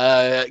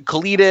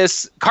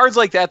 Kalidas, cards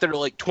like that are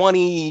like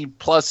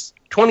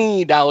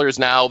 $20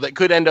 now that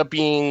could end up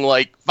being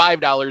like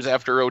 $5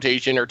 after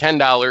rotation or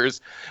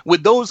 $10.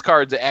 With those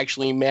cards, it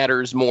actually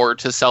matters more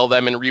to sell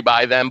them and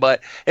rebuy them.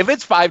 But if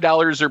it's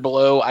 $5 or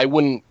below, I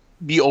wouldn't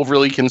be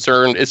overly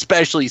concerned,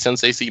 especially since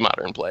they see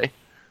modern play.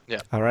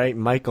 Yeah. All right,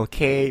 Michael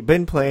K.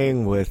 Been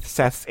playing with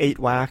Seth's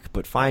 8-Whack,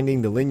 but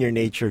finding the linear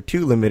nature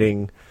too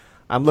limiting.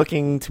 I'm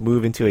looking to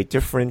move into a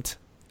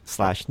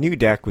different/new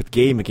deck with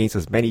game against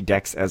as many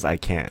decks as I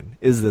can.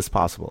 Is this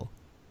possible?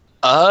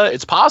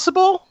 It's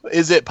possible.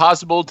 Is it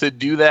possible to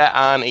do that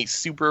on a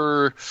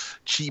super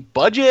cheap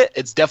budget?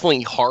 It's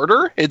definitely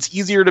harder. It's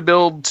easier to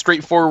build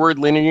straightforward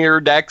linear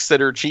decks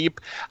that are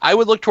cheap. I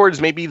would look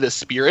towards maybe the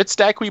Spirits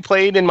deck we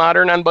played in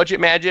Modern on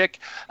Budget Magic.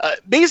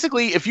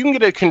 Basically, if you can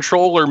get a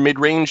control or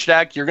mid-range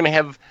deck, you're going to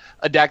have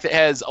a deck that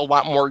has a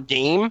lot more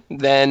game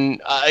than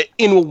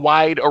in a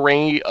wide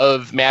array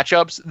of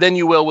matchups than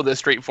you will with a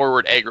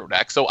straightforward aggro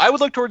deck. So I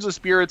would look towards the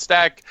Spirits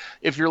deck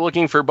if you're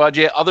looking for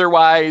budget.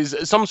 Otherwise,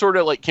 some sort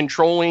of like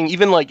controlling,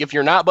 even like if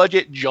you're not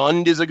budget,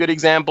 Jund is a good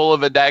example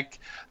of a deck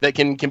that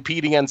can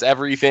compete against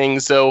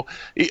everything. So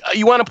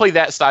you want to play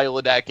that style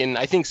of deck, and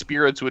I think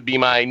Spirits would be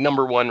my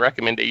number one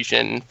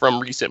recommendation from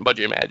recent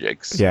Budget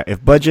Magics. Yeah,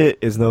 if budget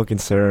is no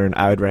concern,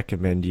 I would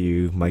recommend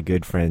you my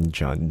good friend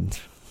Jund.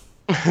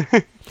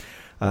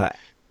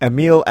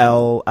 Emil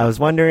L. I was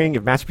wondering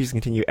if Masterpieces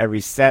continue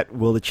every set,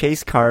 will the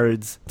chase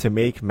cards to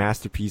make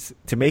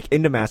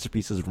into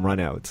masterpieces run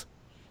out,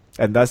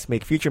 and thus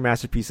make future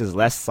masterpieces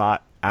less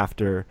sought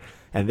after,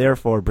 and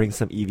therefore bring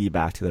some EV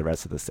back to the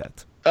rest of the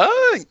set?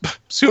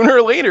 Sooner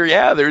or later,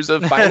 yeah. There's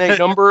a finite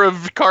number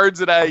of cards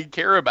that I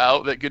care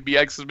about that could be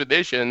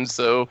expeditions.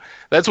 So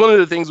that's one of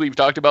the things we've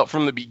talked about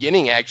from the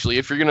beginning, actually.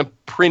 If you're going to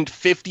print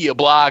 50 a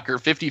block or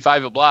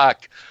 55 a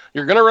block,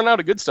 you're going to run out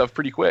of good stuff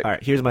pretty quick. All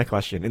right, here's my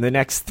question. In the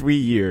next 3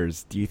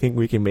 years, do you think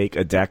we can make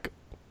a deck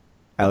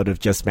out of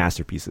just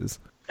masterpieces?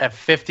 At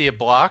 50 a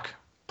block?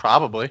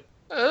 Probably.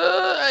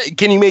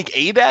 Can you make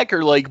a deck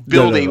or like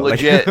build a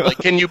legit, like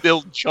can you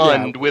build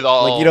Jund with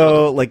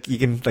all... Like you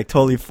can like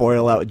totally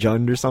foil out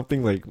Jund or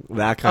something, like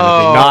that kind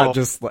of thing. Not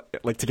just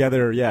like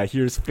together,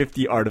 here's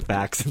 50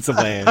 artifacts and some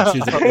lands.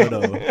 Here's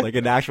like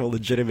an actual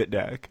legitimate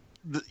deck.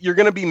 You're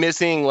going to be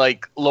missing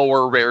like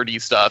lower rarity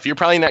stuff. You're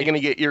probably not going to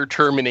get your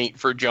Terminate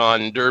for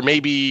Jund or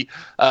maybe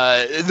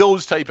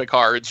those type of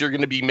cards you're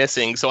going to be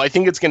missing. So I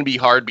think it's going to be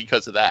hard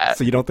because of that.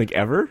 So you don't think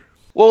ever?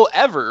 Well,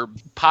 ever,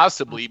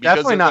 possibly, because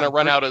Definitely they're going to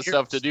run out of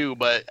stuff to do.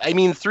 But, I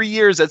mean, 3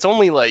 years, that's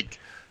only like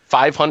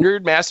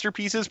 500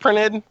 masterpieces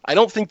printed. I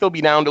don't think they'll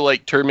be down to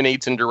like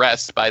Terminates and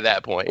Duress by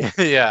that point.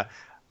 Yeah.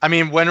 I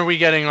mean, when are we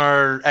getting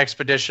our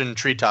Expedition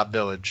Treetop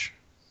Village?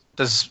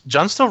 Does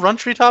Jund still run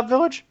Treetop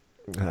Village?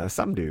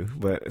 Some do,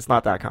 but it's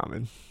not that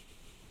common.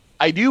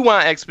 I do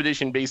want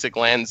Expedition Basic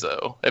Lands,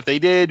 though. If they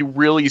did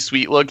really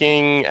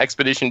sweet-looking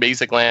Expedition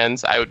Basic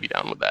Lands, I would be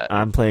down with that.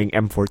 I'm playing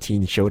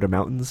M14 Shota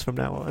Mountains from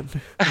now on.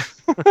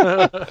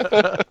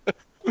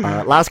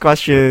 Last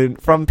question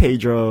from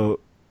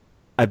Pedro.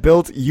 I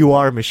built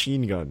UR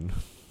Machine Gun.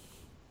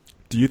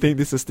 Do you think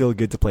this is still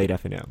good to play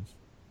at FNM?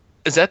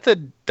 Is that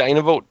the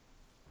Dynavote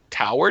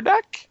Tower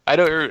deck? I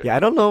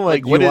don't know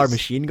what UR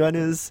Machine Gun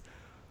is,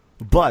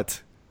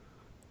 but...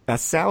 that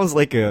sounds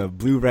like a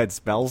blue-red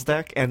spells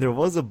deck, and there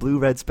was a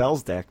blue-red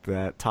spells deck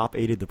that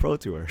top-8'd the Pro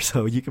Tour,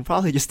 so you can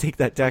probably just take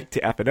that deck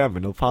to FNM, and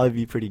it'll probably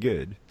be pretty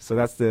good. So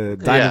that's the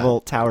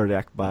Dynavolt Tower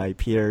deck by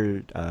Pierre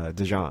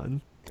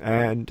Dejean.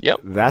 And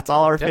that's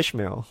all our fish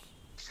mail.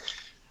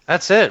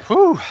 That's it.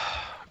 Whew.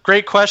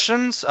 Great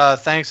questions.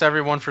 Thanks,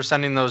 everyone, for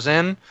sending those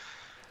in.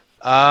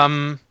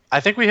 I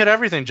think we hit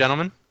everything,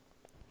 gentlemen.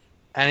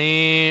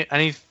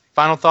 Any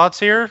final thoughts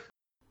here?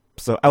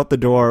 So out the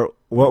door,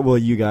 what will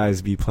you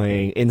guys be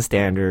playing in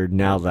Standard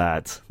now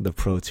that the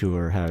Pro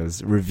Tour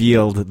has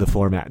revealed the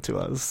format to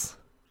us?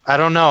 I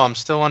don't know. I'm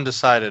still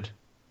undecided.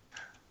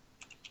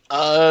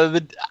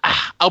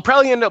 I'll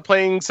probably end up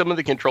playing some of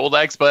the control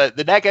decks, but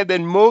the deck I've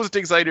been most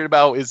excited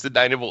about is the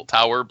 9-Volt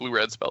Tower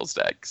blue-red spells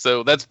deck.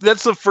 So that's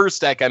the first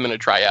deck I'm going to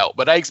try out.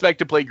 But I expect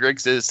to play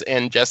Grixis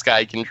and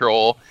Jeskai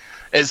control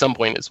at some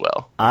point as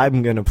well.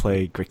 I'm gonna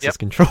play Grixis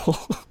control.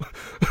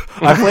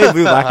 I played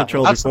blue black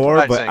control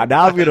before, but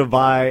now I'm gonna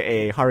buy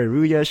a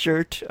Haruya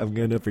shirt. I'm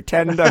gonna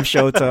pretend I'm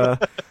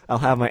Shota. I'll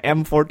have my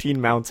M14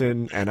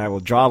 mountain, and I will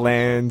draw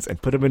lands and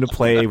put them into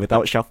play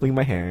without shuffling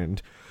my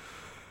hand.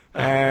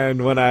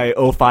 And when I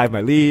 0-5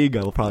 my league,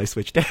 I will probably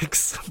switch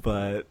decks.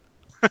 But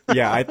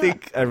yeah, I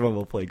think everyone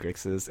will play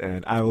Grixis,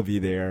 and I will be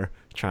there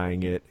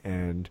trying it.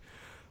 And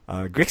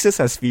Grixis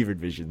has Fevered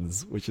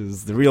Visions, which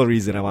is the real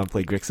reason I want to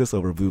play Grixis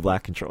over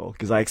blue-black control,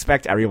 because I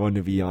expect everyone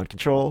to be on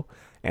control,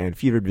 and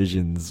Fevered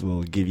Visions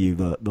will give you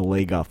the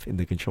leg up in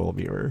the control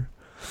mirror.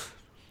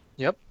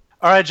 Yep.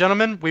 All right,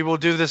 gentlemen, we will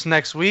do this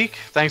next week.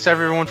 Thanks,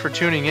 everyone, for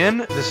tuning in.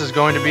 This is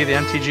going to be the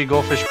MTG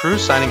Goldfish Crew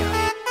signing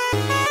out.